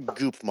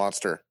goop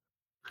monster.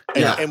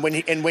 And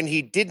when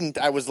he didn't,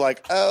 I was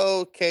like,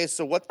 oh, okay,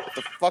 so what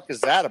the fuck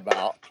is that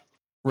about?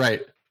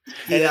 Right.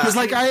 Yeah. Because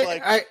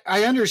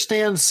I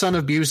understand Son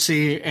of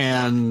Busey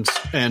and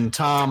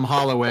Tom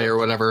Holloway or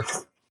whatever.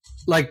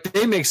 Like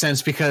they make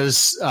sense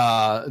because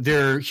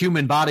their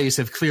human bodies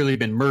have clearly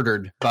been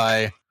murdered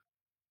by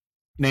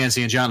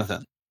Nancy and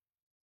Jonathan.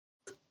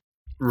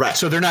 Right.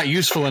 So they're not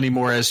useful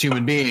anymore as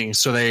human beings,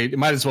 so they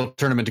might as well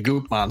turn them into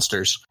goop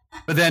monsters.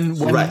 But then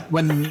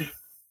when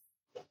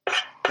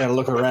gotta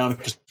look around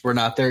because we're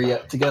not there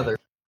yet together.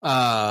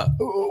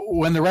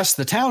 When the rest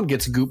of the town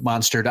gets goop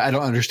monstered, I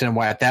don't understand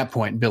why at that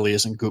point Billy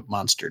isn't goop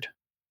monstered.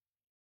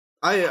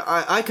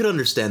 I could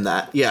understand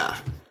that. Yeah.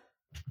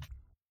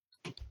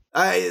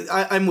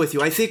 I'm with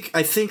you. I think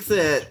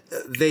that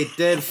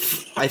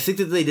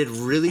they did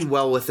really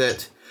well with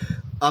it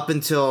up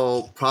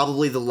until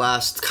probably the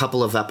last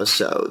couple of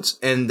episodes.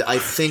 And I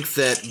think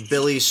that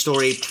Billy's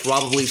story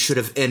probably should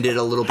have ended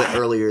a little bit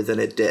earlier than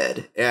it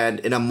did, and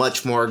in a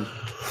much more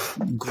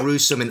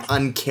gruesome and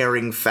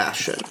uncaring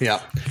fashion. Yeah.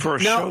 For a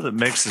show that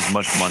makes as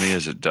much money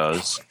as it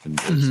does, and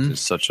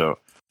is such a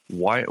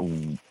why?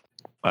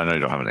 I know you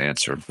don't have an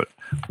answer, but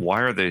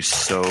why are they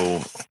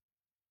so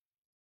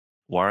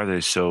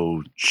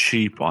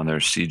cheap on their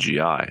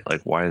CGI?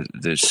 Like, why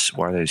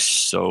are they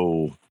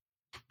so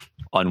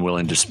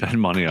unwilling to spend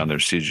money on their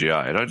CGI?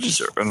 I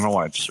don't know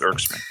why it just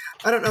irks me.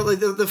 I don't know. Like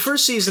the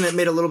first season, it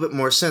made a little bit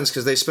more sense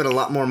because they spent a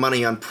lot more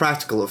money on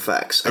practical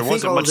effects. There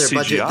wasn't much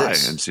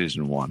CGI in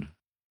season 1,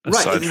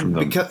 aside from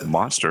the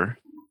monster.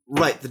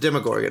 Right, the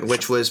Demogorgon,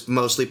 which was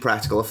mostly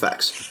practical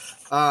effects.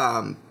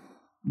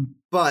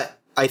 But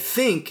I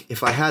think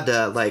if I had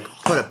to like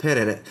put a pin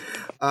in it,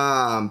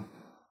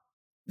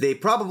 they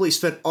probably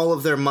spent all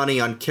of their money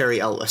on Carrie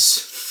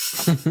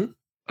Ellis.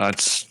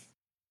 That's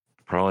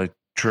probably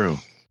true.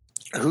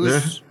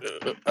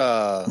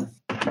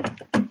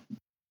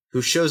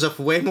 Who shows up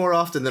way more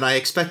often than I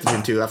expected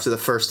him to after the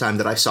first time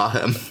that I saw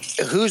him.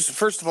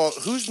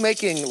 Who's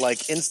making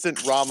like instant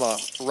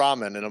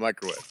ramen in a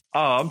microwave?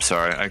 Oh, I'm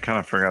sorry. I kind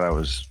of forgot I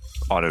was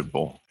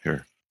audible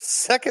here.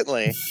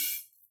 Secondly,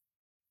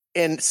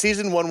 in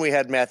season 1 we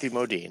had Matthew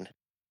Modine.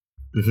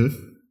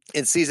 Mm-hmm.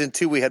 In season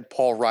 2 we had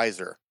Paul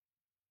Reiser.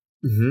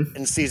 Mm-hmm.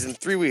 In season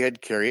 3 we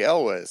had Carrie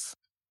Elwes.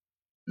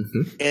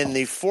 Mm-hmm. In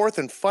the 4th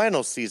and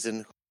final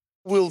season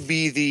will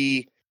be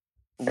the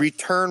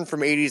return from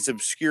 80s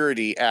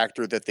obscurity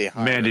actor that they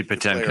hired. Mandy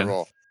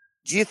Patinkin.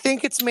 Do you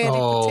think it's Mandy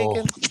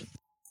Patinkin?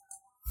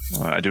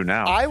 Well, I do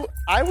now.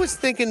 I was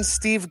thinking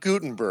Steve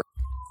Guttenberg.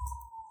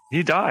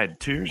 He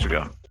died 2 years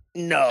ago.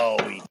 No,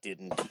 he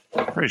didn't.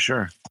 Pretty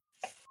sure.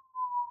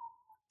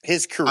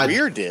 His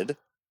career did.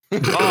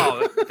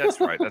 Oh, that's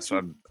right. That's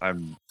what I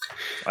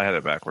had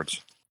it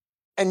backwards.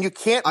 And you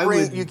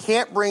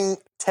can't bring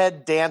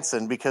Ted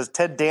Danson because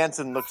Ted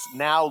Danson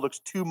looks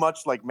too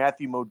much like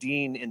Matthew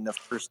Modine in the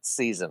first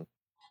season.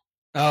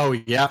 Oh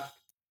yeah.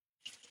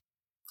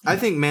 I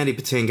think Mandy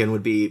Patinkin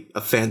would be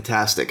a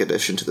fantastic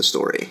addition to the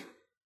story.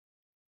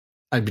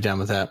 I'd be down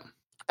with that.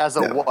 As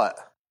a what?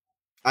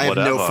 I have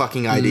no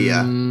fucking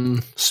idea.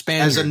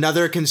 Spaniard. As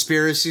another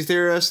conspiracy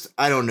theorist,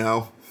 I don't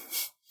know.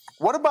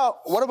 What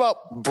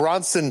about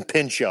Bronson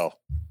Pinchot?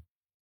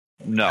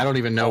 No, I don't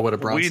even know what a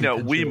Bronson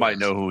Pinchot we might is.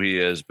 know who he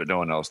is, but no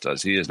one else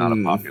does. He is not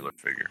a popular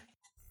figure.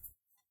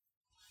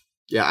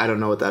 Yeah, I don't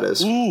know what that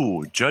is.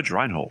 Ooh, Judge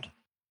Reinhold.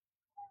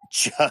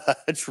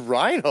 Judge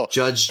Reinhold.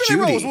 Judge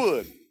Billy Judy.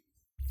 Rosewood.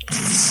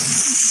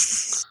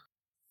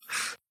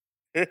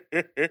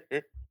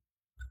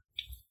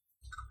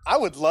 I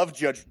would love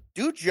Judge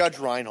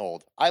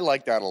Reinhold. I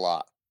like that a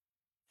lot.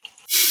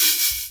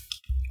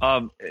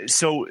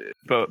 So,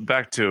 but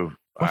back to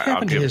what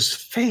happened to his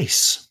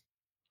face?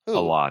 A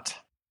lot.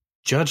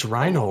 Judge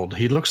Reinhold.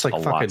 He looks like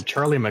fucking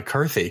Charlie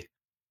McCarthy.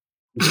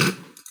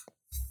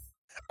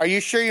 Are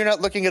you sure you're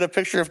not looking at a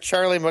picture of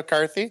Charlie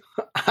McCarthy?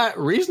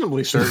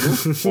 Reasonably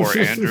certain. Or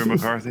Andrew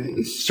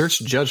McCarthy. Search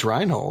Judge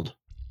Reinhold.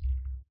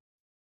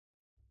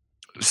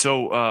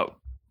 So,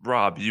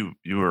 Rob, you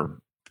were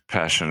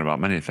passionate about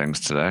many things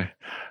today.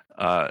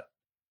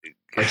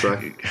 That's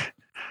right.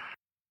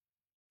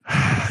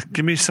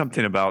 Give me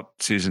something about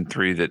season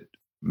 3 that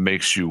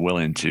makes you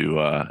willing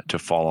to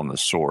fall on the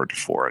sword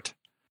for it.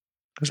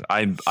 Because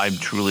I'm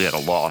truly at a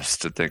loss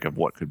to think of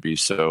what could be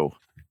so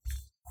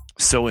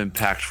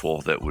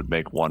impactful that would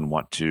make one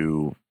want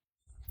to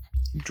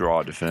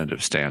draw a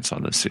definitive stance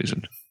on this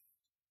season.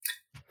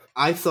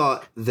 I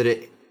thought that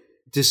it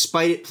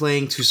despite it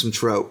playing to some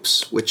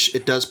tropes, which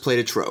it does play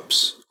to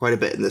tropes quite a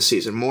bit in this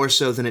season, more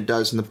so than it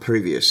does in the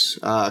previous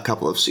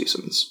couple of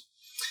seasons.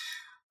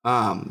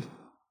 I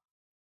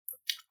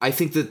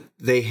think that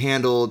they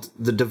handled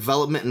the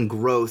development and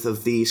growth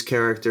of these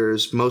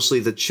characters,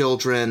 mostly the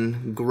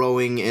children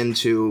growing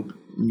into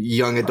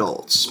young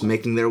adults,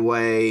 making their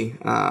way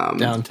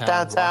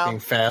downtown,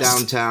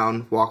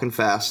 walking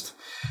fast.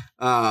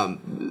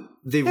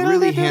 They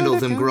really handled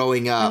them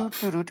growing up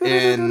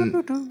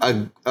in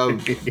a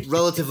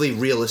relatively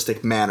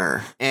realistic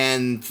manner,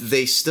 and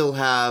they still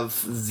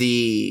have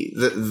the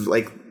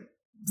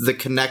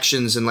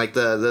connections and like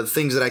the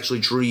things that actually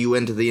drew you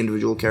into the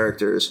individual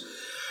characters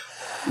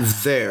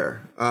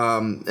there,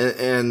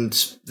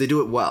 and they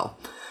do it well.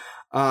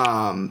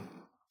 I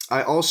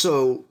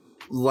also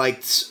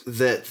liked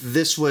that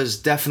this was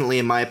definitely,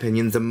 in my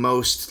opinion, the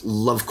most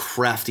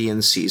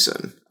Lovecraftian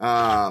season.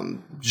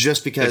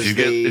 Just because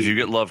if you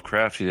get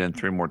Lovecraftian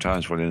 3 more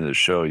times before the end of the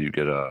show, you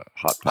get a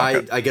hot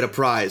pocket. I get a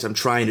prize. I'm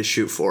trying to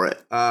shoot for it.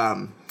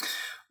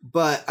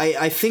 But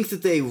I think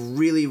that they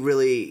really,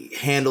 really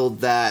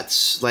handled that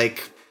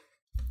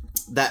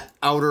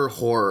outer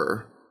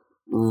horror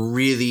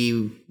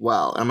really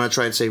well. I'm going to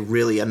try and say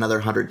really another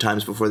 100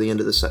 times before the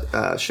end of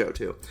the show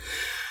too.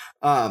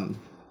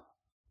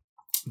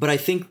 But I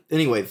think,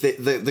 anyway,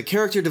 the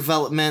character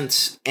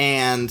development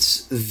and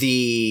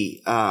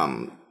the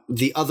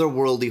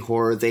otherworldly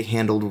horror they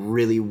handled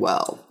really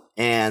well.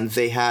 And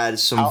they had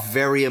some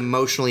very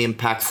emotionally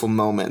impactful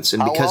moments.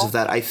 And because of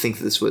that, I think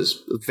this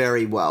was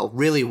very well.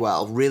 Really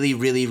well. Really,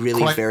 really,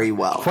 really very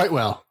well. Quite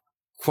well.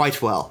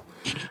 Quite well.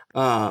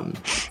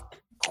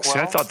 See,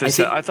 I thought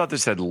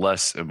this had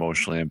less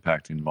emotionally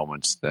impacting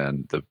moments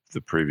than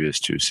the previous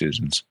 2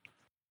 seasons.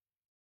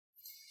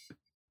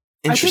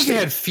 I think they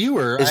had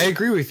fewer. I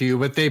agree with you,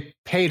 but they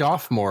paid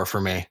off more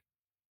for me.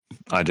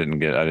 I didn't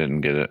get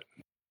it.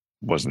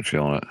 Wasn't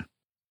feeling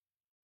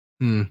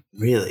it.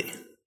 Really?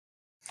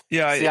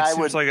 Yeah, it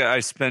seems like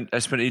I spent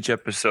each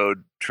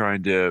episode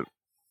trying to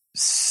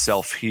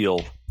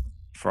self-heal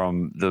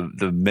from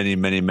the many,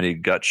 many, many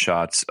gut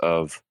shots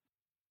of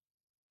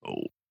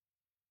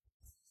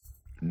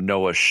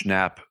Noah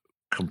Schnapp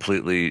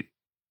completely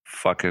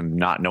fucking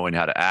not knowing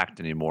how to act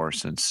anymore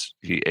since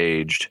he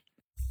aged,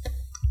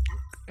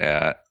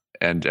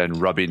 and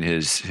rubbing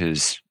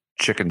his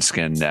chicken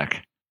skin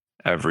neck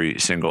every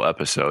single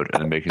episode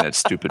and then making that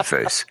stupid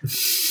face,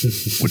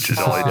 which is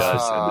all he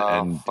does.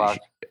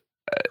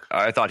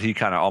 I thought he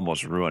kind of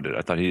almost ruined it.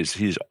 I thought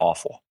he's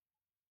awful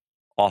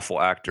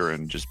actor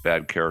and just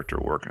bad character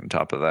work on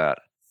top of that.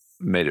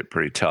 Made it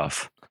pretty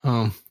tough.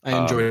 I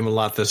enjoyed him a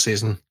lot this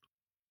season.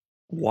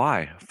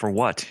 Why? For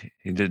what?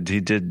 He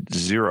did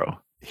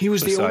zero. He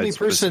was the only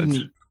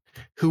person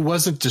who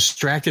wasn't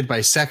distracted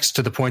by sex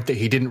to the point that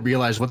he didn't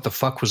realize what the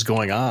fuck was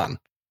going on.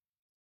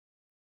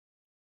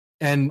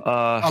 And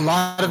a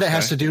lot of that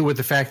has to do with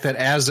the fact that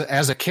as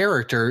a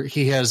character,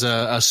 he has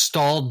a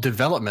stalled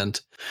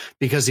development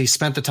because he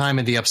spent the time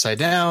in the Upside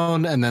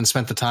Down and then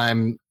spent the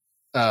time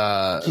he's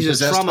a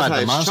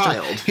traumatized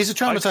child. He's a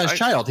traumatized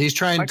child. He's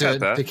trying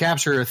to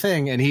capture a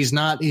thing, and he's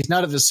not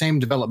at the same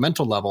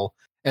developmental level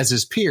as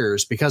his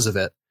peers because of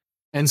it.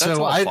 And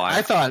so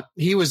I thought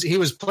he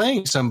was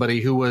playing somebody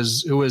who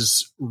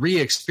was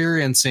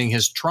re-experiencing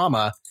his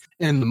trauma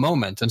in the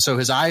moment. And so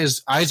his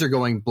eyes are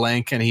going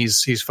blank, and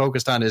he's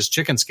focused on his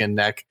chicken skin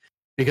neck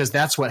because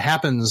that's what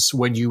happens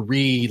when you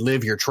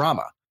relive your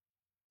trauma.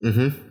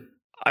 Mm-hmm.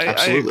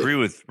 I agree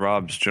with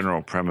Rob's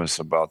general premise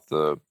about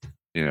the,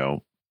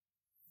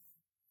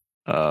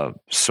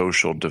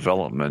 social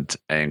development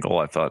angle.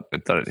 I thought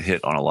it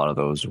hit on a lot of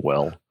those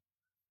well.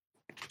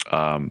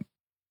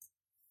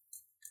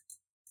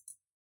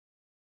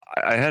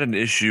 I had an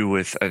issue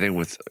with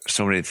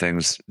so many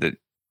things that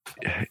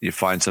you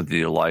find something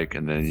you like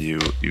and then you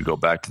go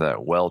back to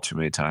that well too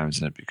many times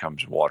and it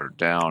becomes watered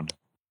down.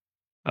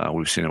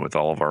 We've seen it with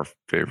all of our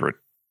favorite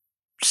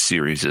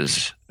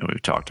series, and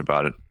we've talked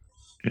about it,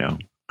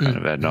 kind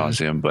of ad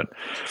nauseum. But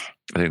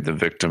I think the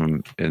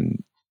victim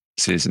in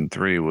season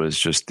 3 was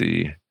just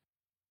the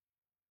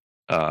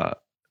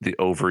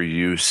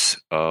overuse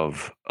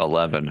of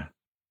 11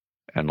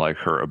 and like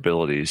her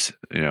abilities.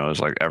 It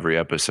was like every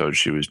episode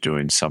she was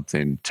doing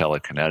something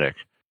telekinetic,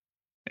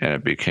 and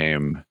it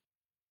became.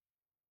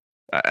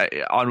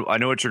 I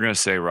know what you're going to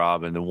say,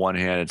 Rob. On the one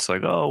hand, it's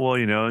like, oh well,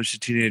 she's a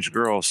teenage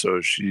girl, so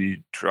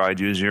she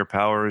tried using her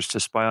powers to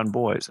spy on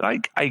boys.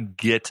 I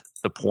get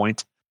the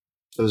point.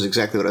 That was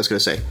exactly what I was going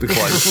to say. But,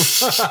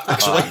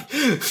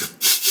 actually,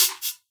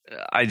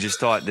 I just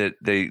thought that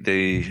they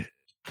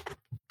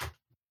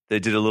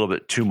did a little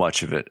bit too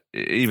much of it,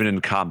 even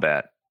in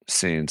combat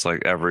scenes.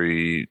 Like I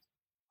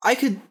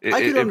could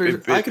agree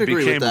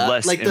with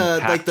that. Like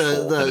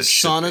the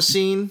sauna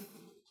scene.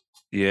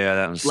 Yeah,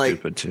 that was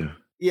stupid too.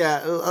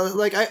 Yeah,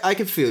 I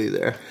could feel you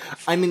there.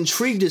 I'm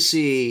intrigued to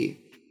see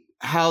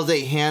how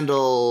they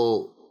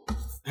handle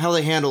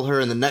her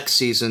in the next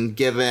season,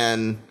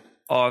 given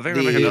I think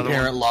the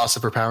apparent loss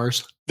of her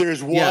powers.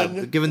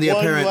 Given the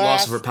apparent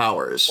loss of her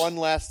powers. One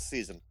last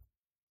season.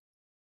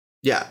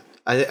 Yeah,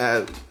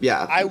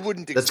 Yeah, I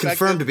wouldn't expect that's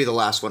confirmed it. to be the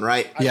last one,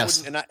 right?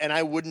 Yes.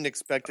 I wouldn't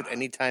expect it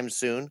anytime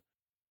soon.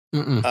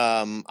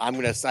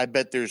 Mm-mm. I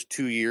bet there's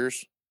 2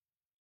 years.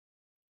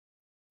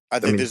 I I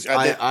think mean, there's.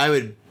 I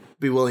would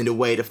be willing to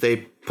wait if they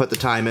put the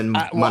time and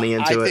money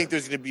into it. I think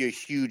there's going to be a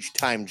huge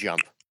time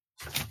jump,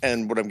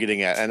 and what I'm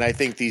getting at, and I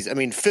think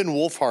Finn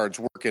Wolfhard's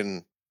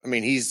working. I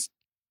mean, he's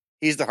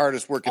the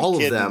hardest working. All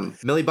kid of them.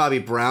 Millie Bobby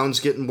Brown's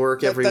getting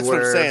work everywhere. That's what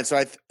I'm saying.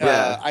 So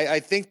Yeah. I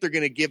think they're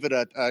going to give it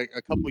a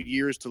couple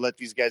years to let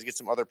these guys get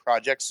some other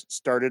projects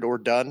started or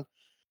done,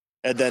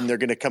 and then they're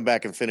going to come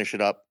back and finish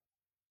it up.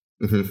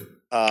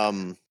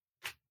 Mm-hmm.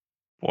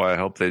 Boy, I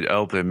hope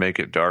they make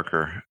it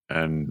darker,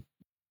 and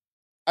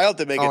I hope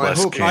they make it. less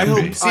I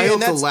hope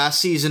campy. the last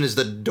season is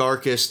the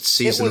darkest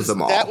season of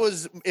them all. That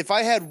was, if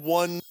I had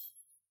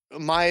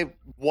my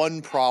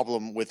one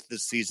problem with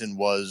this season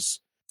was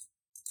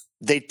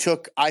they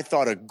took, I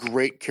thought, a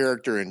great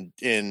character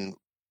in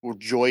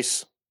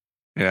Joyce,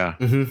 yeah,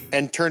 Mm-hmm.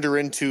 and turned her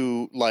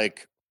into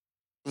like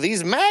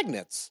these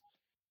magnets.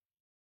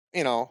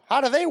 You know,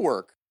 how do they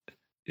work?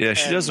 yeah.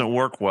 She And- doesn't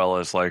work well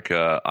as like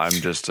I'm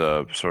just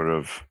a sort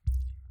of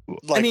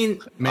Like, I mean,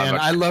 Man, I'm a-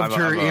 I loved I'm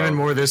a- her I'm a- even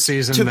more this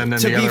season than in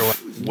the other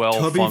one.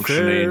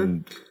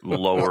 well-functioning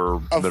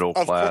lower middle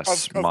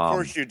class of mom.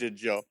 course you did,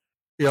 Joe.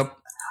 Yep.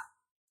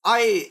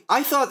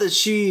 I thought that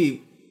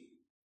she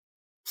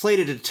played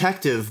a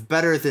detective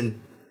better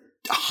than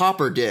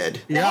Hopper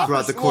did Yeah.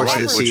 throughout the course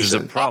of the Which is a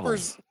season. problem.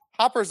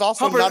 Hopper's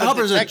also not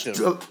a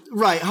detective.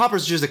 Right,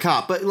 Hopper's just a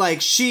cop, but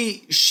like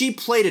she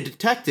played a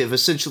detective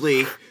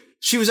essentially.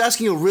 She was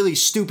asking a really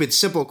stupid,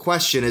 simple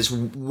question: "Is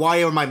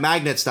why are my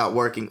magnets not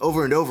working?"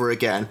 over and over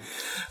again.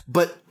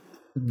 But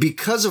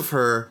because of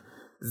her,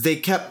 they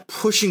kept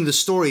pushing the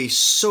story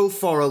so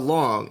far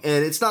along,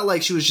 and it's not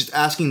like she was just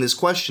asking this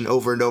question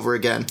over and over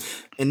again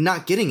and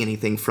not getting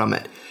anything from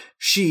it.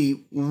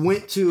 She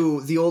went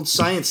to the old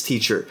science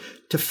teacher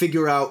to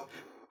figure out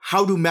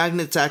how do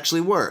magnets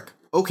actually work.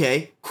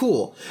 Okay,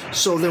 cool.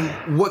 So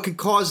then what could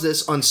cause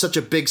this on such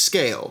a big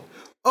scale?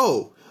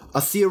 Oh, a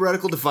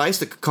theoretical device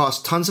that could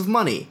cost tons of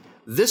money.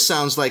 This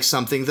sounds like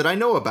something that I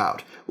know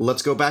about.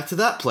 Let's go back to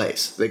that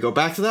place. They go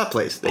back to that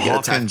place. They get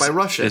attacked by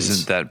Russians.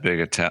 Isn't that big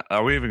a town?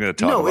 Are we even going to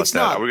talk about it's that?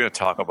 not. Are we going to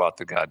talk about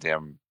the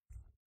goddamn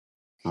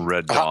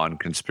Red Dawn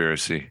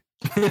conspiracy?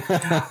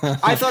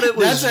 I thought it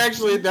was...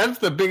 That's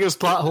the biggest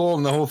plot hole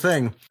in the whole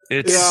thing.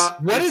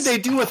 What did they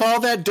do with all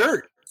that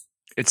dirt?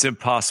 It's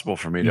impossible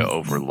for me to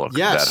overlook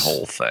Yes. that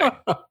whole thing.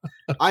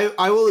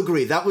 I will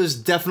agree. That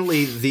was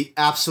definitely the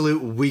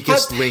absolute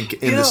weakest link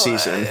in the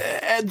season.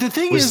 The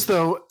thing is,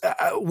 though,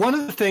 one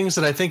of the things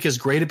that I think is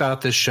great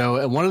about this show,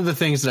 and one of the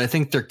things that I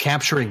think they're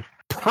capturing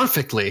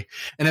perfectly,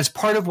 and it's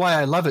part of why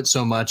I love it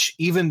so much,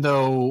 even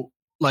though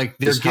like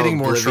they're Just how getting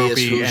more oblivious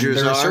tropey, and Hoosiers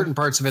there are are. certain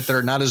parts of it that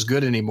are not as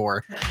good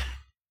anymore.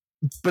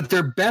 But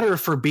they're better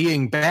for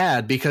being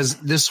bad because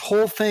this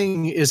whole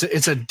thing it's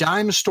a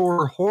dime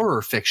store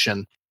horror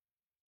fiction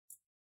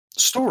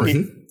story.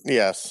 Mm-hmm.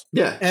 Yes.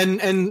 Yeah.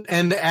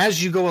 And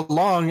as you go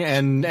along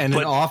and an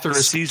But author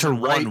is season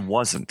to write, one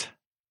wasn't.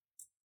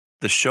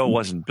 The show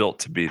wasn't built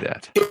to be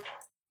that.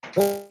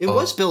 It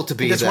was built to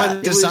be that's that. why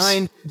they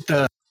designed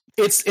the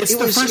it's the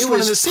first one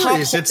in the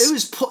series.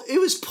 It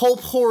was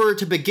pulp horror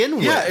to begin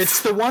with. Yeah,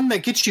 it's the one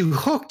that gets you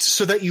hooked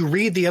so that you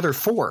read the other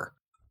four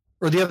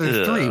or the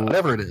other three,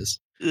 whatever it is.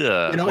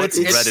 Yeah, You know, what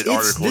Reddit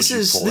article this did you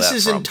is pull this that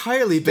has from?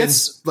 entirely been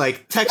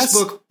like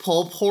textbook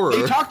pulp horror.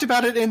 They talked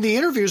about it in the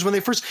interviews when they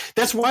first.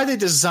 That's why they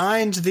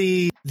designed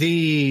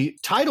the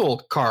title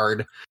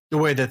card the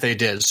way that they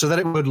did, so that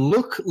it would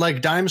look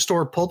like dime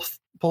store pulp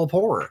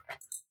horror.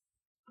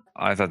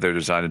 I thought they were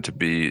designed to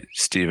be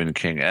Stephen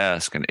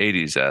King-esque and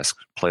 80s-esque,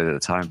 played at a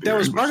time period. That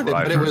was part of it,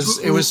 what I but heard.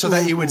 it was so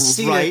that you would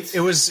see Right. it.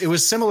 It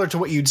was similar to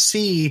what you'd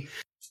see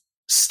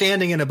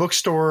standing in a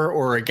bookstore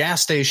or a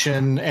gas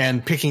station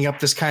and picking up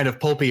this kind of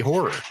pulpy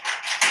horror.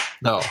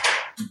 No,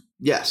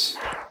 Yes,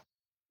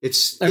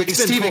 it's I mean, been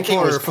Stephen pulp King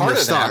horror was from part the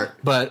of start.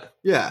 that, but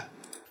Yeah,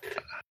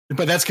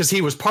 that's because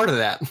he was part of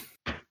that.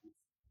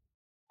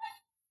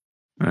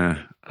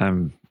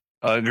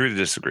 I agree to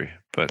disagree,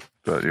 but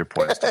your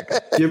point is taken.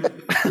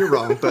 you're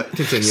wrong, but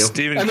continue.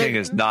 Stephen King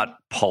is not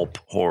pulp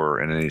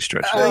horror in any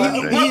stretch of the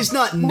imagination. He's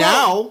not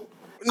now.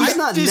 He's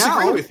not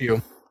Disagree now. with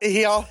you.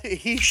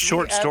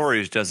 Short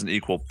stories doesn't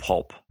equal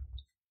pulp.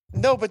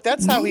 No, but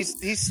that's how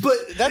he's. But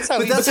that's how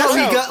but he. that's how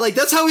he got. Like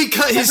that's how he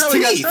cut his That's how he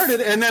got teeth. started,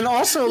 and then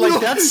also like No,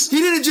 that's he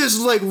didn't just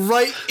like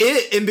write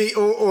it and be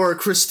or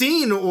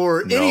Christine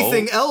or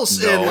anything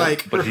else and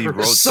like but he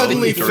wrote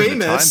suddenly those during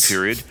the time famous.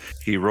 period.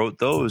 He wrote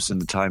those in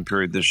the time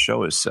period this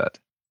show is set.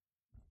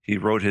 He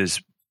wrote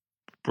his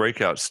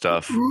breakout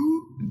stuff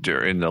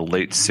during the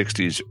late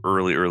 60s,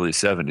 early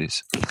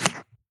 70s.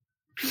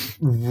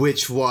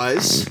 Which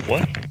was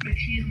What?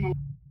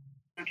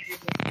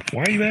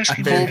 Why are you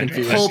asking? very me?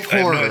 confused. pulp I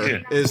have no horror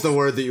idea. is the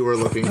word that you were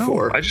looking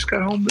for. I just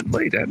got home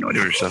late. I have no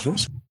idea what your stuff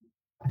is.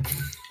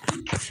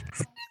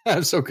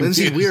 I'm so confused.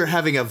 Lindsay, we are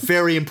having a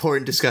very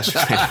important discussion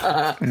right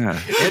now. Yeah.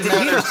 It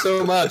matters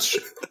so much.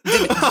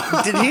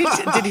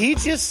 Did he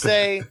just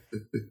say,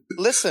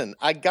 listen,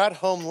 I got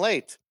home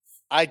late.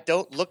 I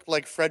don't look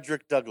like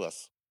Frederick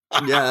Douglass.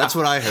 Yeah, that's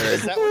what I Is heard.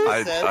 that what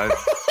he said?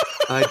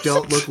 I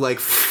don't look like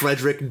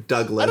Frederick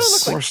Douglass. I don't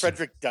look like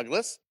Frederick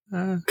Douglass.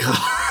 Only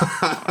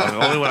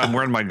when I'm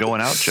wearing my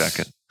going out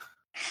jacket.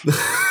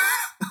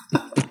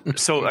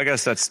 So I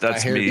guess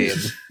that's me. beard.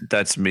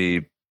 That's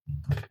me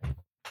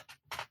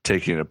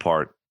taking it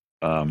apart.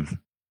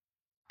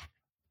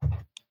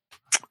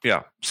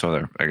 Yeah. So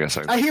there. I guess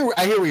I hear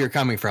where you're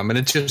coming from, and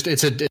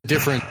it's a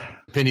different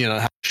opinion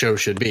on how the show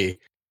should be.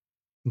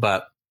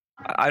 But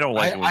I don't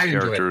like I enjoy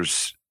it.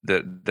 characters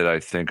that I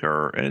think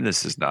are, and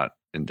this is not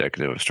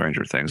indicative of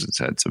Stranger Things. It's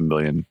had some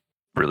million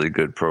really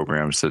good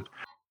programs that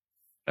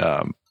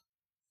are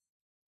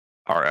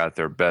at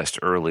their best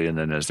early, and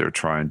then as they're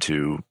trying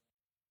to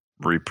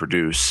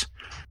reproduce,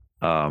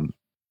 they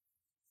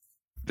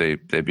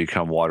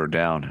become watered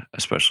down.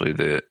 Especially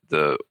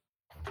the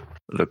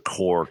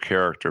core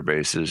character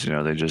bases. You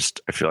know,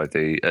 I feel like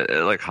they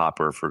like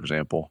Hopper, for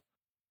example.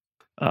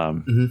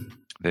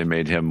 They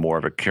made him more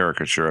of a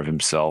caricature of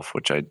himself,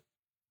 which I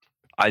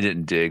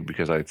didn't dig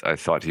because I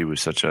thought he was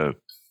such a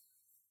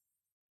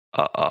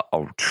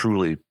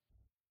truly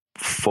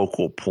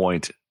focal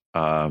point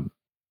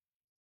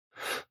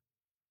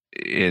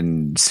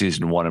in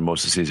season 1 and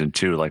most of season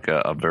 2, like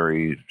a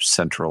very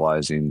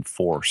centralizing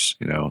force,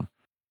 you know,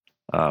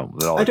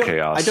 with all the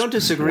chaos. I don't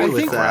disagree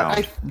with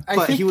that.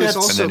 But he was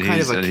also kind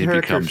of a he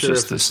caricature becomes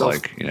just of this, himself.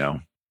 like, you know,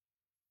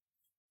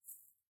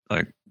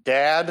 like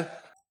Dad?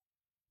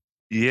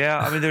 Yeah,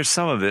 I mean, there's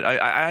some of it.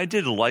 I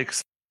did like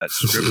that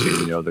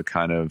scripting, you know, the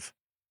kind of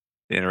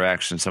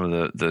interaction, some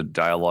of the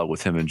dialogue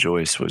with him and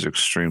Joyce was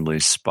extremely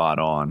spot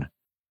on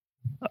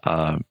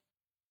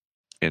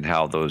in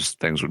how those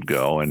things would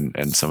go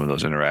and some of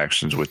those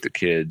interactions with the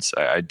kids.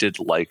 I did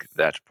like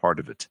that part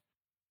of it.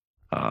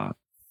 I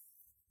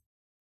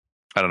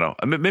don't know.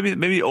 I mean,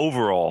 maybe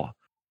overall,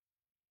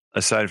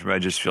 aside from, I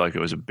just feel like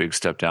it was a big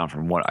step down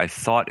from what I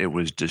thought. It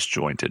was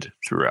disjointed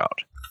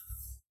throughout.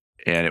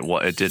 And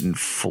it didn't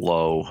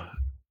flow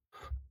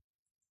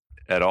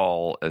at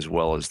all as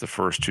well as the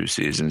first 2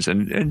 seasons,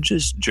 and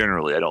just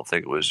generally, I don't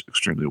think it was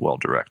extremely well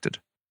directed.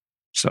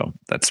 So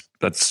that's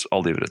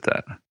I'll leave it at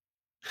that.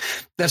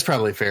 that's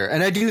probably fair,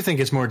 and I do think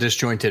it's more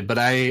disjointed. But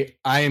I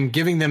am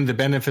giving them the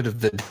benefit of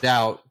the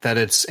doubt that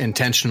it's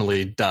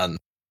intentionally done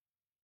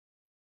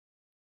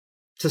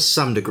To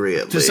some degree,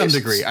 at least. to some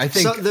degree. I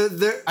think.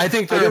 I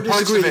think there are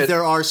parts of it.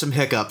 There are some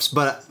hiccups,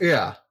 but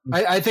Yeah.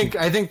 I think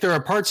there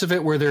are parts of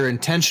it where they're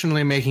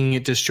intentionally making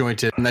it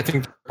disjointed, and I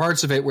think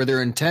parts of it where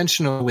they're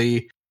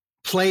intentionally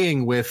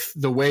playing with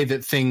the way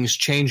that things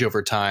change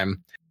over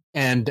time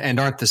and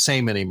aren't the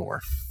same anymore.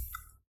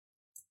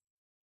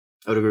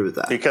 I would agree with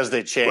that. Because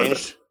they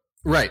changed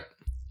Right.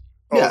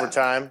 over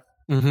time.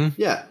 Mm-hmm.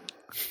 Yeah,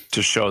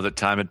 To show that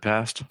time had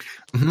passed.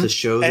 to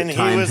show that And he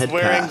time was had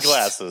wearing passed.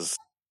 glasses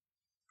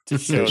to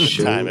show that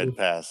Show- time had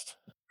passed.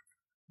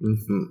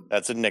 Mhm.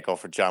 That's a nickel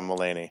for John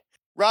Mulaney.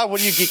 Rob,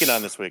 what are you geeking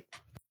on this week?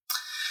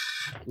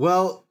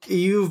 Well,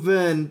 you've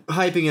been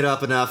hyping it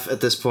up enough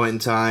at this point in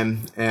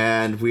time,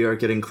 and we are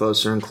getting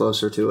closer and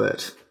closer to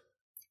it.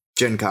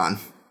 Gen Con.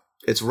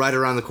 It's right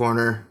around the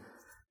corner,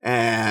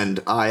 and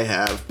I'm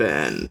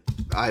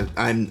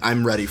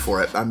ready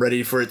for it. I'm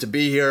ready for it to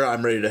be here.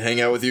 I'm ready to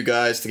hang out with you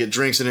guys, to get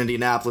drinks in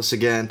Indianapolis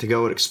again, to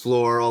go and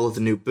explore all of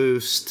the new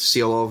booths, to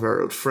see all of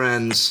our old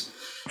friends.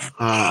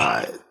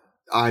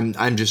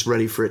 I'm just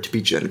ready for it to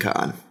be Gen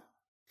Con.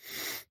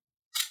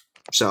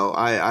 So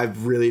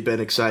I've really been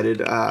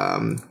excited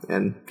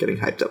and getting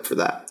hyped up for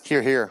that.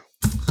 Here, here.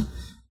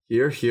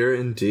 Here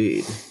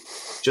indeed.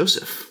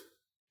 Joseph,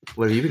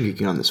 what have you been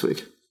geeking on this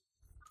week?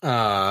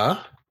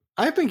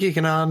 I've been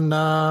geeking on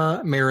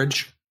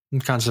marriage, the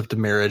concept of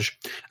marriage.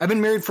 I've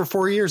been married for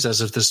 4 years as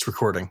of this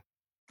recording.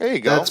 There you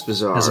go. That's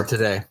bizarre. As of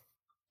today.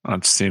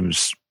 That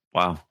seems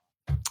wow.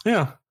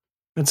 Yeah.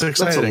 It's That's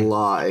a exciting.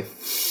 lie.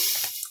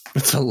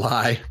 It's a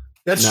lie.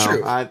 That's No,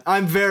 true.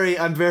 I'm very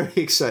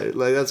excited.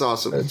 Like, that's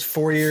awesome. It's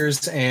 4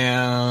 years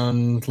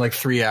and like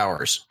 3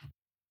 hours.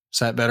 Is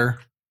that better?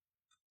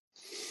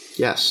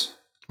 Yes,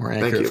 More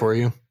Thank accurate you. for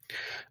you?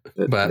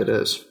 But- it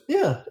is.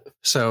 Yeah.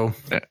 So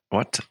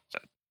What?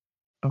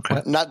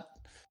 Okay. Not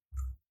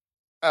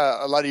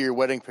a lot of your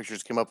wedding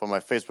pictures came up on my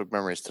Facebook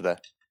memories today.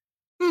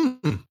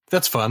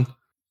 that's fun.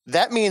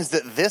 That means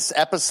that this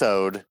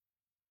episode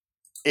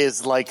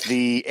is like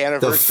the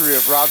anniversary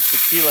of Rob's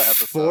tequila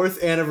episode.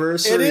 Fourth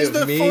anniversary It is of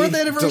the me fourth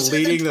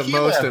anniversary deleting of the the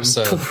most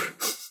episode.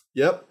 important.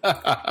 Yep.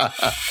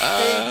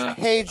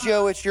 Hey,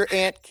 Joe, it's your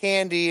Aunt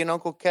Candy and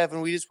Uncle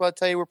Kevin. We just want to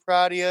tell you we're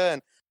proud of you.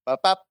 And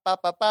bop, bop,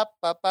 bop, bop, bop,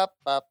 bop, bop,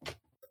 bop.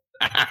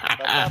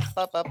 Bop,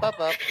 bop, bop, bop,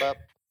 bop, bop.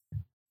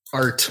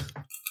 Art.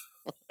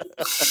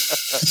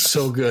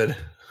 So good.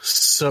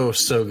 So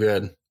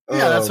good.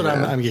 Yeah, that's what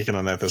man. I'm geeking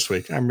on that this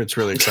week. It's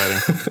really exciting.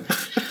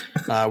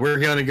 We're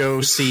going to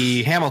go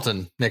see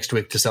Hamilton next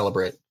week to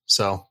celebrate.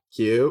 So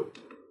Cute.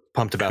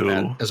 pumped about Cool.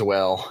 that as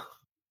well.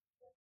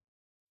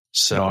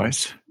 So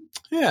Nice.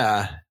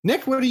 yeah,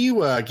 Nick, what are you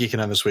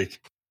geeking on this week?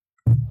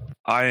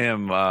 I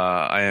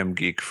am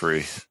geek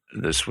free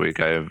this week.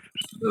 I have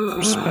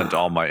spent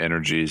all my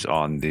energies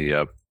on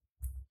the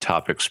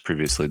topics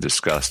previously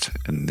discussed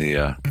in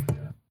the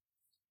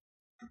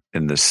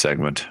in this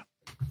segment.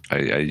 I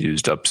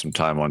used up some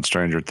time on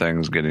Stranger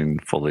Things, getting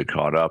fully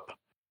caught up,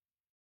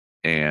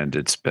 and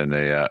it's been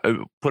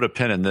put a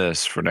pin in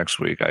this for next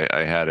week.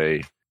 I had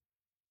a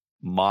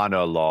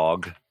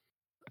monologue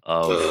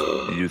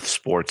of youth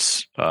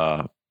sports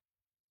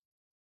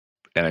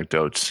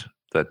anecdotes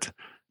that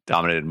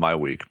dominated my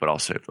week, but I'll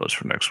save those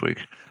for next week.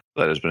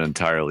 That has been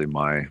entirely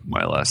my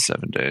last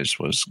 7 days,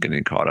 was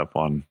getting caught up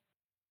on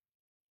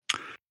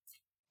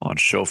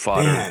show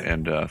fodder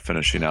and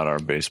finishing out our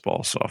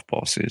baseball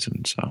softball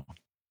season. So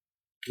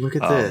look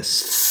at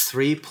this: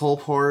 3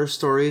 pulp horror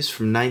stories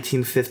from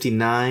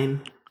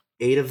 1959,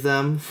 8 of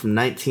them from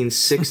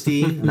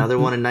 1960, another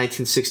one in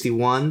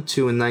 1961,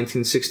 2 in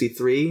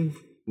 1963.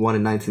 1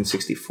 in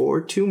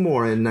 1964, 2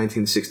 more in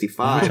 1965.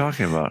 What are you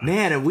talking about?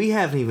 Man, and we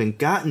haven't even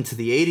gotten to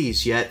the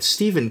 80s yet.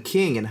 Stephen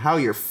King and how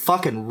you're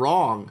fucking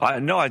wrong.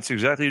 No, it's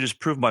exactly, you just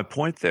proved my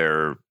point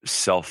there,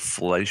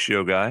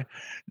 self-fellatio guy.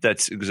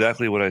 That's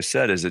exactly what I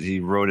said, is that he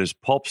wrote his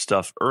pulp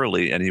stuff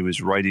early and he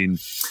was writing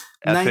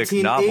epic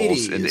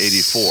novels in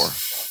 84.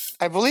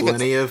 I believe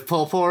Plenty of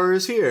pulp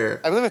horrors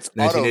here. I believe it's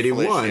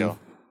 1981. autofellatio.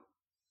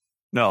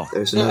 No,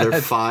 There's another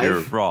 5.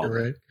 you're wrong.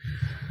 You're right.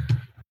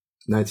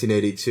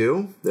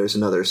 1982, there's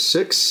another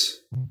 6.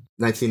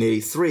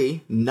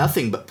 1983,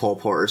 nothing but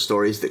pulp horror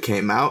stories that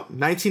came out.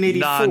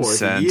 1984,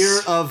 Nonsense. the year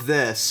of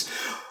this.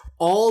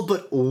 All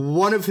but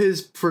one of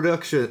his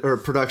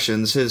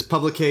productions, his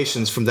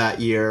publications from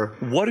that year.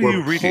 What are were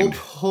you reading? Pulp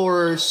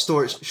horror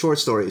short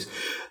stories.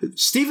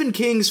 Stephen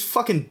King's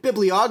fucking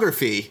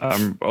bibliography.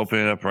 I'm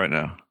opening it up right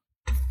now.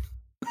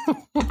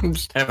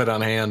 Just have it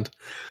on hand.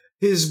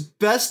 His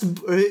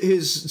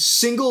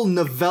single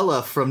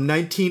novella from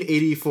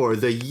 1984,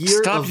 the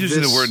year Stop of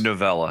using this, the word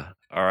novella.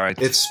 All right.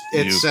 It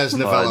You says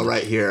novella bud.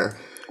 right here.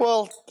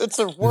 Well, it's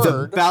a The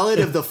word. Ballad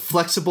of the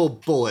Flexible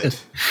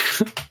Bullet,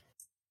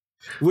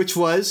 which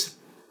was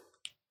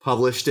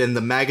published in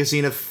the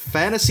magazine of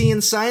fantasy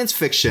and science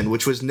fiction,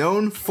 which was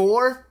known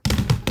for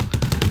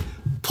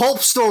pulp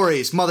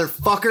stories,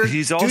 motherfucker.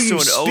 He's Do also you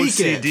an speak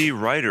it? OCD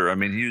writer. I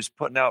mean, he was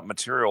putting out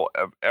material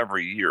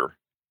every year.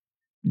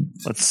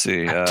 Let's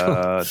see.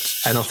 I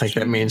don't think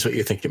that means what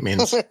you think it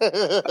means.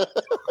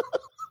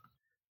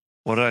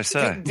 What did I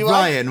say?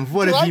 Ryan,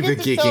 what have you been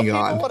geeking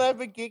on? What I've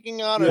been geeking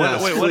on?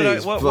 Yeah. Wait, what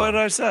did please, what did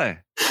I say?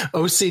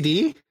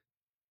 OCD?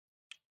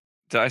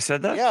 Did I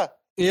said that? Yeah,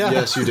 Yeah.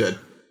 Yes, you did.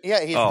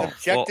 yeah. He's Oh, an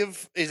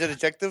objective. He's an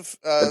objective,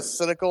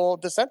 cynical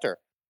dissenter.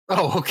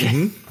 Oh,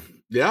 okay.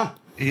 Yeah.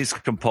 He's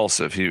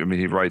compulsive. He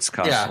writes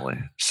constantly.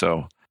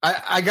 So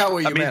I got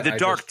what you I mean, meant. The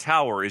Dark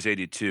Tower is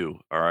 82.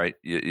 All right,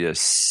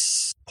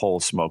 yes, pole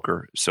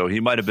smoker. So he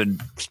might have been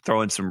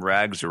throwing some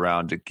rags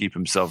around to keep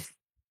himself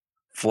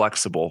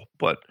flexible,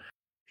 but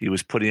he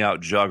was putting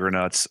out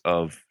juggernauts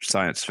of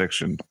science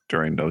fiction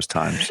during those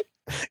times.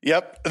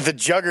 Yep, the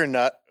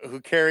juggernaut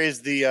who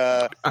carries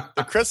the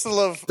crystal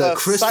of The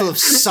crystal of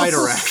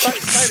Cyterac.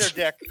 cider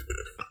deck.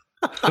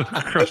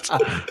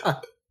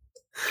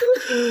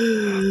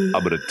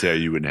 I'm gonna tear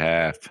you in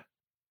half.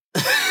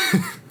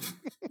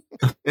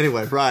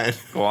 Anyway, Ryan.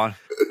 Go on.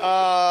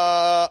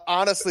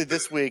 Honestly,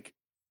 this week,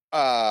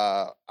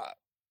 I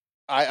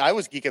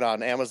was geeking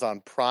on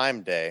Amazon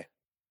Prime Day.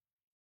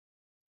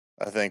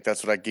 I think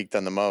that's what I geeked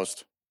on the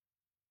most.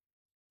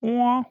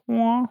 Yeah,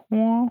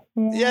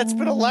 it's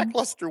been a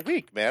lackluster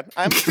week, man.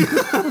 I don't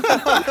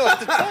know what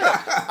to tell you.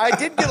 I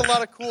did get a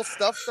lot of cool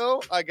stuff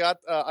though. I got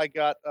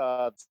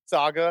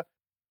Saga,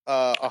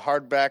 a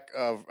hardback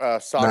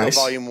of Saga Nice.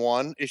 Volume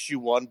 1, Issue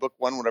 1, Book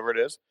 1, whatever it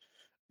is.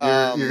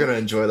 You're going to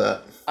enjoy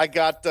that. I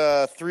got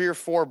 3 or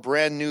 4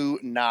 brand new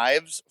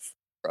knives,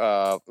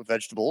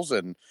 vegetables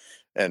and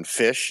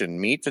fish and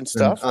meat and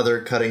stuff. And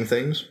other cutting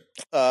things.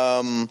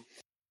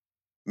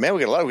 Man,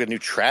 we got a lot. We got a new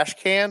trash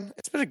can.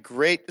 It's been a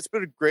great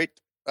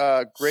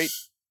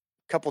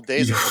couple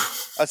days.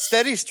 A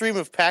steady stream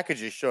of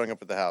packages showing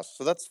up at the house.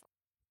 So that's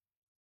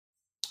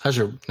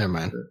Never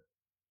mind.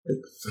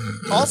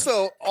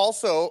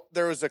 also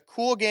there was a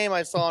cool game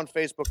I saw on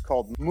Facebook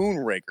called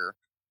Moonraker,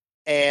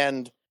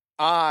 and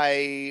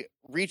I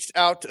reached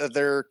out.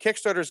 Their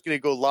Kickstarter is going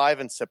to go live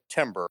in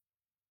September.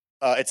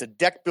 It's a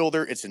deck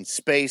builder. It's in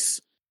space.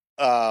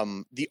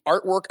 The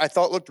artwork I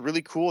thought looked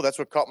really cool. That's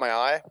what caught my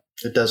eye.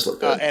 It does look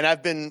good. And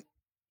I've been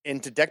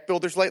into deck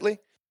builders lately.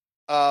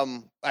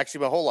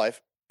 Actually, my whole life.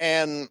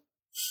 And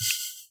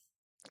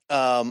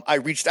I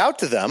reached out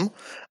to them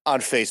on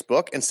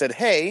Facebook and said,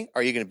 "Hey,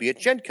 are you going to be at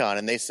Gen Con?"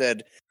 And they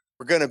said,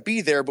 "We're going to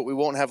be there, but we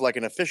won't have like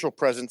an official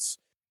presence.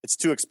 It's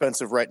too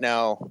expensive right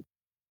now."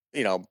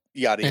 You know,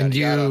 yada yada. And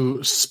yada.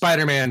 you,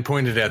 Spider-Man,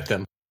 pointed at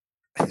them.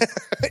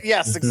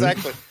 Yes,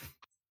 exactly.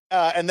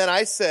 And then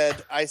they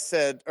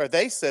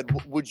said,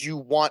 "Would you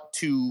want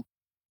to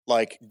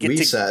like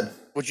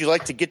would you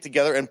like to get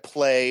together and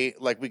play?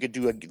 Like we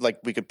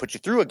could put you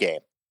through a game?"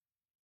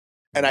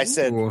 And I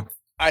said, Ooh.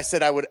 I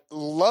said I would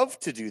love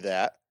to do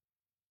that.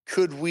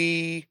 Could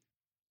we?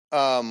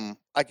 I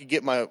could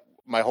get my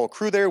whole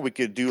crew there. We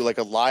could do like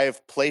a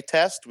live play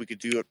test. We could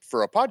do it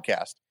for a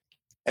podcast.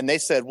 And they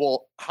said,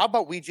 well, how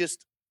about we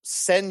just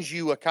send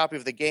you a copy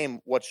of the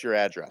game? What's your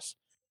address?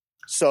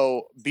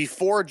 So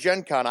before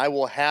Gen Con, I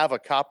will have a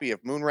copy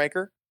of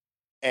Moonraker,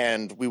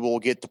 and we will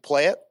get to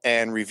play it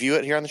and review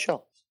it here on the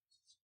show.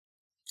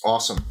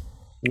 Awesome.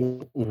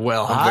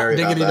 Well, I'm hot very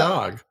about diggity that.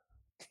 dog.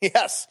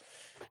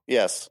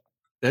 Yes.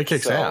 That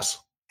kicks So- ass.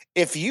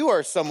 If you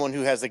are someone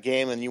who has a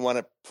game and you want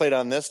to play it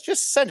on this,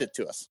 just send it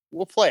to us.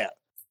 We'll play it.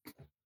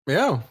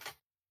 Yeah.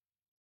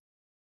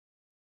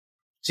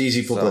 It's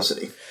easy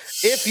publicity.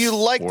 If you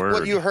liked what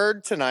Word. you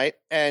heard tonight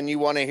and you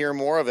want to hear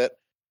more of it,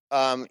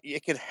 you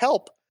can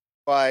help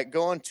by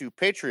going to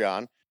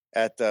Patreon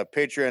at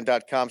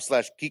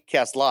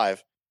patreon.com/geekcastlive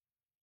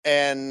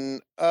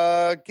and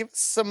give us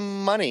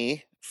some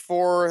money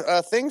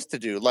for things to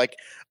do. Like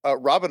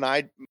Rob and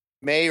I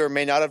may or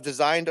may not have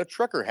designed a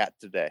trucker hat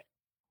today.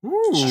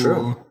 It's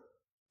true.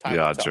 Time The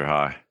will odds tell. are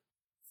high.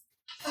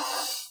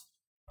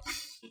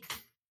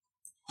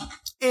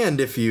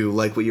 And if you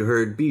like what you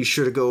heard, be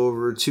sure to go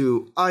over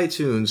to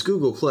iTunes,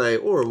 Google Play,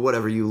 or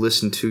whatever you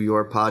listen to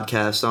your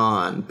podcast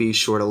on. Be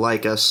sure to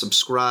like us,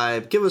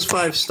 subscribe, give us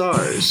 5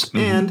 stars,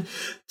 and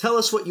tell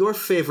us what your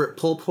favorite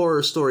pulp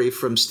horror story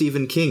from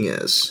Stephen King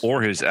is.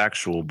 Or his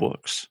actual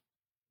books.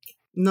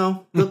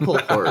 No, the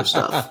pulp horror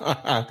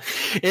stuff.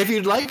 If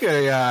you'd like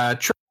a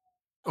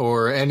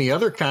or any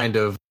other kind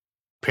of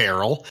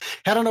apparel,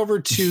 head on over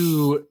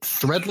to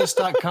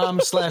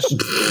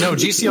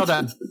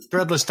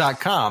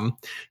GCL.threadless.com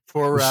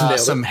for Nailed it.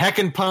 some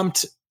heckin'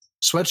 pumped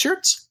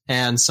sweatshirts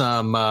and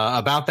some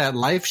About That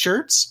Life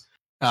shirts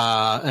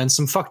and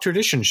some Fuck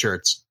Tradition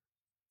shirts.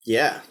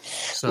 Yeah.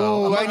 So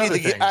Ooh, among other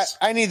things.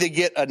 I need to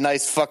get a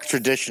nice Fuck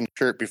Tradition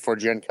shirt before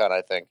Gen Con,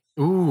 I think.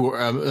 Ooh,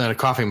 and a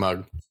coffee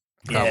mug.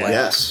 Yeah.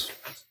 Yes.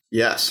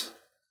 Yes.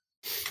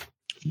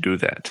 Do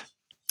that.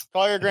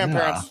 Call your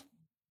grandparents.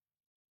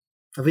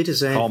 Auf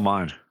Wiedersehen. All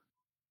mine.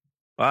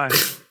 Bye.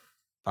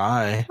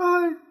 Bye.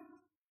 Bye.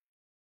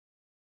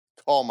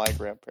 Call my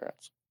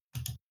grandparents.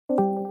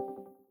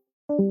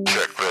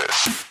 Check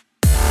this.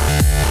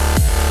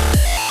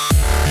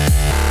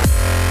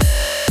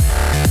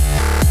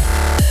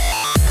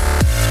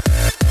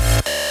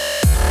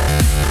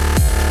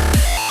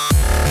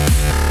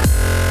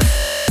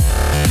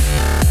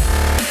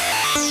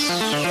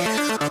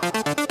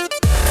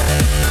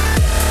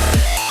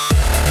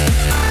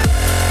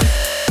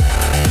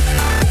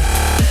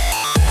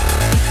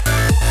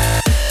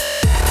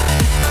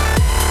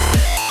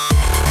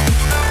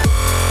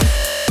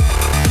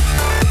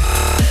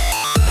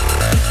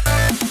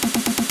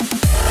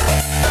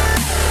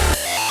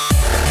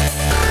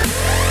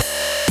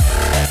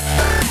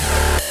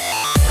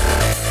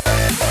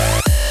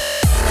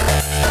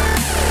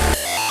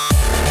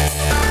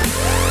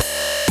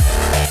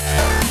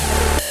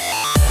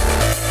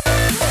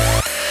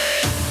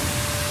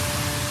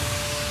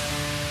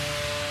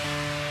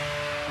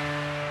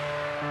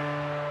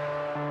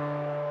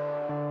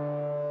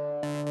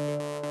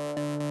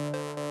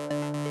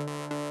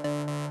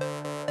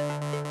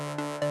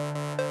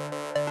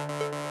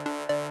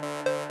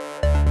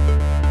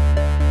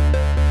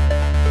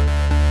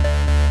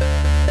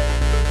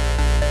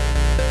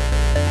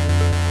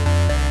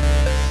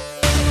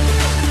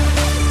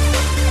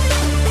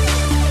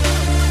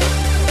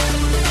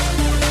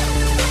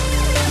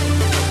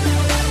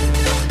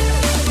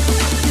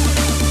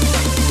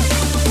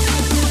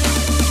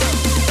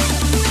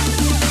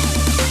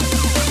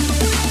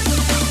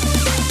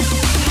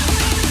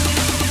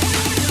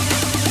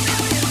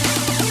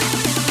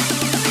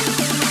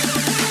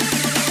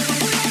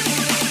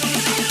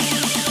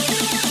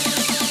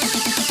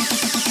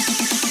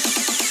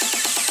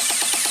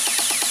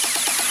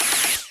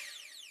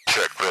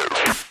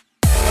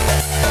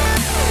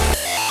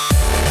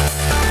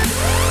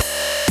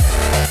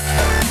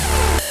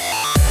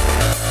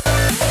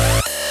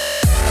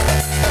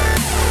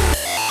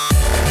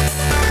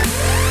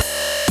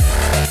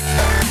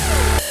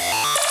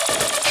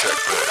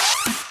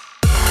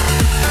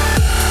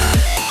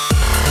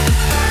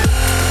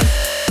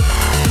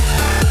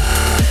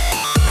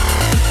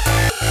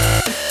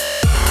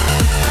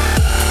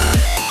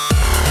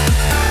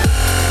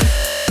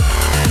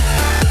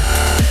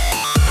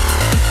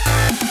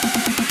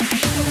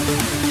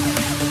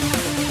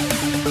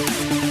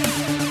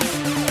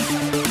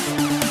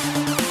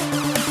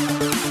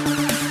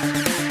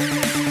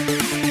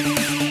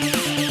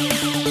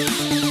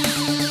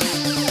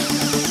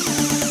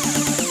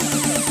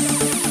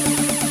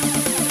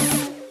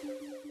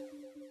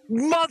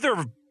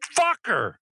 Motherfucker!